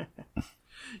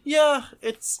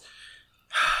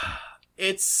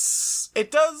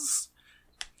 It does.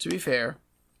 To be fair,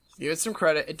 give it some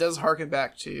credit. It does harken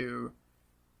back to.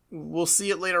 We'll see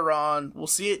it later on. We'll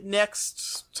see it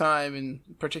next time, in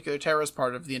particular Terra's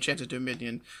part of the Enchanted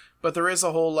Dominion. But there is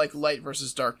a whole light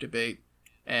versus dark debate.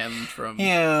 And from,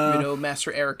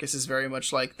 Master Ericus is very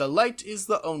much like, the light is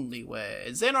the only way.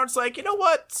 And Xehanort's like, you know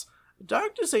what?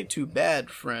 Darkness ain't too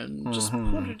bad, friend. Just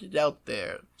put it out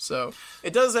there. So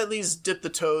it does at least dip the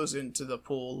toes into the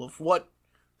pool of what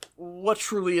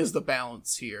truly is the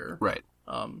balance here. Right.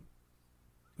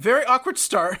 Very awkward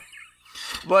start.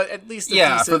 But at least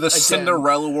for the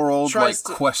Cinderella world,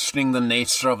 questioning the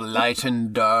nature of light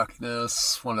and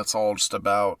darkness when it's all just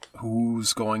about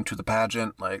who's going to the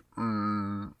pageant. Like,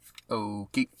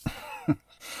 okay.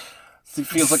 It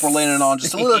feels like we're laying it on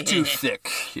just a little too thick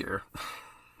here.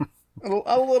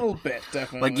 A little bit,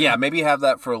 definitely. Like, yeah, maybe have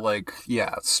that for, like,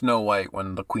 Snow White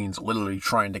when the queen's literally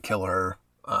trying to kill her.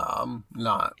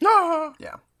 Not.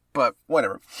 Yeah, but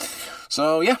whatever.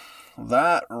 So, yeah,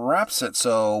 that wraps it.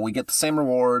 So we get the same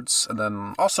rewards, and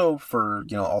then also for,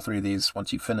 all three of these,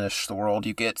 once you finish the world,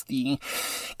 you get the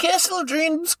Castle of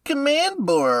Dreams command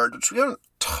board, which we haven't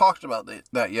talked about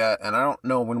that yet, and I don't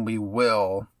know when we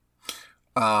will.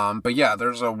 But yeah,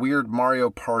 there's a weird Mario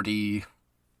Party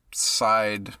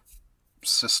side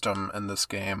system in this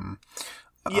game.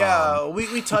 Yeah,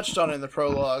 we touched on it in the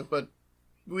prologue, but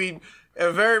we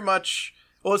very much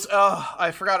was.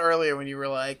 I forgot earlier when you were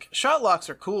like, shot locks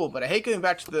are cool, but I hate going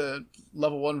back to the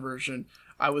level 1 version.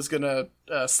 I was gonna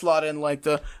slot in like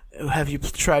have you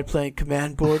tried playing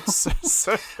command boards?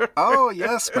 Oh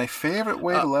yes, my favorite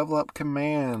way to level up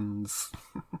commands.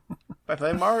 By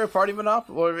playing Mario Party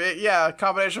Monopoly,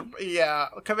 combination,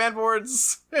 command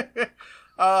boards.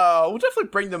 We'll definitely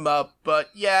bring them up, but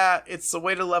yeah, it's a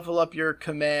way to level up your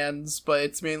commands, but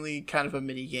it's mainly kind of a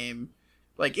mini game.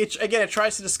 Like, it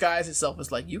tries to disguise itself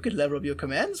as like, you can level up your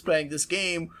commands playing this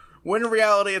game, when in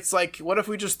reality it's like, what if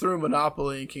we just threw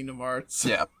Monopoly in Kingdom Hearts?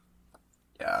 Yeah.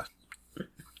 Yeah.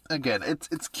 Again,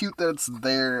 it's cute that it's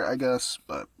there, I guess,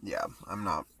 but yeah, I'm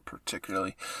not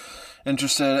particularly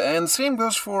interested. And the same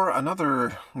goes for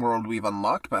another world we've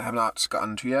unlocked, but have not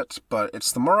gotten to yet, but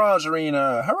it's the Mirage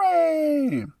Arena.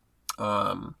 Hooray!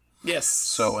 Yes.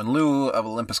 So in lieu of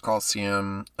Olympus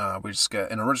Coliseum, we just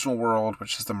get an original world,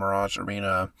 which is the Mirage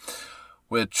Arena,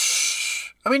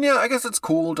 which, I mean, yeah, I guess it's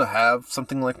cool to have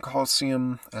something like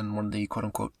Coliseum and one of the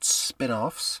quote-unquote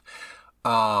spin-offs.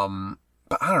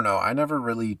 But I don't know, I never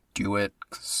really do it,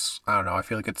 because, I don't know, I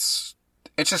feel like it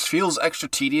just feels extra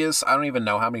tedious. I don't even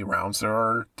know how many rounds there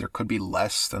are. There could be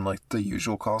less than, like, the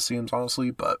usual Coliseums,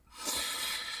 honestly, but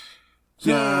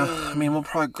yeah, I mean, we'll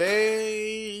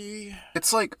probably...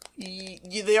 It's like...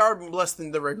 they are less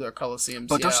than the regular Coliseums,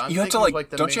 but don't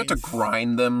you have to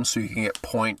grind them so you can get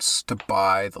points to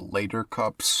buy the later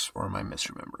cups, or am I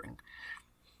misremembering?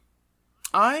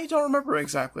 I don't remember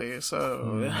exactly,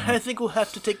 so I think we'll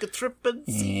have to take a trip and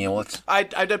see. Yeah, I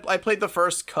played the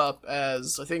first cup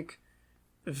as, I think,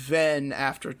 Ven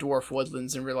after Dwarf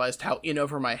Woodlands and realized how in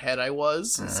over my head I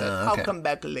was and said, I'll come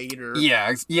back later. Yeah,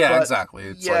 exactly.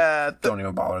 It's don't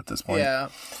even bother at this point.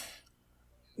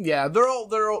 Yeah, they're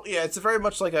all, it's very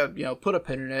much like a, put a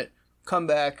pin in it, come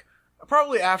back.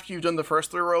 Probably after you've done the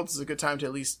first 3 worlds is a good time to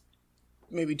at least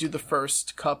maybe do the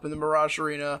first cup in the Mirage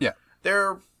Arena. Yeah.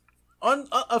 They're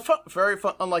very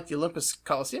fun, unlike the Olympus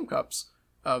Coliseum Cups.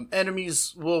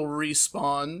 Enemies will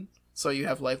respawn. So you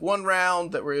have like one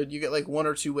round where you get like 1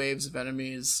 or 2 waves of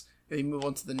enemies, and you move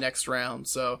on to the next round.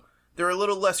 So they're a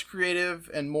little less creative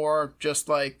and more just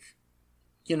like,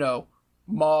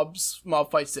 mob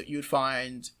fights that you'd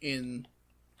find in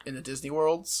the Disney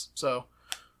worlds. So,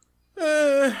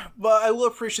 but I will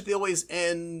appreciate they always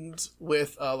end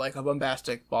with like a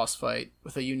bombastic boss fight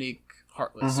with a unique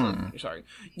Heartless,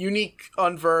 unique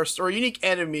unversed or unique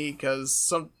enemy,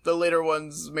 because the later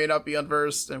ones may not be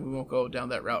unversed, and we won't go down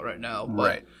that route right now. But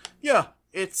right. Yeah,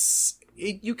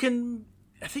 you can.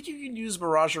 I think you can use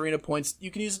Mirage Arena points.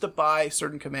 You can use it to buy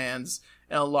certain commands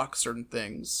and unlock certain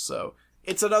things. So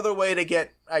it's another way to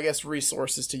get, I guess,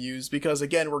 resources to use, because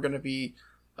again, we're going to be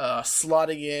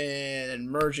slotting in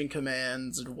and merging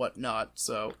commands and whatnot.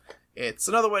 So it's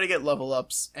another way to get level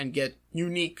ups and get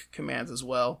unique commands as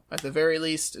well. At the very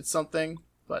least, it's something.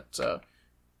 But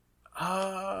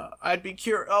I'll be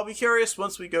curious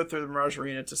once we go through the Mirage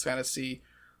Arena to kind of see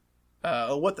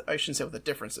I shouldn't say what the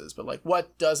difference is, but like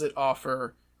what does it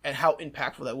offer and how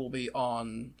impactful that will be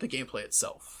on the gameplay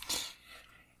itself.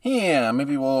 Yeah,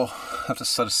 maybe we'll have to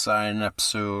set aside an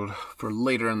episode for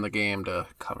later in the game to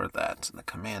cover that in the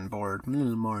command board a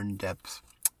little more in depth.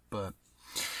 But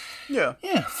yeah,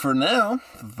 for now,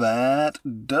 that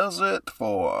does it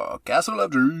for Castle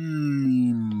of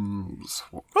Dreams.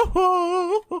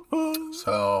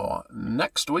 So,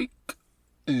 next week,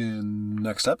 in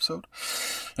next episode,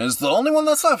 is the only one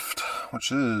that's left,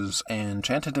 which is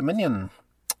Enchanted Dominion.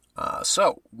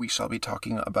 So, we shall be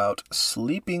talking about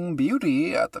Sleeping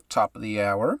Beauty at the top of the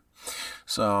hour.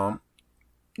 So,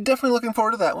 definitely looking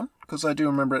forward to that one, because I do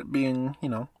remember it being,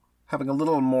 having a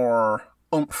little more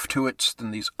oomph to it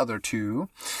than these other two.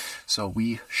 So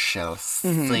we shall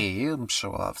see. I'm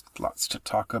sure we'll have lots to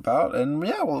talk about. And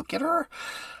yeah, we'll get our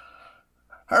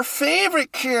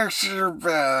favorite character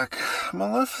back,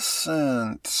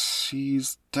 Maleficent.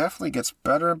 She's definitely gets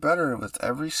better and better with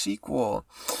every sequel.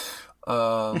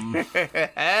 So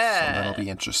that'll be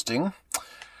interesting.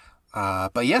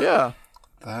 But yeah.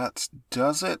 that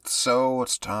does it. So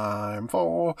it's time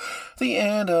for the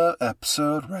end of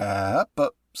episode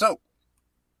wrap-up. So,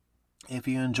 if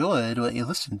you enjoyed what you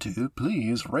listened to,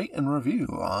 please rate and review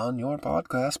on your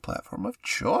podcast platform of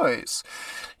choice.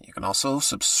 You can also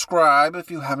subscribe if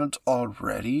you haven't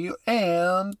already,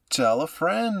 and tell a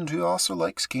friend who also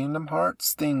likes Kingdom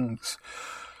Hearts things.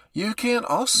 You can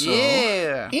also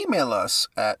email us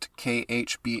at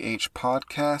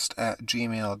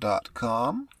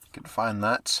khbhpodcast@gmail.com. You can find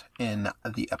that in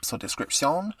the episode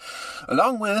description,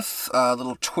 along with a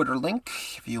little Twitter link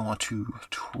if you want to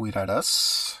tweet at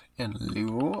us in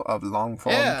lieu of long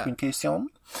form communication.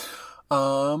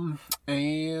 That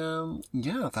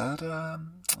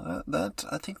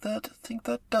I think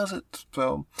that does it.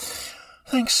 So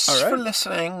thanks for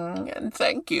listening, and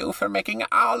thank you for making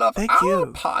all of our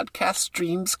podcast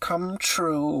dreams come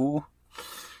true.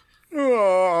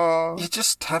 Aww. You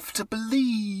just have to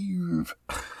believe.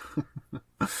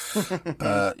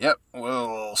 But yep,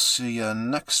 we'll see you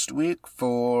next week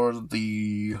for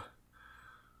the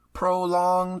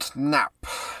prolonged nap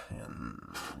in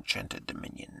Enchanted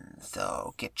Dominion.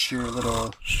 So get your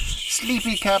little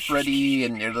sleepy cap ready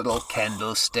and your little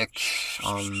candlestick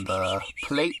on the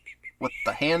plate with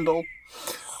the handle.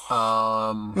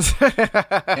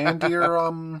 And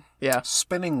your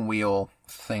spinning wheel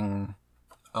thing.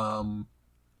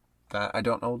 That I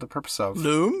don't know the purpose of.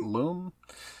 Loom?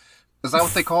 Is that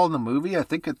what they call it in the movie? I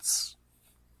think it's...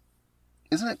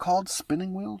 Isn't it called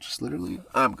spinning wheel? Just literally?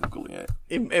 I'm Googling it.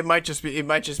 It might just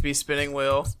be spinning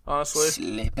wheel, honestly.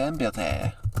 Sleeping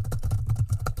Beauty.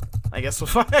 I guess we'll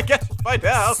find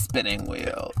out. Spinning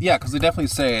wheel. Yeah, because they definitely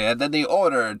say that they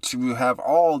ordered to have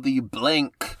all the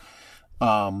blank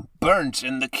burnt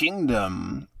in the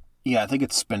kingdom. Yeah, I think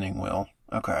it's spinning wheel.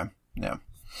 Okay. Yeah.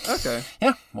 Okay.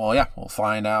 Yeah. Well, yeah. We'll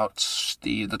find out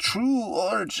the true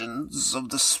origins of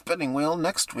the spinning wheel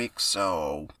next week.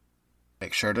 So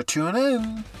make sure to tune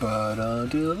in. But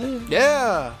until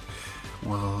then,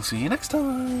 we'll see you next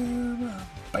time.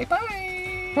 Bye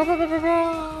bye.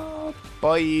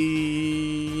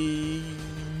 Bye.